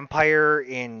vampire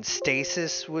in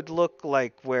stasis would look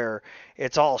like, where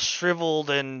it's all shriveled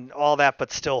and all that,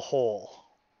 but still whole.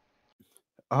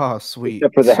 Oh, sweet.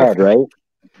 Except for the head, right?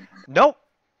 Nope,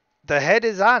 the head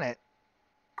is on it.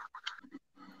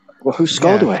 Well, whose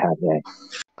skull Yeah. do I have then?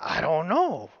 I don't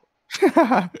know.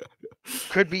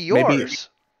 Could be maybe yours.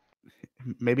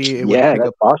 maybe it Yeah, would pick that's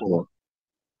up possible.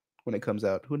 when it comes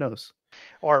out. Who knows?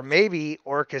 Or maybe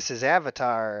Orcus's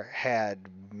avatar had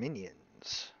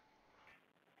minions.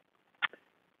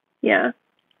 Yeah.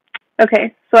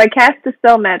 Okay, so I cast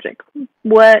dispel magic.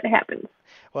 What happens?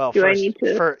 Well, Do I need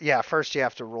to? first you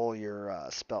have to roll your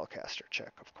spellcaster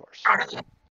check, of course.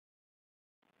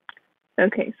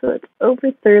 Okay, so it's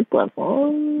over third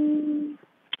level.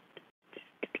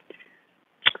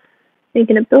 Make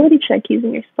an ability check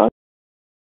using your spell.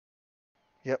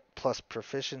 Yep, plus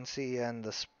proficiency and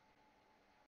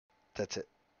that's it.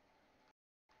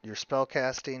 Your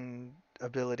spellcasting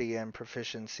ability and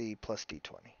proficiency plus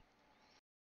d20.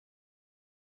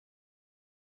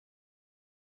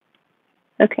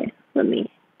 Okay, let me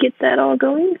get that all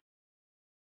going.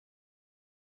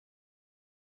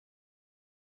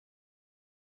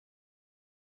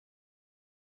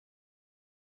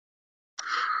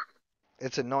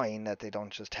 It's annoying that they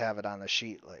don't just have it on the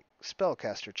sheet like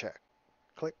spellcaster check.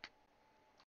 Click.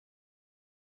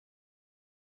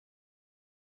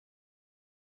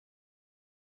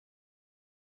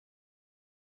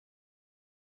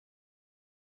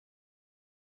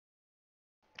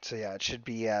 So yeah, it should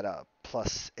be at a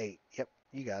 +8. Yep,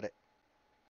 you got it.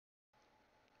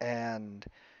 And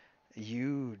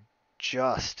you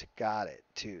just got it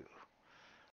too.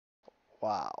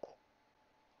 Wow.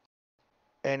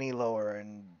 Any lower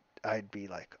and I'd be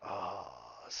like, oh,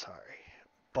 sorry.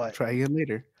 But Try again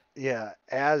later. yeah,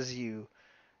 as you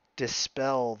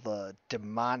dispel the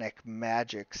demonic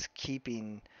magics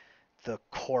keeping the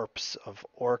corpse of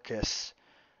Orcus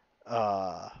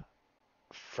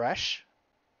fresh,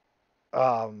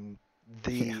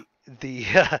 the the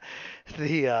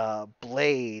the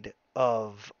blade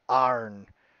of Arn,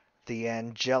 the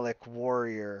angelic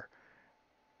warrior,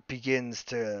 begins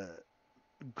to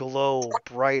glow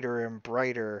brighter and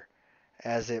brighter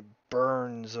as it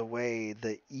burns away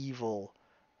the evil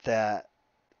that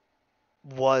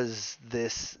was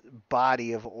this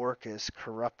body of Orcus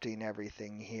corrupting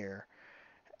everything here.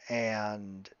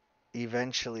 And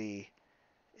eventually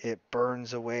it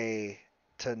burns away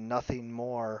to nothing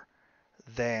more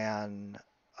than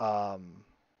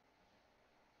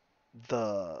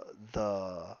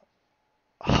the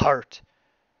heart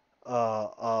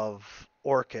of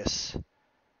Orcus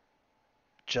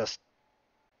just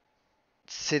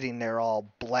sitting there all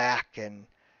black and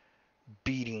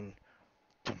beating.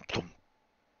 Thump, thump.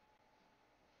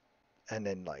 And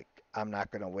then like I'm not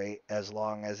gonna wait as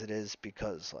long as it is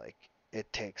because like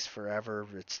it takes forever.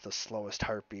 It's the slowest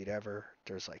heartbeat ever.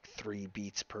 There's like 3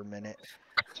 beats per minute,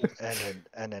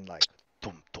 and then like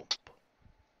thump thump.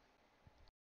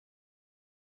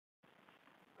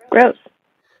 Gross.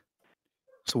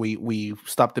 So we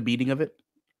stop the beating of it.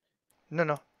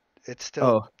 No, it's still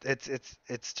Oh,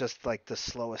 it's just like the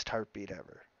slowest heartbeat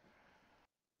ever.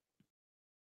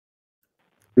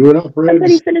 Do it up, Somebody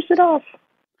Riggs. finish it off.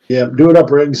 Yeah, do it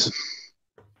up, Riggs.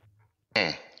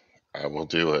 I will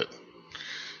do it.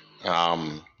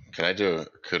 Can I do a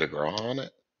coup de grace on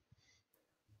it?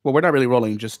 well, we're not really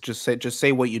rolling. Just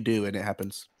say what you do, and it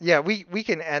happens. Yeah, we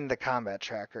can end the combat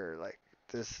tracker like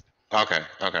this. Okay.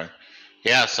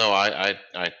 Yeah, so I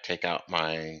take out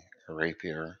my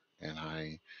rapier and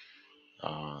I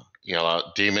yell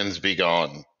out, "Demons be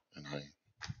gone!" and I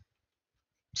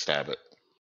stab it.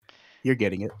 You're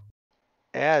getting it.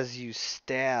 As you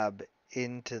stab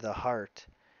into the heart,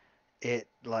 it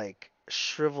like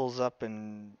shrivels up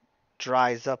and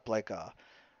dries up like a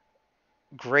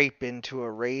grape into a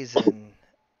raisin,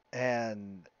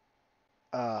 and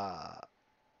uh,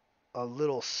 a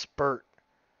little spurt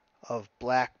of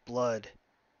black blood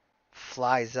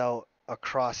flies out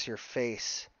across your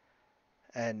face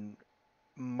and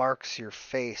marks your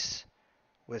face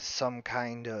with some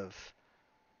kind of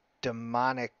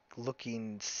demonic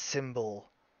looking symbol,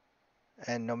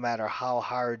 and no matter how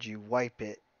hard you wipe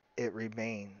it, it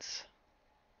remains.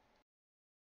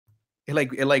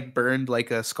 It burned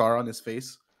like a scar on his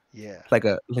face. Yeah. Like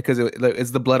a because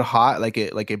is the blood hot? Like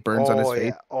it burns on his Oh face.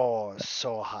 yeah. Oh, so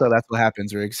So hot. that's what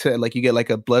happens, Rick. Like you get like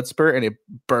a blood spurt and it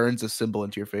burns a symbol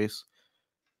into your face.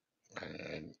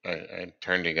 I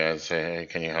turn to you guys and say, hey,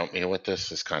 can you help me with this?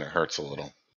 This kind of hurts a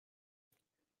little.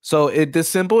 So this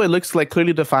symbol, it looks like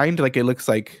clearly defined. Like it looks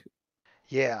like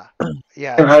Yeah.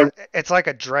 Yeah, Can I it's like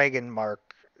a dragon mark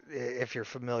if you're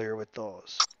familiar with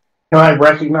those. can I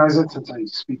recognize it since I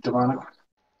speak demonic?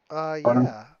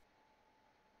 Yeah.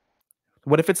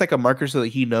 what if it's like a marker so that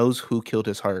he knows who killed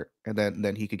his heart, and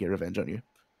then he could get revenge on you.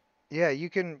 Yeah, you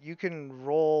can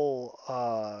roll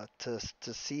to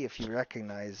see if you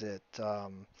recognize it.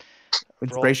 Roll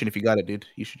Inspiration, if you got it, dude,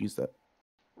 you should use that.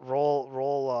 roll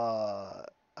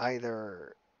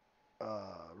either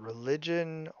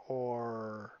religion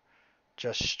or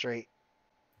just straight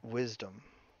wisdom.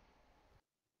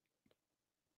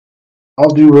 I'll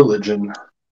do religion.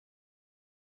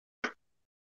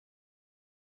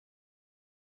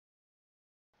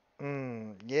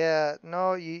 Yeah,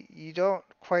 no, you don't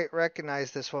quite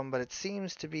recognize this one, but it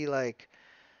seems to be like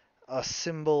a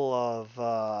symbol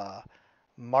of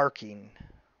marking.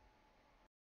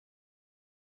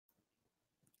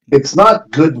 It's not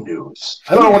good news.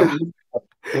 I don't know what it Yeah. is. But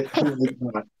it's clearly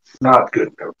not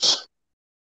good news.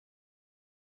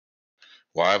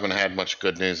 Well, I haven't had much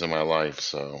good news in my life,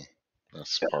 so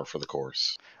that's par for the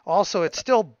course. Also, it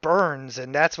still burns,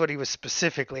 and that's what he was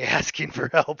specifically asking for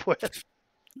help with.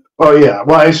 Oh yeah.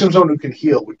 Well, I assume someone who can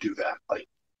heal would do that. Like,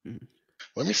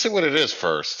 Let me see what it is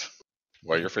first,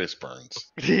 while your face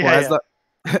burns. Yeah, Well, as yeah.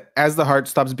 the as the heart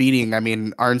stops beating, I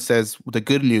mean, Arn says the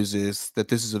good news is that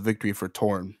this is a victory for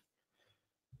Torn.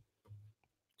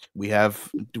 We have.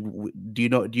 Do you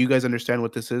know? Do you guys understand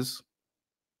what this is?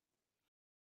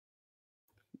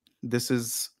 This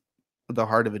is the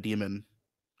heart of a demon.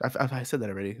 I said that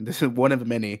already. This is one of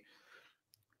many.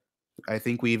 I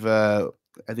think we've.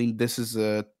 I think this is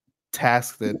a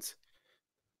task that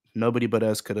nobody but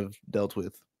us could have dealt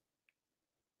with.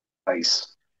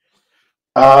 nice.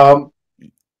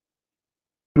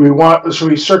 Should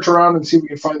we search around and see if we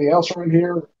can find anything else around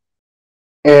here?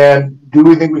 And do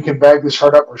we think we can bag this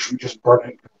heart up, or should we just burn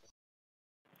it?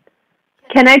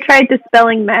 Can I try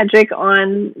dispelling magic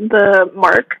on the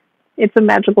mark? It's a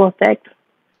magical effect.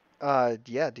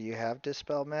 Yeah. Do you have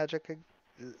dispel magic?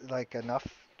 Like enough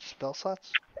spell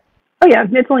slots? Oh yeah,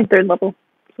 it's only 3rd level.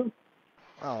 So,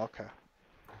 Oh, okay.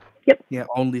 Yeah,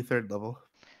 only 3rd level.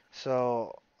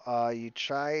 So, you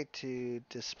try to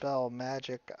dispel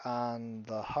magic on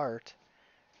the heart,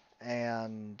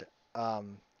 and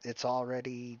it's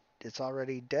already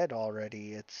dead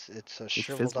already. It's a It's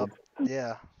shriveled up. fizzled.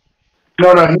 Yeah.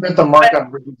 No, he meant the mark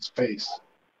on Rigby's face.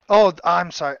 Oh,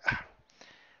 I'm sorry.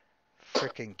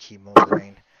 Freaking chemo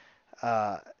brain.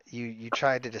 You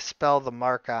tried to dispel the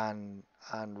mark on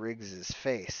Riggs's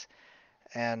face,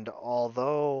 and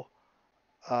although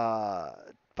uh,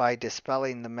 by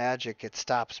dispelling the magic, it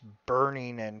stops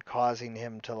burning and causing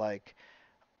him to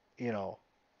you know,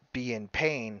 be in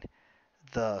pain,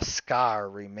 the scar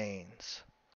remains.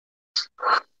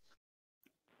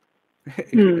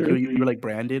 You were like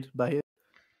branded by it.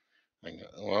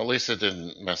 Well, at least it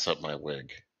didn't mess up my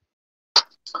wig.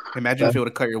 Imagine if it would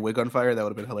have cut your wig on fire. That would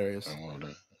have been hilarious. It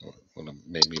would have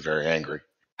made me very angry.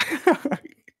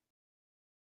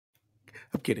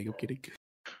 I'm kidding. I'm kidding.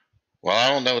 Well, I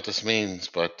don't know what this means,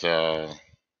 but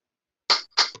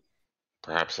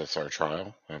perhaps that's our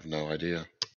trial. I have no idea.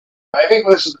 I think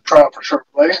this is a trial for sure.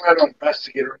 Letting that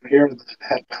investigator in here and then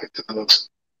head back to the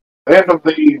land of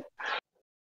the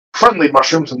friendly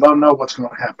mushrooms and let them know what's going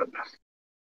to happen.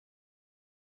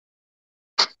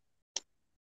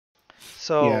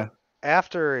 So, Yeah.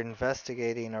 after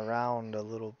investigating around a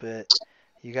little bit,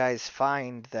 you guys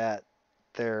find that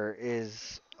there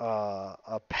is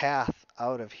a path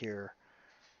out of here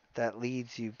that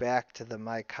leads you back to the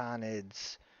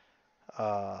Myconids'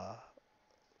 uh,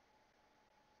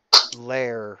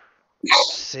 lair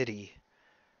city,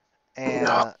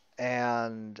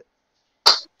 and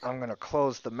I'm gonna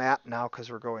close the map now because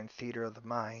we're going theater of the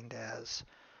mind as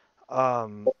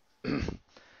um,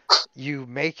 you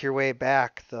make your way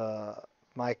back. The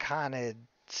Myconid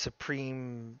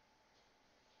Supreme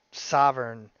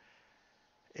Sovereign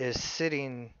is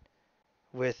sitting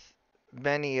with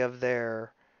many of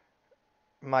their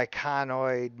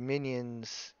Myconoid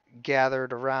minions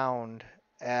gathered around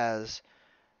as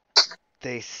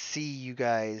they see you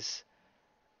guys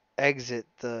exit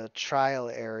the trial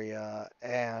area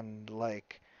and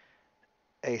like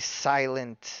a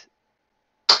silent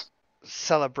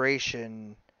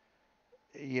celebration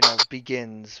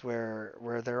begins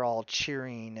where they're all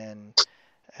cheering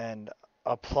and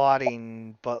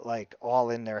applauding but like all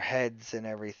in their heads and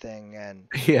everything and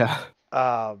Yeah.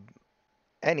 um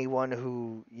anyone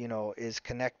who is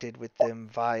connected with them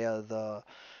via the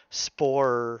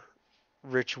spore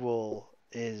ritual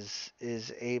is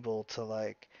able to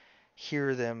like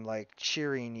hear them like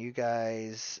cheering you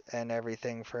guys and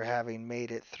everything for having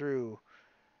made it through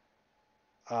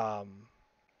um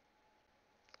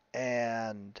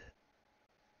and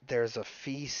there's a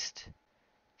feast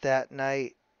that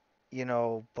night,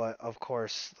 but of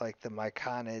course like the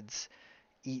myconids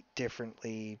eat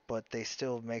differently, but they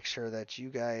still make sure that you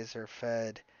guys are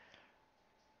fed.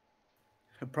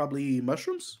 Probably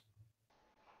mushrooms.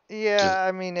 Do, Yeah,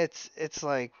 I mean it's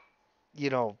like, you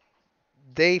know,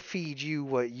 they feed you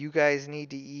what you guys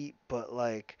need to eat, but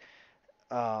like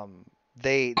um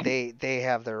they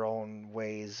have their own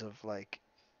ways of like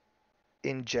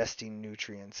ingesting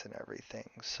nutrients and everything.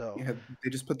 So, Yeah, they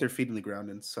just put their feet in the ground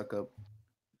and suck up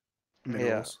yeah.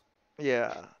 minerals.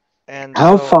 Yeah. And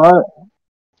How so far?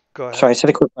 go ahead. Sorry, I just had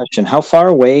a quick question. How far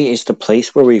away is the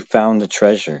place where we found the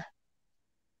treasure?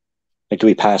 Like, do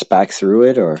we pass back through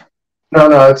it, or? No,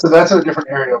 no, that's a different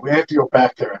area. We have to go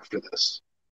back there after this.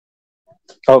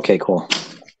 Okay, cool.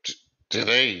 do, do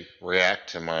they react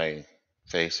to my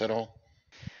face at all?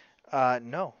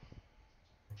 No.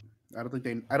 I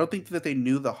don't think that they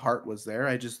knew the heart was there.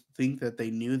 I just think that they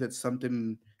knew that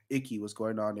something icky was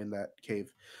going on in that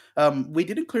cave. We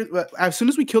didn't clear as soon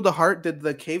as we killed the heart. Did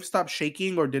the cave stop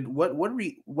shaking, or did what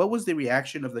was the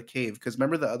reaction of the cave? Because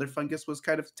remember the other fungus was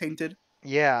kind of tainted.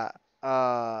 Yeah.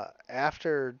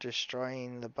 After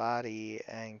destroying the body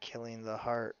and killing the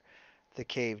heart, the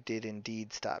cave did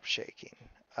indeed stop shaking.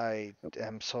 I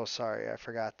am so sorry. I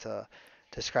forgot to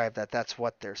describe that. That's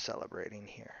what they're celebrating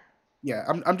here. Yeah,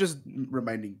 I'm just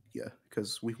reminding you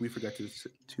because we forgot to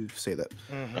say that.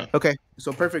 Hmm. Okay,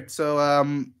 so perfect. So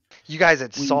You guys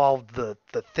had we solved the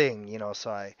thing, so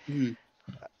mhm.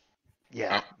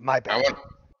 yeah, I, my I bad. want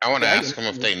I want to Yeah, I get ask it.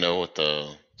 them if they know what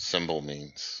the symbol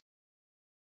means.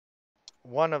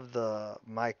 One of the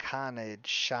Myconid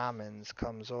shamans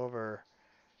comes over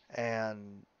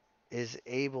and is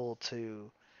able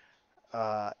to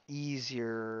ease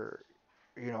your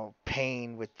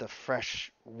pain with the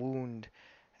fresh wound,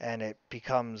 and it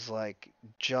becomes like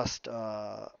just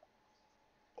like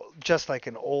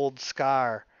an old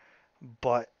scar,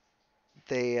 but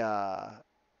they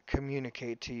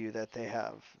communicate to you that they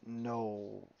have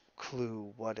no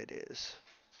clue what it is.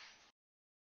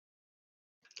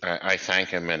 I thank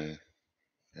him and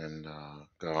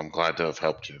go, I'm glad to have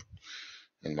helped you,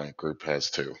 and my group has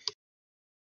too.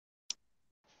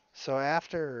 So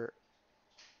after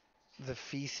the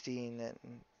feasting and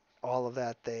all of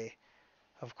that, they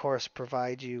of course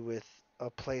provide you with a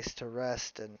place to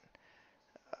rest, and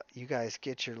you guys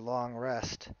get your long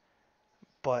rest.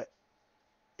 But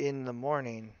in the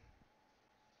morning,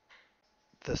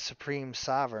 the Supreme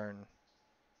Sovereign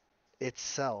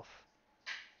itself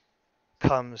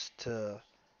comes to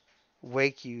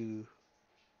wake you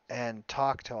and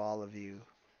talk to all of you,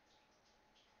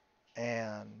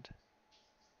 and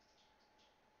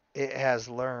it has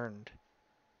learned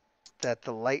that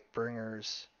the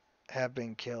Lightbringers have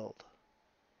been killed,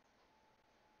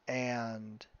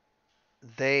 and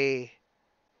they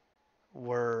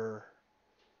were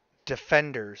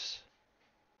defenders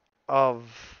of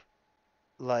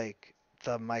like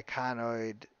the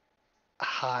Myconoid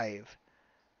hive,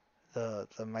 the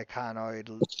Myconoid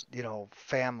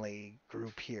family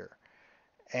group here.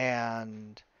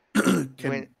 And when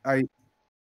Can I?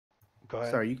 go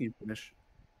ahead. Sorry, you can finish.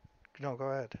 No, go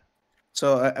ahead.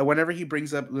 So whenever he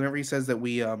says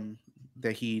that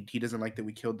that he doesn't like that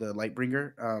we killed the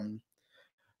Lightbringer,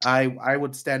 I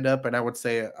would stand up and I would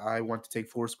say I want to take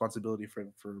full responsibility for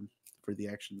the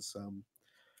actions.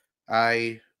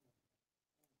 I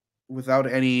without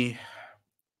any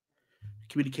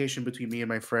communication between me and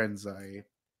my friends, I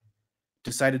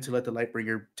decided to let the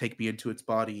Lightbringer take me into its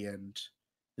body, and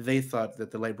they thought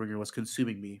that the Lightbringer was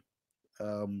consuming me.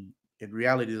 In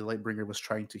reality, the Lightbringer was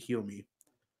trying to heal me.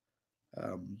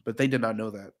 But they did not know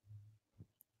that.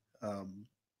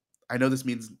 I know this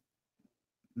means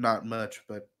not much,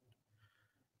 but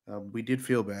we did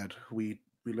feel bad. We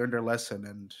learned our lesson,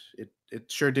 and it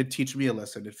sure did teach me a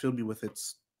lesson. It filled me with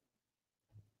its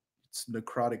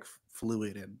necrotic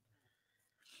fluid, and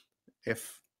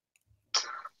if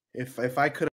if I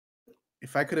could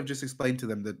have just explained to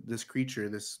them that this creature,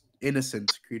 this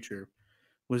innocent creature,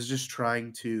 was just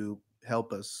trying to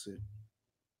help us,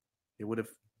 it would have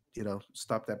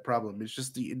stopped that problem. It's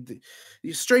just the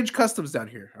strange customs down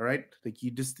here. All right, like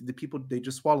the people, they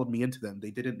just swallowed me into them.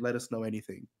 They didn't let us know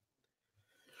anything.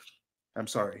 I'm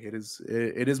sorry. It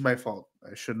is my fault.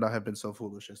 I should not have been so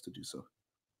foolish as to do so.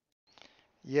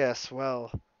 Yes,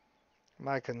 well,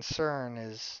 my concern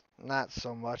is not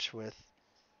so much with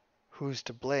who's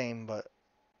to blame, but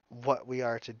what we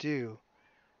are to do.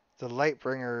 The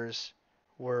Lightbringers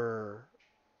were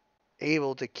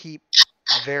able to keep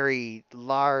very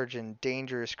large and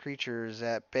dangerous creatures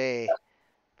at bay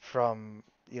from,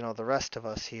 the rest of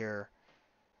us here.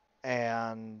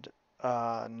 And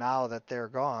now that they're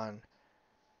gone,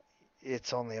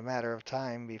 it's only a matter of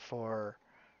time before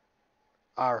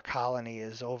our colony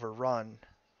is overrun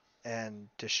and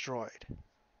destroyed.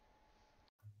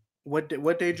 What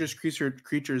dangerous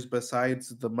creatures besides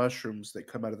the mushrooms that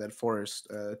come out of that forest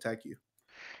attack you?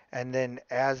 And then,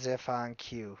 as if on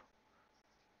cue,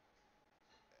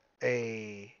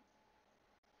 a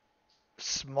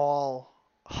small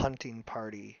hunting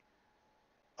party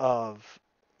of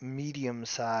medium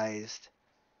sized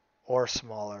or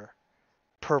smaller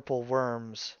purple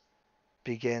worms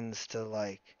begins to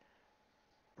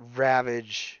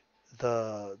ravage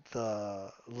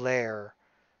the lair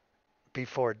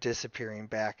before disappearing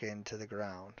back into the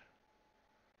ground.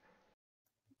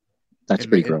 That's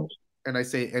And pretty gross. and I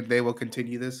say, and they will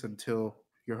continue this until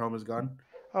your home is gone.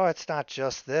 Oh, it's not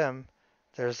just them.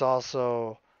 There's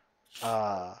also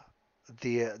uh,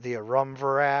 the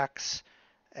Arumvirax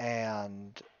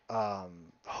and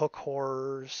hook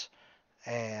horrors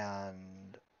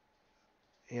and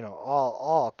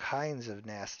all kinds of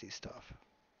nasty stuff.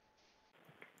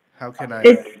 How can I?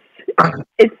 It's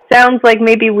it sounds like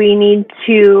maybe we need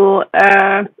to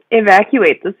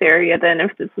evacuate this area then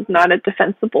if this is not a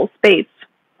defensible space.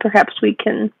 Perhaps we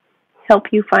can help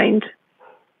you find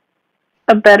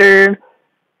a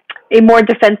more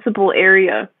defensible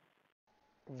area.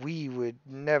 We would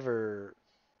never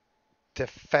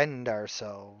defend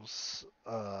ourselves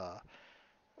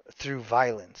through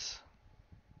violence.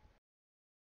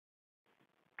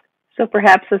 So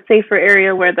perhaps a safer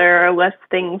area where there are less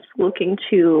things looking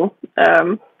to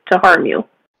harm you.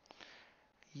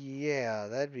 Yeah,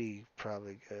 that'd be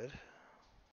probably good.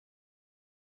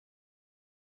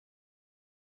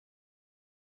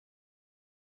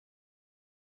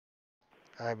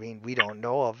 I mean, we don't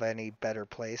know of any better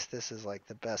place. This is like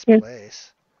the best Yeah.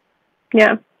 place.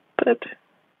 Yeah, but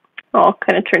I'll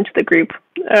kind of turn to the group.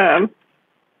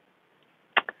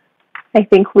 I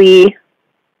think we,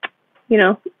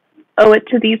 owe it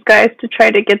to these guys to try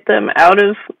to get them out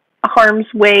of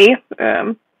harm's way.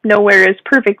 Nowhere is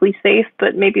perfectly safe,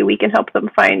 but maybe we can help them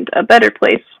find a better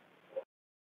place.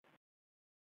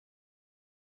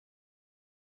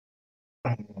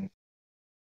 I'm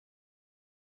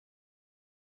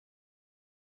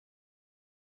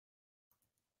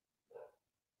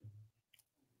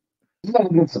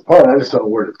not against the part. I just don't know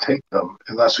where to take them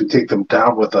unless we take them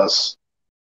down with us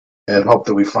and hope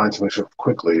that we find something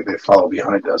quickly. They follow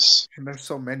behind us. And there's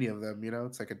so many of them.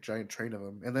 It's like a giant train of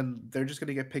them, and then they're just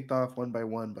gonna get picked off one by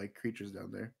creatures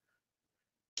down there.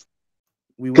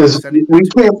 We would be Because sending them we to.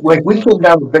 can't, we came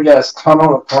down a big ass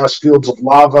tunnel across fields of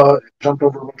lava, and jumped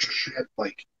over a bunch of shit.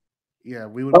 Yeah,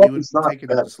 we would be it's not taking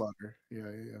them bad. to slaughter.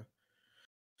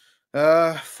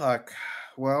 Yeah. Fuck.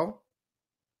 Well,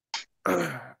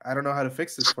 I don't know how to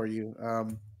fix this for you.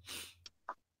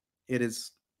 It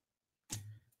is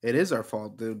our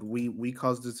fault, dude. We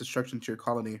caused this destruction to your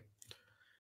colony.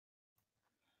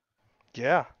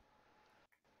 Yeah.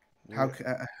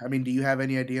 I mean, do you have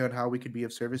any idea on how we could be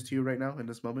of service to you right now in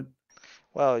this moment?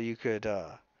 Well, you could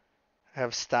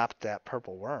have stopped that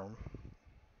purple worm.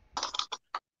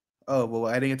 Oh well,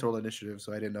 I didn't get to roll initiative,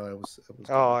 so I didn't know I was.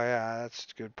 Oh yeah, that's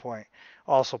a good point.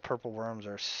 Also, purple worms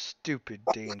are stupid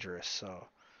dangerous, so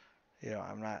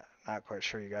I'm not quite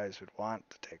sure you guys would want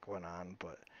to take one on,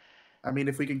 but I mean,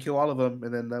 if we can kill all of them,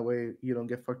 and then that way you don't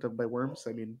get fucked up by worms.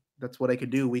 I mean, that's what I can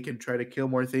do. We can try to kill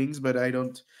more things, but I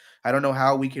don't know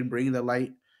how we can bring the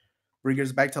light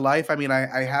bringers back to life. I mean,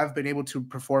 I have been able to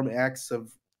perform acts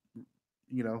of,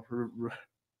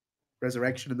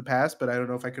 resurrection in the past, but I don't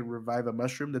know if I can revive a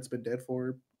mushroom that's been dead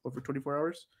for over 24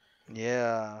 hours.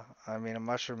 Yeah, I mean, a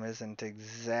mushroom isn't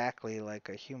exactly like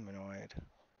a humanoid.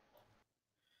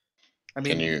 I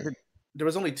Can mean, you? there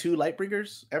was only two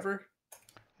Lightbringers ever.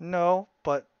 No,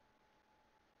 but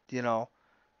you know,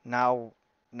 now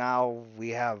now we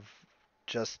have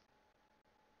just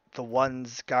the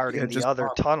ones Yeah, guarding the just other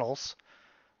tunnels.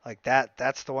 Like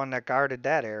that's the one that guarded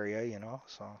that area.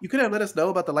 So you could have let us know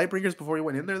about the Lightbringers before you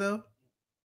went in there, though.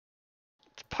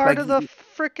 it's part Like, of the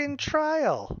frickin'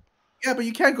 trial. yeah, but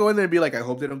you can't go in there and be like, "I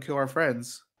hope they don't kill our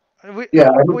friends." We Yeah,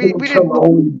 I we didn't we kill didn't the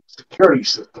whole security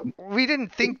system. we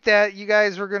didn't think that you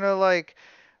guys were gonna like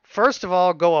first of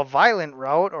all go a violent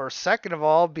route, or second of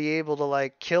all be able to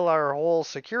like kill our whole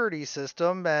security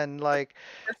system and like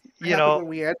What you happened know when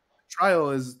we had the trial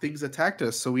is things attacked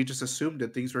us, so we just assumed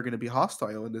that things were going to be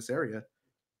hostile in this area.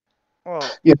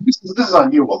 well Yeah, this is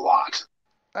on you a lot.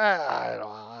 I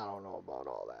don't know about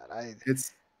all that.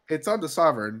 It's on the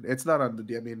sovereign. It's not on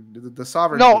the. I mean, the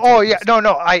sovereign's No, the oh yeah, terrorist.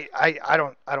 no,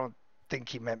 I don't think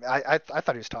he meant. I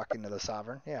thought he was talking to the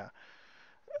sovereign. Yeah.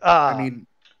 I Uh, mean,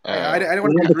 I Uh, don't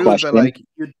want to I have be a rude, but question. like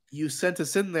you sent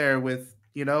us in there with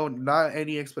not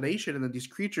any explanation, and then these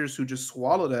creatures who just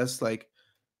swallowed us, like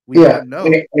we Yeah, didn't know.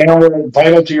 and we're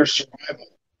vital to your survival.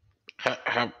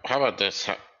 how about this?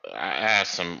 I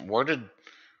asked them where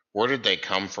did they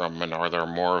come from, and are there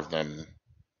more of them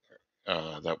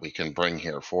that we can bring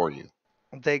here for you?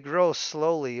 they grow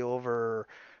slowly over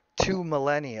 2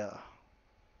 millennia.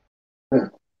 Yeah.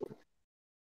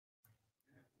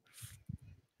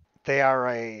 They are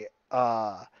a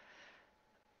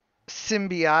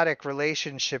symbiotic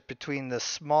relationship between the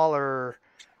smaller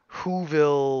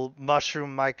Whoville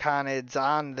mushroom myconids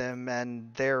on them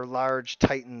and their large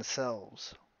Titan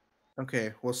selves.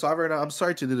 Okay, well, sovereign, I'm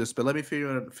sorry to do this, but let me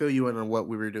fill you in on what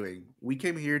we were doing. We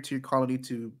came here to your colony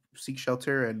to seek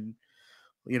shelter and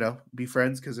be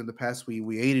friends because in the past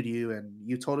we aided you and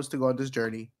you told us to go on this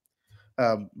journey.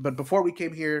 But before we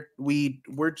came here,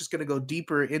 we're just gonna go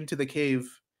deeper into the cave.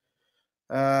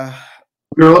 Uh,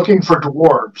 We're looking for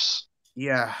dwarves.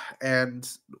 yeah, and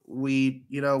we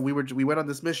went on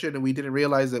this mission and we didn't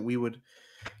realize that we would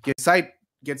get side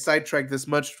get sidetracked this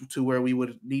much to where we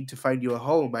would need to find you a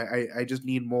home. I just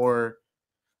need more.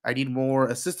 I need more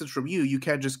assistance from you. You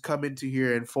can't just come into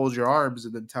here and fold your arms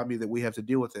and then tell me that we have to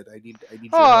deal with it. I need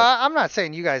Oh, your help. I'm not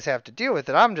saying you guys have to deal with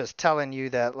it. I'm just telling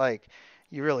you that like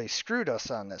you really screwed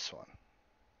us on this one.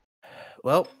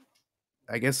 Well,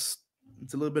 I guess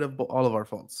it's a little bit of all of our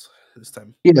faults this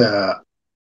time. Yeah.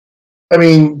 I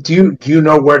mean, do you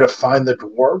know where to find the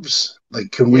dwarves?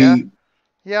 Like, can Yeah, we?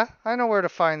 yeah, I know where to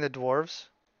find the dwarves.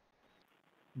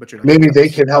 But you're not gonna Maybe tell they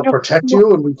us. can help protect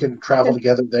you, and we can travel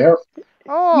together there.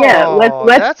 Yeah, Oh,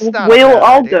 that's not a we'll bad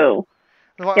all idea. go.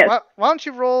 Why, Yes. why, why don't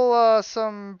you roll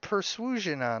some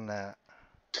persuasion on that?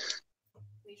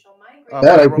 That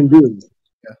Can I I roll? can do.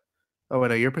 Yeah. Oh, wait,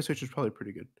 no, your persuasion is probably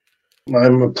pretty good.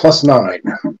 I'm a +9.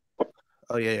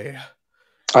 Oh yeah.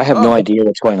 I have no Oh, idea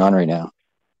what's going on right now.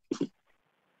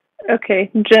 Okay.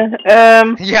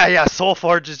 Yeah,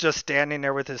 Soulforge is just standing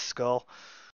there with his skull.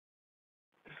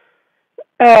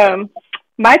 Um,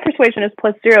 my persuasion is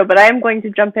 +0, but I am going to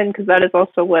jump in because that is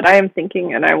also what I am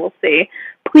thinking, and I will say,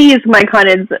 please, my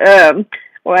conids,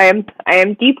 I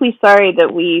am deeply sorry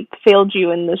that we failed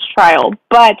you in this trial,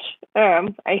 but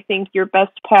I think your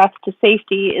best path to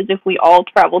safety is if we all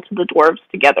travel to the dwarves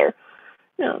together.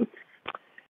 Um,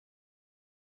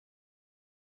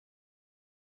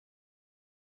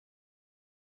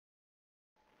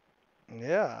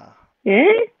 Yeah.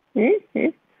 eh? Eh?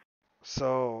 Eh?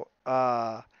 So,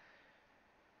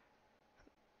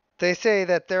 they say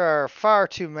that there are far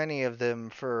too many of them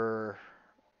for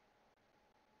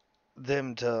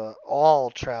them to all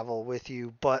travel with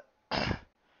you, but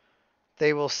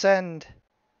they will send,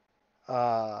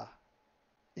 uh,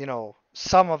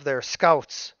 some of their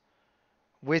scouts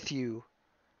with you,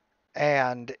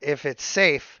 and if it's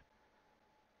safe,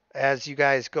 as you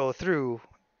guys go through,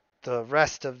 the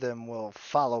rest of them will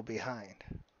follow behind.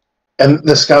 And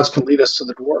the scouts can lead us to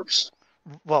the dwarves.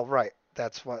 Well, right.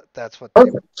 That's what they would.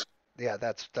 Perfect. Yeah,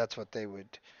 that's what they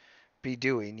would be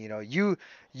doing.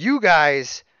 You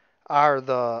guys are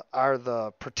the yeah.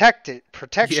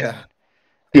 protection,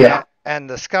 Yeah. and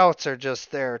the scouts are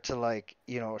just there to like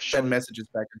show Send you. messages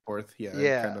back and forth. Yeah, and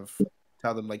Yeah, kind of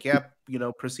tell them like, yeah,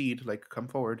 proceed, like come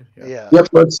forward. Yeah. yeah, Yep.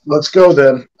 Let's go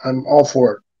then. I'm all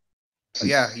for it.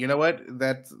 Yeah, you know what?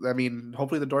 I mean,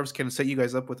 hopefully the dwarves can set you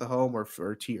guys up with a home, or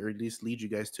at least lead you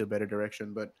guys to a better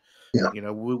direction. But Yeah.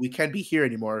 we can't be here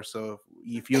anymore. So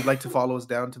if you'd like to follow us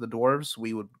down to the dwarves,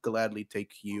 we would gladly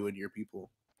take you and your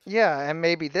people. yeah. And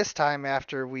maybe this time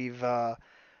after we've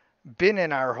been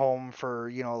in our home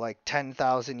for, like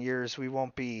 10,000 years. We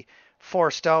won't be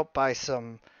forced out by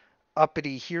some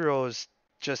uppity heroes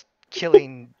just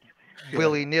killing Yeah.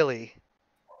 willy-nilly.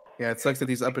 Yeah, it sucks that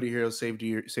these uppity heroes saved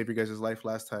your guys' life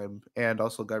last time, and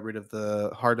also got rid of the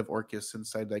heart of Orcus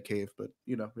inside that cave. But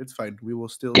it's fine. We will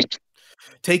still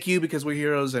take you because we're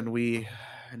heroes, and we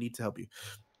need to help you.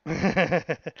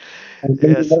 And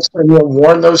maybe Yes. next time you'll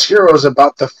warn those heroes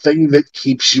about the thing that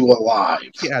keeps you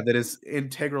alive. Yeah, that is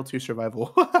integral to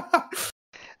survival.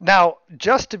 Now,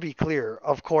 just to be clear,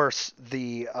 of course,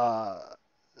 the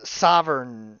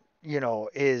sovereign,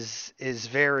 is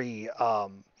very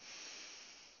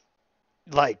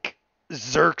like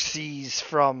Xerxes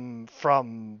from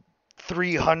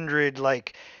 300.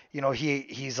 Like,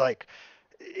 he's like,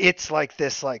 it's like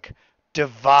this like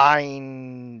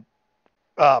divine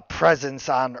presence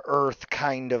on Earth,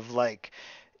 kind of like,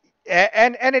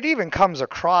 and it even comes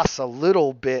across a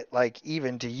little bit like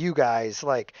even to you guys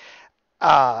like,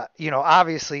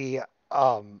 obviously,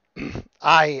 um,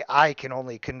 I can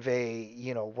only convey,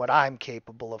 what I'm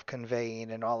capable of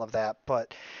conveying and all of that,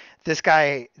 but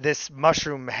this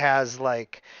mushroom has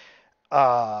like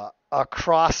a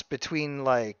cross between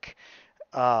like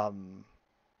um,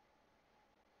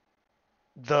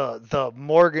 the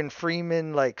Morgan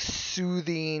Freeman like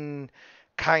soothing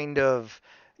kind of,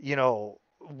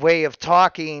 way of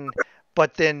talking,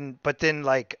 but then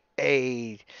like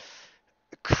a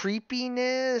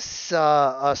creepiness,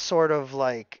 a sort of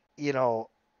like,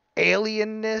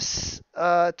 alienness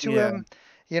to Yeah, him.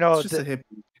 it's just a The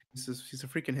hippie. He's a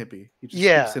freaking hippie. He just speaks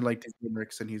Yeah, in like these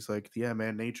limericks, and he's like, "Yeah,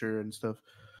 man, nature and stuff."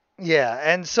 yeah,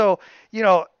 and so, you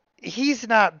know, he's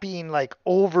not being like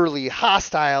overly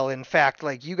hostile. In fact,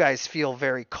 like you guys feel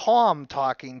very calm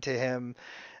talking to him,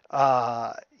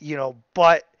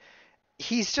 but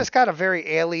he's just got a very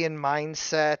alien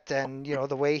mindset, and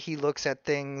the way he looks at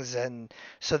things, and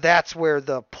so that's where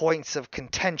the points of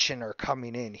contention are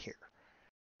coming in here.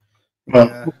 Well,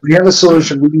 Yeah, we have a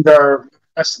solution. We need our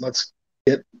best. Let's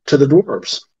get to the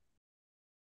dwarves.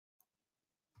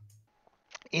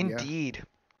 yeah. Indeed.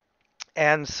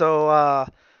 And so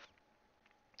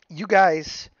you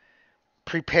guys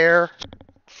prepare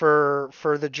for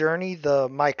the journey. The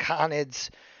Myconids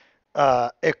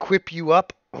equip you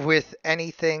up with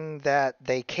anything that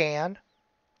they can.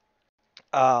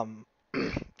 Um,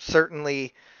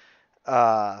 certainly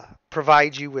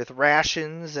provide you with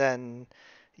rations and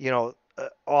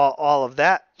all of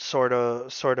that sort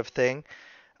of thing.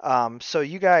 So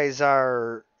you guys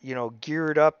are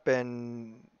geared up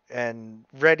and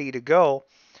ready to go.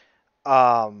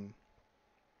 Um,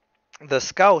 the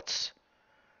scouts,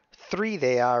 three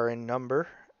they are in number,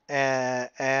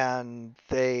 and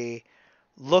they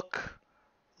look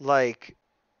like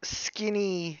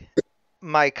skinny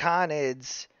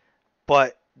myconids,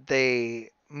 but they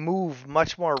move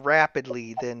much more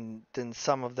rapidly than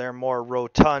some of their more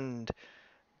rotund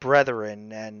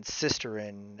brethren and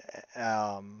sisterin.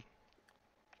 Um,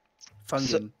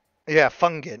 so Fungin. yeah,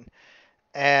 Fungin,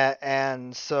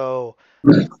 and so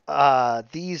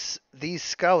these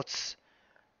scouts,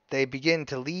 they begin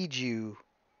to lead you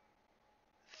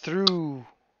through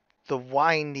the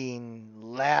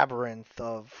winding labyrinth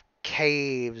of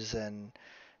caves and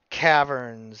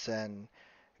caverns and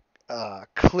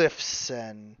cliffs,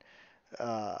 and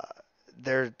uh,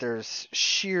 there's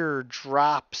sheer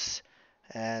drops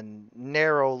and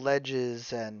narrow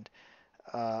ledges, and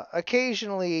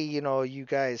occasionally, you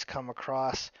guys come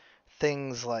across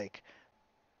things like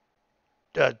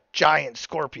a giant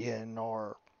scorpion,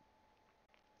 or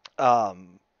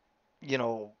um, you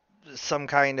know some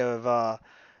kind of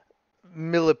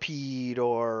millipede,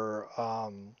 or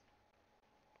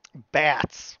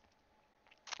bats,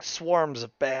 swarms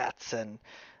of bats, and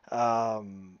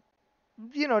um,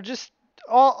 just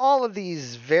all of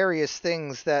these various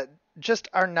things that just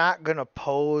are not going to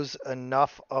pose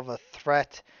enough of a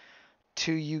threat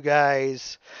to you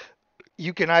guys.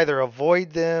 You can either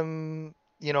avoid them,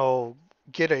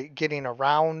 getting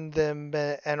around them,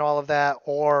 and all of that,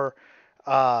 or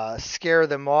scare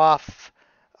them off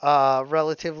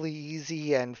relatively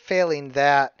easy, and failing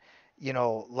that,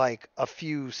 like a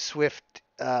few swift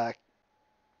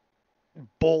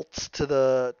bolts to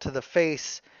the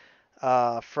face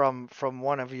from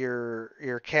one of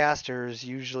your casters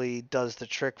usually does the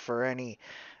trick for any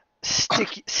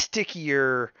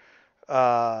stickier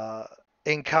uh,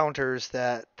 encounters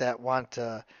that want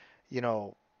to, you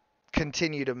know,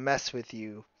 continue to mess with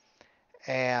you.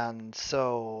 And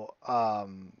so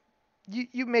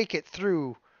you make it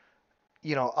through,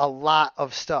 a lot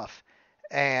of stuff,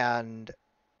 and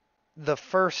the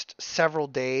first several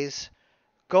days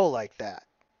go like that,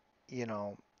 you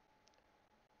know.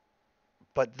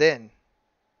 But then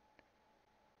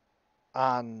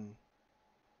on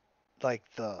like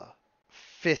the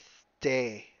 5th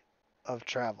day of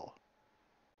travel,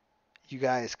 you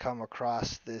guys come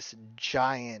across this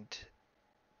giant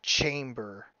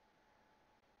chamber,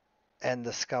 and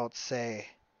the scouts say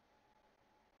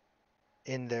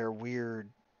in their weird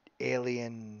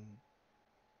alien,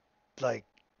 like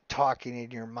talking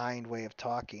in your mind way of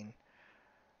talking,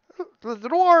 the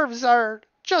dwarves are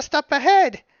just up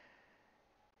ahead.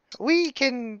 We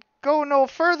can go no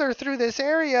further through this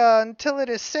area until it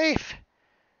is safe.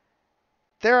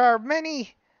 There are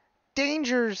many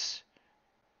dangers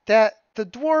that the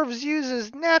dwarves use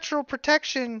as natural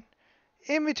protection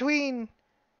in between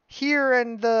here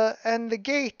and the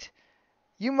gate.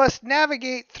 You must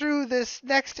navigate through this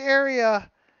next area,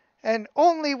 and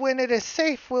only when it is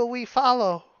safe will we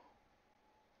follow.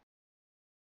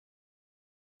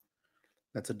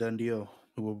 That's a done deal.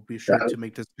 We will be sure Got to it.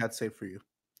 make this path safe for you.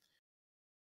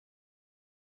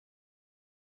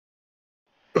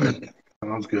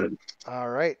 Sounds good. All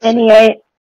right. Any,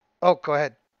 Oh, go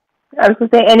ahead. I was gonna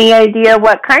say, any idea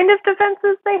what kind of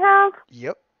defenses they have?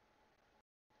 Yep.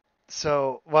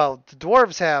 So, well, the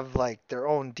dwarves have like their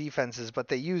own defenses, but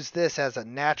they use this as a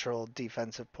natural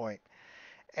defensive point.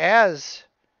 As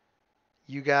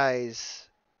you guys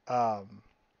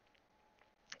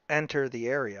enter the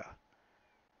area,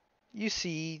 you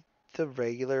see the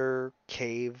regular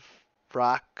cave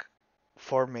rock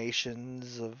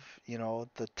formations of,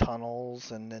 the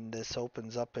tunnels, and then this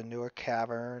opens up into a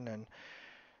cavern, and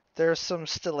there's some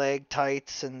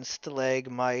stalactites and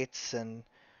stalagmites and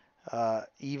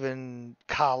even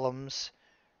columns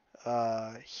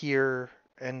here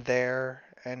and there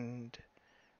and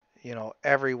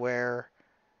everywhere.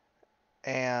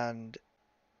 And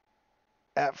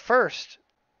at first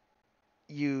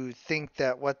you think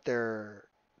that what they're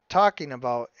talking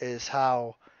about is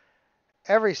how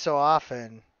every so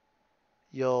often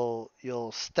you'll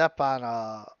step on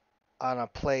a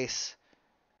place,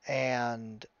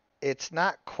 and it's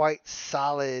not quite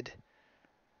solid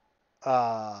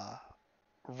uh,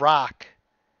 rock.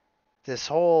 This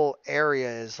whole area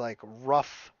is like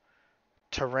rough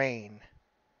terrain,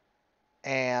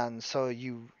 and so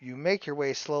you make your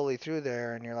way slowly through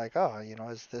there, and you're like, oh,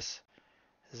 is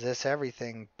this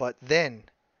everything? But then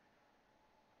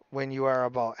when you are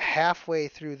about halfway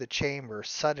through the chamber,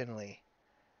 suddenly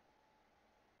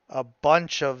a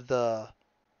bunch of the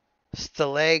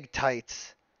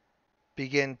stalactites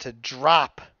begin to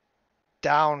drop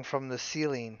down from the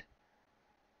ceiling,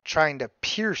 trying to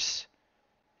pierce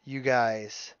you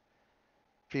guys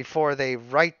before they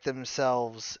right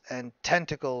themselves and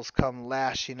tentacles come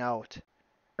lashing out.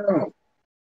 Oh,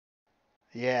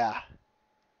 Yeah.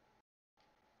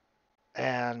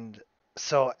 And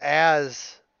so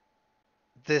as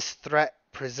this threat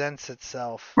presents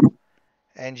itself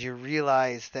and you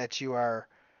realize that you are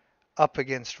up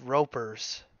against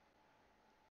ropers,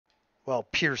 well,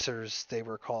 piercers they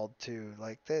were called too,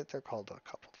 like they're called a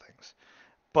couple things.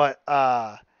 But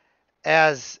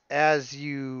as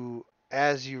you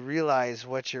realize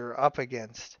what you're up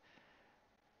against,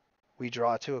 we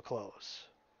draw to a close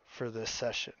for this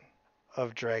session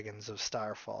of Dragons of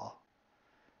Starfall.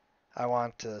 I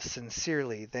want to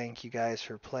sincerely thank you guys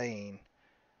for playing.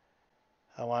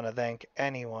 I want to thank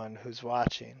anyone who's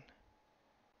watching.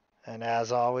 And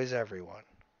as always, everyone,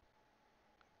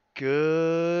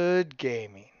 good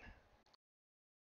gaming.